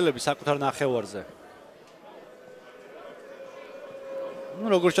ჰოლანდიელები საკუთარ ნახევარზე.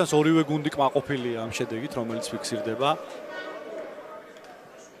 როგორც ჩანს ორივე გუნდი კმაყოფილია ამ შედეგით, რომელიც ფიქსირდება.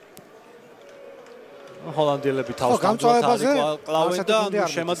 ჰოლანდიელები თავს გამწვავებაზე კლავენ და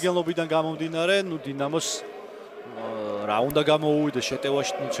შემადგენლობიდან გამომდინარე, დინამოს რა უნდა გამოუვიდეს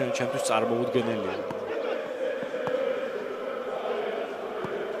შეტევაში, ჩემთვის წარმოუდგენელია.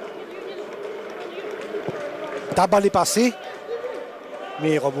 დაბალი პასი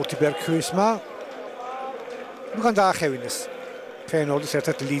მიიღო ბურთი ბერქუისმა. უკან დაახევინეს Feyenoord's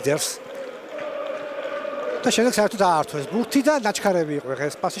ერთ-ერთ ლიდერს. და შემდეგ საერთოდ აართვეს ბურთი და ნაჩქარები იყო.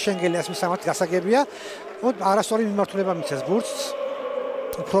 ეს პასი შენგელიას მისამართი გასაგებია. არასწორი მიმართულება მიცეს ბურთს.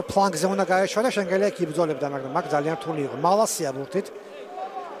 უფრო ფლანგზე უნდა გაეშვა და შენგელია კი იბრძოლებდა, მაგრამ მაგ ძალიან რთული იყო. მალასია ბურთით.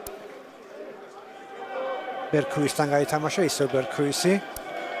 ბერქუისთან გაითამაშა ისევ ბერქუისი.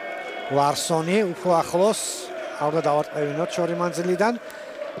 ლარსონი უფრო ახლოს. არ უნდა დავარტყევინოთ შორი მანძილიდან.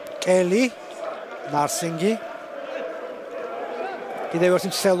 კელი, ნარსინგი. კიდევ ერთი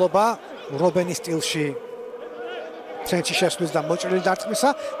მცდელობა რობენის სტილში ცენტრში შესვლის და მოჭრილი დარტყმისა.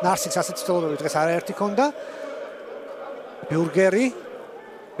 ნარსინგს ასეთი ცდილობები დღეს არაერთი ჰქონდა. ბიურგერი,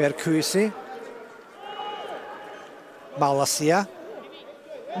 ბერქუისი, მალასია.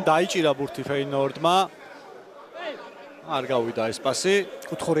 დაიჭირა ბურთი ფეინორდმა. არ გავიდა ეს პასი.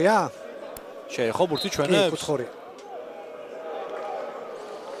 კუთხურია? შეეხო ბურთი ჩვენებს? კი, კუთხური.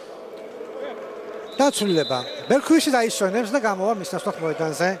 დაცვლილება. ბერქუისი დაისვენებს და გამოვა მის ნაცვლად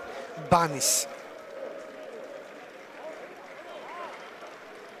მოედანზე ბანის.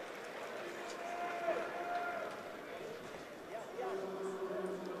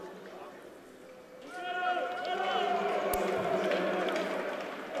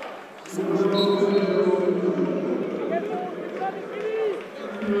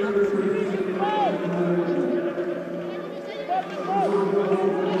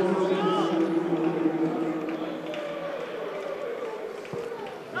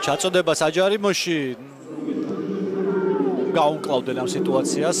 ჩაწოდება საჯარიმოში გაუმკლავდნენ ამ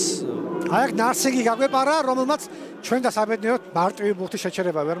სიტუაციას. აი აქ ნარსინგი გაგვეპარა, რომელმაც ჩვენ და საბედნიეროდ მარტივი ბურთი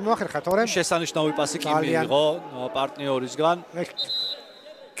შეჩერება ვერ მოახერხა, თორემ შესანიშნავი პასი კი მიიღო პარტნიორისგან.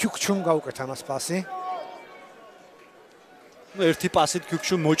 კიუკჩუმ გაუკეთა მას პასი. ერთი პასით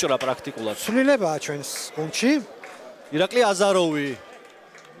კიუკჩუმ მოჭრა პრაქტიკულად. ცვლილებაა ჩვენს გუნდში. ირაკლი აზაროვი,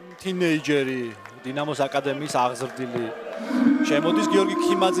 თინეიჯერი, დინამოს აკადემიის აღზრდილი. შემოდის გიორგი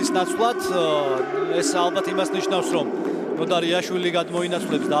ქიმაძის ნაცვლად. ეს ალბათ იმას ნიშნავს, რომ ნოდარიაშვილი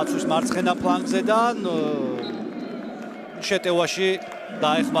გადმოინაცვლებს დაცვის მარცხენა ფლანგზე და შეტევაში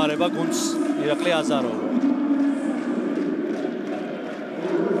დაეხმარება გუნდს ირაკლი აზაროვი.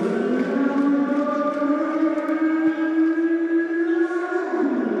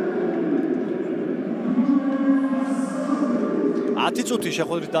 ათი წუთი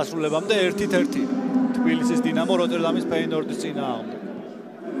შეხვედრის დასრულებამდე 1-1 თბილისის დინამო როტერდამის ფეინორდის წინააღმდეგ.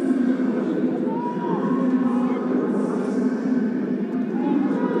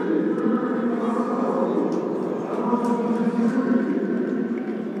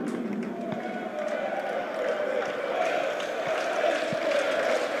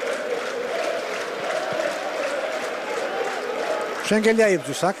 შენგელია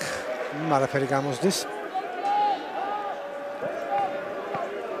იბძვის აქ, არაფერი გამოსდის.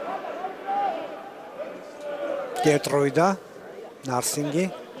 გეტროიდა, ნარსინგი.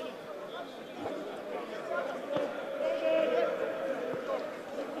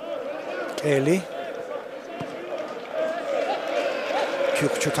 ელი.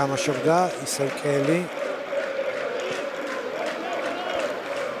 კიუკჩუ თამაშობდა, ისევ კელი.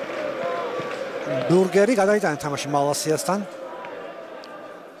 ბურგერი გადაიტანა თამაში მალასიასთან.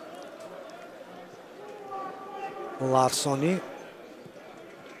 ლარსონი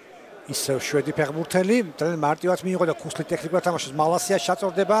ისევ შვედი ფეხბურთელი, მარტივად მიიღო და ქუსლით ტექნიკურად თამაშობს. მალასიას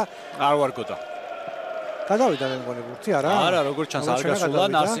ჩაწორდება. არ ვარგოდა. გადავიდა მე მგონი ბურთი, არა? არა, როგორც ჩანს არ გასულა,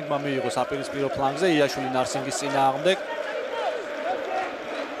 ნარსინგმა მიიღო საპირისპირო ფლანგზე, იაშვილი ნარსინგის წინააღმდეგ.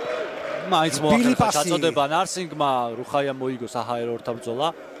 მაინც მოახერხა ჩაწოდება ნარსინგმა, რუხაია მოიგო საჰაერო ორთაბრძოლა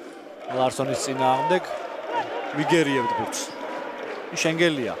ლარსონის წინააღმდეგ. ვიგერიებთ ბურთს.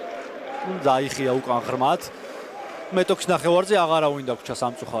 შენგელია. დაიხია უკან ღრმად. მეტოქის ნახევარზე აღარა უნდა გქჩა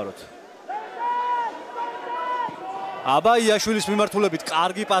სამწუხაროდ. აბა იაშვილის მიმართულებით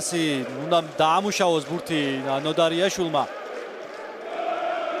კარგი პასი, უნდა დაამუშავოს ბურთი ნოდარიაშვილმა.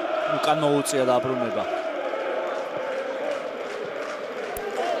 უკან მოუწია დაბრუნება.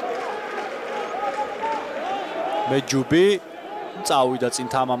 მეჯუბი წავიდა წინ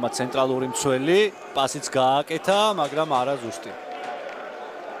თამამა ცენტრალური მცველი, პასიც გააკეთა, მაგრამ არა ზუსტი.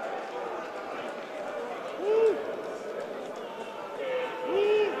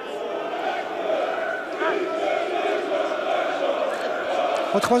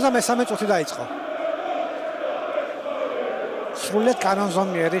 მესამე წუთი დაიწყო. სრულიად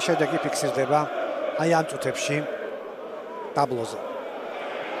კანონზომიერი შედეგი ფიქსირდება აი ამ წუთებში ტაბლოზე.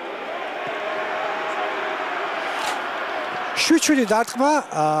 7 დარტყმა,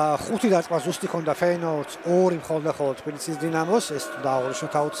 5 დარტყმა ზუსტი ჰქონდა ფეინორდს, 2 მხოლოდ თბილისის დინამოს, ეს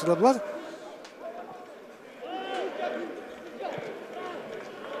დააღრიშოთ აუცილებლად.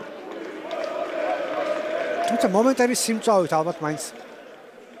 თუმცა მომენტების სიმწავით albათ მაინც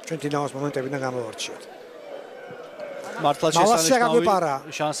ჩვენ დინამოს მომენტებიდან გამოვარჩიოთ. მართლაც შესანიშნავი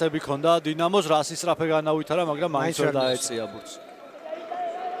შანსები ჰქონდა დინამოს, რას ისრაფე განავითარა, მაგრამ მაინც ვერ დაეწია ბურთს.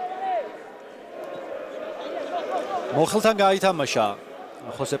 მოხელთან გაითამაშა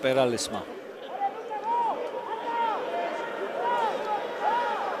ხოსე პერალესმა.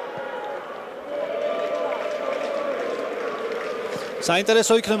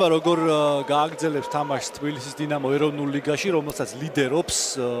 საინტერესო იქნება როგორ გააგრძელებს თამაშს თბილისის დინამო ეროვნულ ლიგაში, რომელსაც ლიდერობს,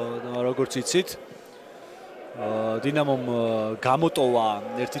 როგორც იცით. დინამომ გამოტოვა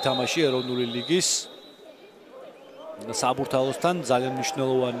ერთი თამაში ეროვნული ლიგის საბურთალოსთან ძალიან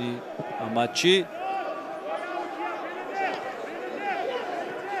მნიშვნელოვანი მატჩი.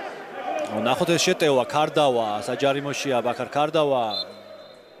 ნახოთ ეს შეტევა კარდავა საჯარიმოშია ბაქარ კარდავა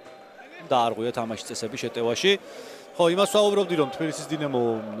დაარღვია თამაშის წესები შეტევაში. ხო, იმას ვაუბრობდი, რომ თბილისის დინამო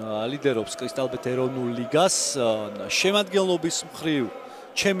ლიდერობს კრისტალბეთ ეროვნულ ლიგას. შემადგენლობის მხრივ,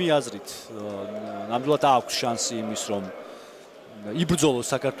 ჩემი აზრით, ნამდვილად აქვს შანსი იმის, რომ იბრძოლოს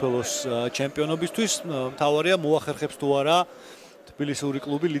საქართველოს ჩემპიონობისთვის. მთავარია მოახერხებს თუ არა თბილისური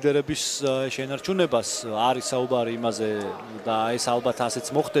კლუბი ლიდერების შენარჩუნებას. არის საუბარი იმაზე და ეს ალბათ ასეც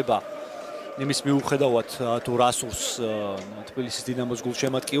მოხდება. იმის მიუხედავად თუ რასურს თბილისის დინამოს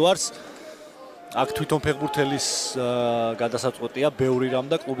გულშემატკივარს. აქ თვითონ ფეხბურთელის გადასაწყვეტია ბევრი რამ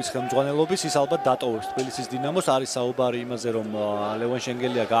და კლუბის ხელმძღვანელობის ის ალბათ დატოვებს თბილისის დინამოს. არის საუბარი იმაზე, რომ ლევან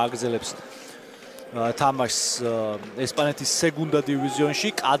შენგელია გააგრძელებს თამაშს ესპანეთის სეგუნდა დივიზიონში.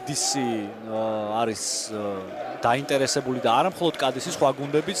 კადისი არის დაინტერესებული და არა მხოლოდ კადისი, სხვა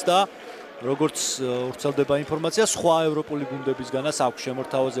გუნდებიც და როგორც ვრცელდება ინფორმაცია, სხვა ევროპული გუნდებისგანაც აქვს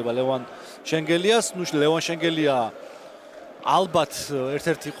შემორთავაზება ლევან შენგელიას. ლევან შენგელია ალბათ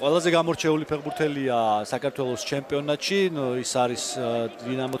ერთ-ერთი ყველაზე გამორჩეული ფეხბურთელია საქართველოს ჩემპიონატში. ის არის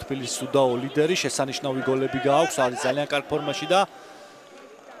დინამო თბილისის უდაო ლიდერი, შესანიშნავი გოლები გააქვს, არის ძალიან კარგ ფორმაში და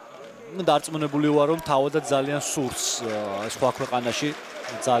დარწმუნებული ვარ, რომ თავადაც ძალიან სურს სხვა ქვეყანაში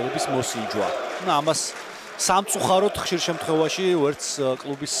ძალების მოსინჯვა. ამას სამწუხაროდ ხშირ შემთხვევაში ვერც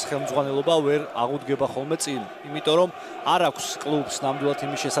კლუბის ხელმძღვანელობა ვერ აღუდგება ხოლმე წინ, იმიტომ რომ არ აქვს კლუბს ნამდვილად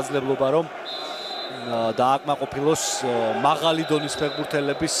იმის შესაძლებლობა, რომ დააკმაყოფილოს მაღალი დონის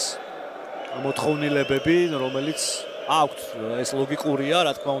ფეხბურთელების მოთხოვნილებები, რომელიც აქვს ეს ლოგიკურია,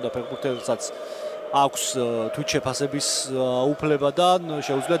 რა თქმა უნდა, ფეხბურთელსაც აქვს თვით შეფასების უფლება და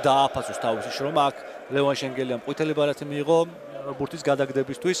შეუძლია დააფასოს თავისი შრომა. აქ ლევან შენგელიამ ყვითელი ბარათი მიიღო ბურთის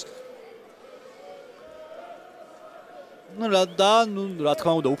გადაგდებისთვის. რა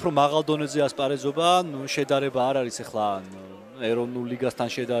თქმა უნდა, უფრო მაღალ დონეზე ასპარეზობა, შედარება არ არის ახლა ეროვნულ ლიგასთან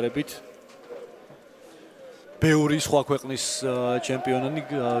შედარებით. ბევრი სხვა ქვეყნის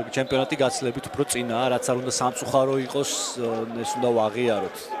ჩემპიონატი გაცილებით უფრო წინაა, რაც არ უნდა სამწუხარო იყოს, ეს უნდა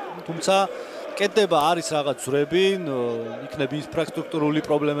ვაღიაროთ. თუმცა კეთდება არის რაღაც ძვრები, იქნებ ინფრასტრუქტურული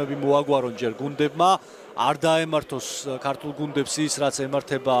პრობლემები მოაგვარონ ჯერ გუნდებმა, არ დაემართოს ქართულ გუნდებს ის, რაც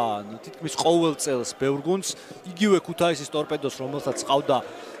ემართება თითქმის ყოველ წელს ბევრ გუნდს. იგივე ქუთაისის ტორპედოს, რომელსაც ყავდა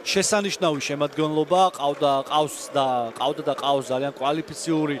შესანიშნავი შემადგენლობა, ყავდა და ყავს ძალიან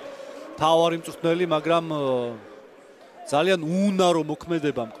კვალიფიციური თავარი მწვრთნელი, მაგრამ ძალიან უუნარო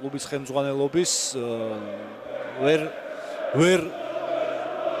მოქმედებამ კლუბის ხელმძღვანელობის ვერ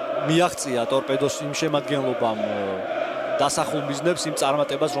მიაღწია ტორპედოს იმ შემადგენლობამ დასახულ მიზნებს, იმ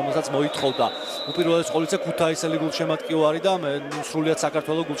წარმატებას, რომელსაც მოითხოვდა. უპირველეს ყოვლისა ქუთაისელი გულშემატკივარი და სრულიად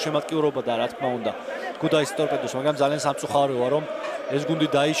საქართველოს გულშემატკივრობა და რა თქმა უნდა ქუთაისის ტორპედოს, მაგრამ ძალიან სამწუხაროა, რომ ეს გუნდი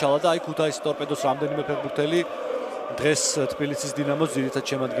დაიშალა და აი ქუთაისის ტორპედოს რამდენიმე ფეხბურთელი დღეს თბილისის დინამოს ძირითად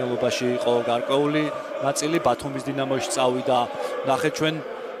შემადგენლობაში იყო. გარკვეული ნაწილი ბათუმის დინამოში წავიდა. ნახეთ ჩვენ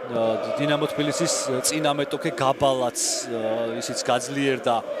დინამო თბილისის წინა მეტოქე გაბალაც ისიც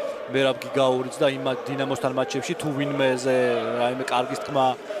გაძლიერდა მერაბ გიგაურიც და იმ დინამოსთან მატჩებში თუ ვინმეზე რაიმე კარგი თქმა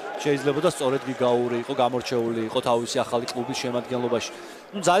შეიძლება და სწორედ გიგაური იყო გამორჩეული იყო თავისი ახალი კლუბის შემადგენლობაში.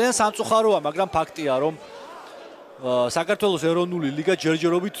 ძალიან სამწუხაროა, მაგრამ ფაქტია, რომ საქართველოს ეროვნული ლიგა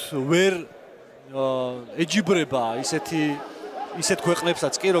ჯერჯერობით ვერ ეჯიბრება ისეთ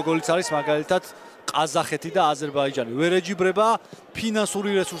ქვეყნებსაც კი, როგორც არის მაგალითად ყაზახეთი და აზერბაიჯანი. ვერ ეჯიბრება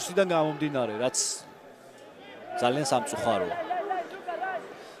ფინანსური რესურსიდან გამომდინარე, რაც ძალიან სამწუხაროა.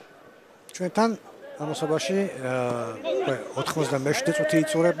 ჩვენთან ამასობაში 97 წუთი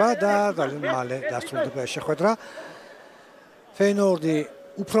იწურება და ძალიან მალე დასრულდება ეს შეხვედრა. ფეინორდი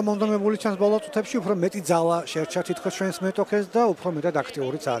უფრო მონდომებული ჩანს ბოლო წუთებში, უფრო მეტი ძალა შეერჩა თითქოს ჩვენს მეტოქეს და უფრო მეტად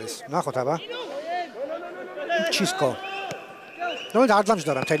აქტიურიც არის. ნახოთ აბა. ჩისკო. რომელიც არ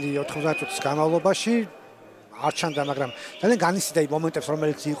დამჯდარა მთელი 90 წუთის განმავლობაში, არ ჩანდა, მაგრამ ძალიან განიცდიდა იმ მომენტებს,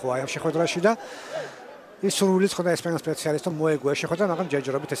 რომელიც იყო აი ამ შეხვედრაში და ის სრულიც ხოდა ესპანელ სპეციალისტო მოეგო შეხვედრა, მაგრამ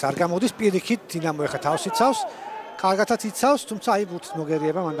ჯერჯერობით ეს არ გამოდის. პირიქით დინამო ეხა თავს იცავს, კარგათაც იცავს, თუმცა აი ბურთის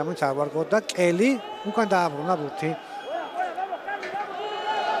მოგერიება მანდამოც არ ვარგო და კელი უკან დააბრუნა ბურთი.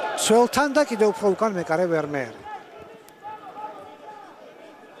 სველთან და კიდევ უფრო უკან მეკარე ვერმეერი.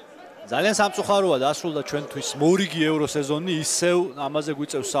 ძალიან სამწუხაროა დასრულდა ჩვენთვის მორიგი ევრო სეზონი, ისევ ამაზე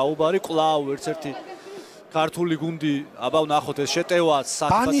გვიწევს საუბარი, კვლავ ერთ-ერთი ქართული გუნდი, აბა ვნახოთ ეს შეტევაც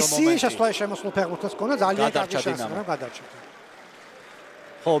საფრთხო მომენტი. ბანისი შესაძლოა შემოსულ ფეხბურთელს ქონა ძალიან კარგი შანსი, მაგრამ გადარჩა.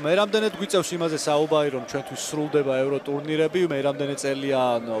 ხო, მე რამდენად გვიწევს იმაზე საუბარი, რომ ჩვენთვის სრულდება ევრო ტურნირები, მე რამდენად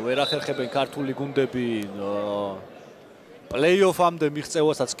წელია ვერ ახერხებენ ქართული გუნდები პლეი-ოფამდე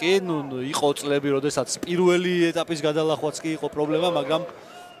მიღწევასაც კი, იყო წლები, როდესაც პირველი ეტაპის გადალახვაც კი იყო პრობლემა, მაგრამ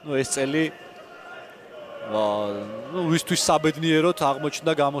ეს წელი ვისთვის საბედნიეროდ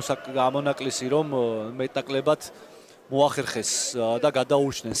აღმოჩნდა გამონაკლისი, რომ მეტნაკლებად მოახერხეს და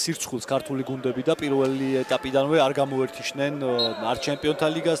გადაურჩნენ სირცხვილს ქართული გუნდები და პირველი ეტაპიდანვე არ გამოერთიშნენ არც ჩემპიონთა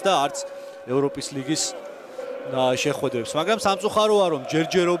ლიგას და არც ევროპის ლიგის შეხვედრებს. მაგრამ სამწუხაროა, რომ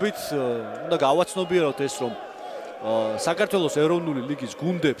ჯერჯერობით უნდა გავაცნობიეროთ ეს, რომ საქართველოს ეროვნული ლიგის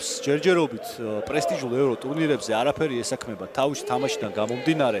გუნდებს ჯერჯერობით პრესტიჟულ ევრო ტურნირებზე არაფერი ესაქმება თავისი თამაშიდან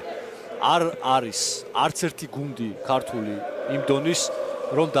გამომდინარე. არ არის არც ერთი გუნდი ქართული იმ დონის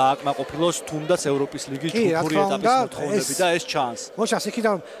რომ დააკმაყოფილოს თუნდაც ევროპის ლიგის ჯგუფური ეტაპის მოთხოვნები და ეს ჩანს. მოშას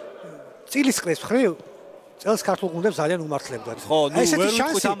იქიდან წილისყრის მხრივ წელს ქართულ გუნდებს ძალიან უმართლებდათ. ხო, ნუ ვერ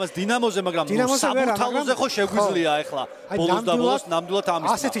ვიტყვით ამას დინამოზე, მაგრამ საბურთალოზე ხო შეგვიძლია ახლა ბოლოს და ბოლოს ნამდვილად ამის.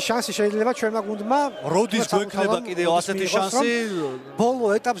 ასეთი შანსი შეიძლება ჩვენმა გუნდმა როდის გვექნება კიდევ ასეთი შანსი? ბოლო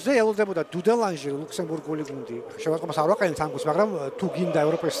ეტაპზე ელოდებოდა დუდელანჟი ლუქსემბურგული გუნდი. შევატყობ საურაყენით ამ გუნდს, მაგრამ თუ გინდა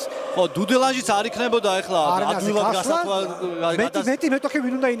ევროპის ხო, დუდელანჟიც არ იქნებოდა ახლა ადვილად გასათვალ მეტი მეტოქი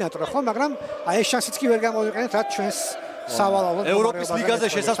ვინ უნდა ინატრო, ხო, მაგრამ აი ეს შანსიც კი ვერ გამოვიყენეთ, რაც ჩვენს სავალალო ევროპის ლიგაზე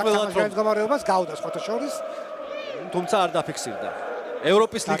შესასვლელად რომ მდგომარეობას გავდა სხვათა შორის, თუმცა არ დაფიქსირდა.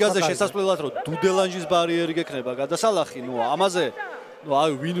 ევროპის ლიგაზე შესასვლელად რომ დუდელანჟის ბარიერი გექნება გადასალახი, ნუ ამაზე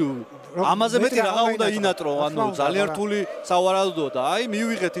ამაზე მეტი რაღა უნდა ინატრო, ანუ ძალიან რთული სავარაუდოა და აი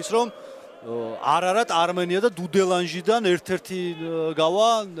მივიღეთ ის რომ არარატ არმენია და დუდელანჟიდან ერთ-ერთი გავა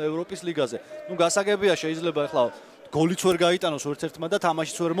ევროპის ლიგაზე. ნუ გასაგებია შეიძლება ახლა გოლიც ვერ გაიტანოს ერთ-ერთმა და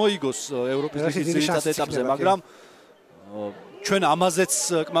თამაშიც ვერ მოიგოს ევროპის ლიგის ძირითად ეტაპზე, მაგრამ ჩვენ ამაზეც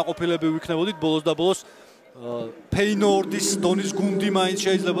კმაყოფილები ვიქნებოდით ბოლოს და ბოლოს ფეინორდის დონის გუნდი მაინც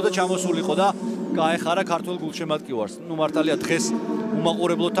შეიძლებოდა ჩამოსულიყო და გაეხარა ქართულ გულშემატკივარს. ნუ მართალია დღეს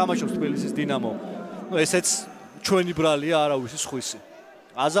უმაყურებლად თამაშობს თბილისის დინამო. ნუ ესეც ჩვენი ბრალია, არავის სხვისი.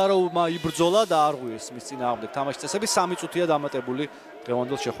 აზაროვმა იბრძოლა და არ ღვიეს მის წინააღმდეგ თამაშის წესები 3 წუთია დამატებული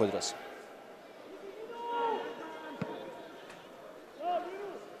დღევანდელ შეხვედრას.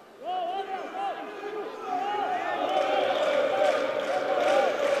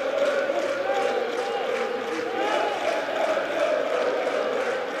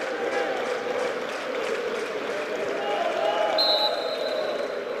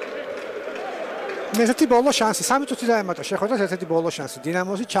 ესეთი ბოლო შანსი 3 წუთი დაემატა შეხვედრას, ესეთი ბოლო შანსი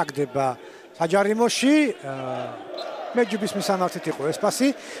დინამოსი ჩაგდება საჯარიმოში. მეჯიბის მისამართით იყო ეს პასი,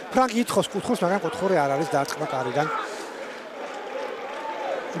 ფრანკი ითხოვს კუთხურს, მაგრამ კუთხური არ არის დაარტყმა კარიდან.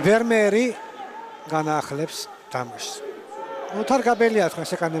 ვერმერი განაახლებს თამაშს. ოთარ გაბელია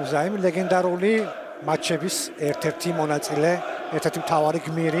თქვენს ეკრანებზე აი ლეგენდარული მატჩების ერთ-ერთი მონაწილე, ერთ-ერთი მთავარი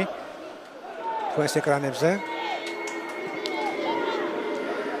გმირი თქვენს ეკრანებზე.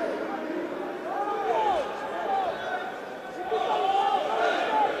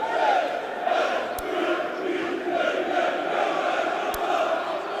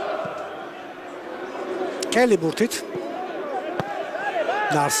 კელი ბურთით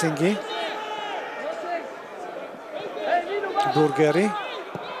ნარსინგი ბურგერი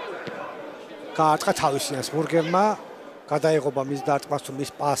გაარტყა თავისიანს ბურგერმა გადაიღობა მის დარტყმას თუ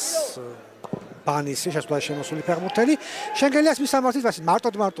მის პას ბანისი შესაძლოა შემოსული ფეხბურთელი შენგელიას მისამართით ვასი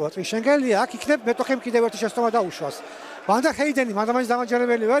მარტო აწინ შენგელია აქ იქნებ მეტოქემ კიდევ ერთი შეცდომა დაუშვას ვანდერ ჰეიდენი მანდამანის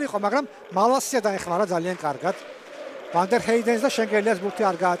დამაჯერებელი ვერ იყო მაგრამ მალასია დაეხმარა ძალიან კარგად ვანდერ ჰეიდენს და შენგელიას ბურთი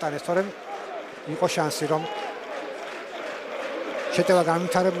არ გაატანეს თორემ იყო შანსი რომ შეტევა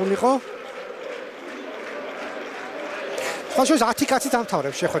განვითარებულიყო. ხოშოს 10 კაცი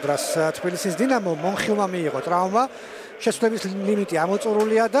დამთავრებს შეხვედრას თბილისის დინამო მონხილმა მიიღო ტრავმა. შეცვლების ლიმიტი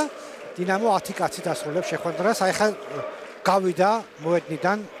ამოწურულია და დინამო 10 კაცი დასრულებს შეხვედრას. აი ხა გავიდა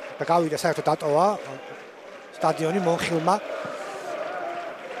მოედნიდან და გავიდა საერთოდ დატოვა სტადიონი მონხილმა.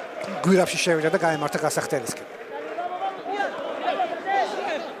 გვირაბში შევიდა და გაემართა გასახდელისკენ.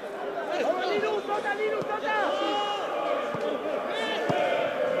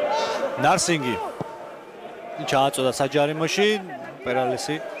 ნარსინგი ჩააწოდა საჯარიმოში,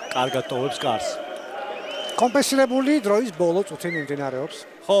 პერალესი კარგად ტოვებს კარს. კომპენსირებული დროის ბოლო წუთი მიმდინარეობს.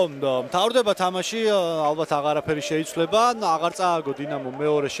 ხო, მთავრდება თამაში, ალბათ აღარაფერი შეიცვლება, აღარ წააგო დინამო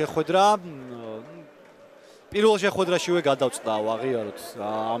მეორე შეხვედრა. პირველ შეხვედრაშივე გადავწდა აღიაროთ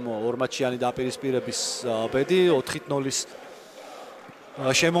ამ ორმაჩიანი დაპირისპირების ბედი 4-0-ის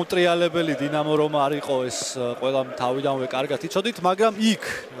შემომტრიალებელი დინამო რომ არ იყო ეს ყველა თავიდანვე კარგად იცოდით, მაგრამ იქ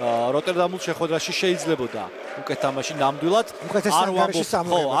როტერდამულ შეხვედრაში შეიძლებოდა უკეთ თამაში ნამდვილად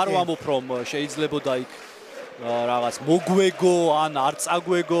არ ვამბობ რომ შეიძლებოდა იქ რაღაც მოგვეგო ან არ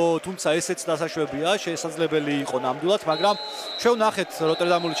წაგვეგო, თუმცა ესეც დასაშვებია, შესაძლებელი იყო ნამდვილად, მაგრამ ჩვენ ვნახეთ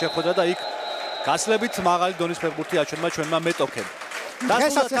როტერდამული შეხვედრა და იქ გასლებით მაღალი დონის ფეხბურთი აჩვენა ჩვენმა მეტოქემ.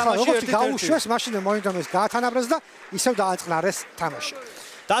 დასრულდა თამაში 1-1. გაუშვეს, მაშინ მოინდომეს გაათანაბრეს და ისევ დააწყნარეს თამაში.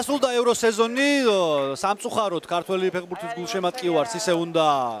 დასრულდა ევრო სეზონი, სამწუხაროდ ქართველი ფეხბურთის გულშემატკივარს ისე უნდა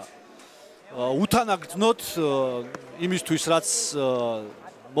უთანაგრძნოთ იმისთვის, რაც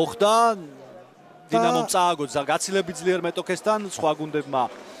მოხდა. დინამომ წააგო გაცილებით ძლიერ მეტოქესთან, სხვა გუნდებმა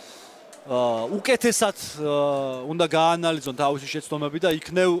უკეთესად უნდა გაანალიზონ თავისი შეცდომები და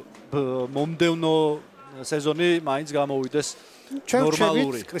იქნებ მომდევნო სეზონი მაინც გამოვიდეს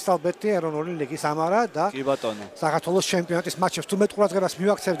ნორმალური. კრისტალბეტი ეროვნული ლიგის ამარა და კი ბატონო. საქართველოს ჩემპიონატის მატჩებს თუ მეტ ყურადღებას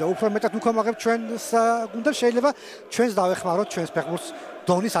მივაქცევ და უფრო მეტად უქომაგებ ჩვენს გუნდებს, შეიძლება ჩვენს დავეხმაროთ ჩვენს ფეხბურთს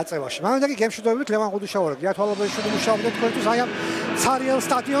დონის აწევაში. მანამდე გემშვიდობით ლევან ყუდუშაურა გიათვალებოიშვილი მუშაობდა თქვენთვის აი ამ ცარიელ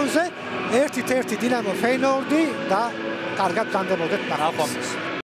სტადიონზე 1-1 დინამო ფეინორდი და კარგად განდემოდეთ ნახვამდის.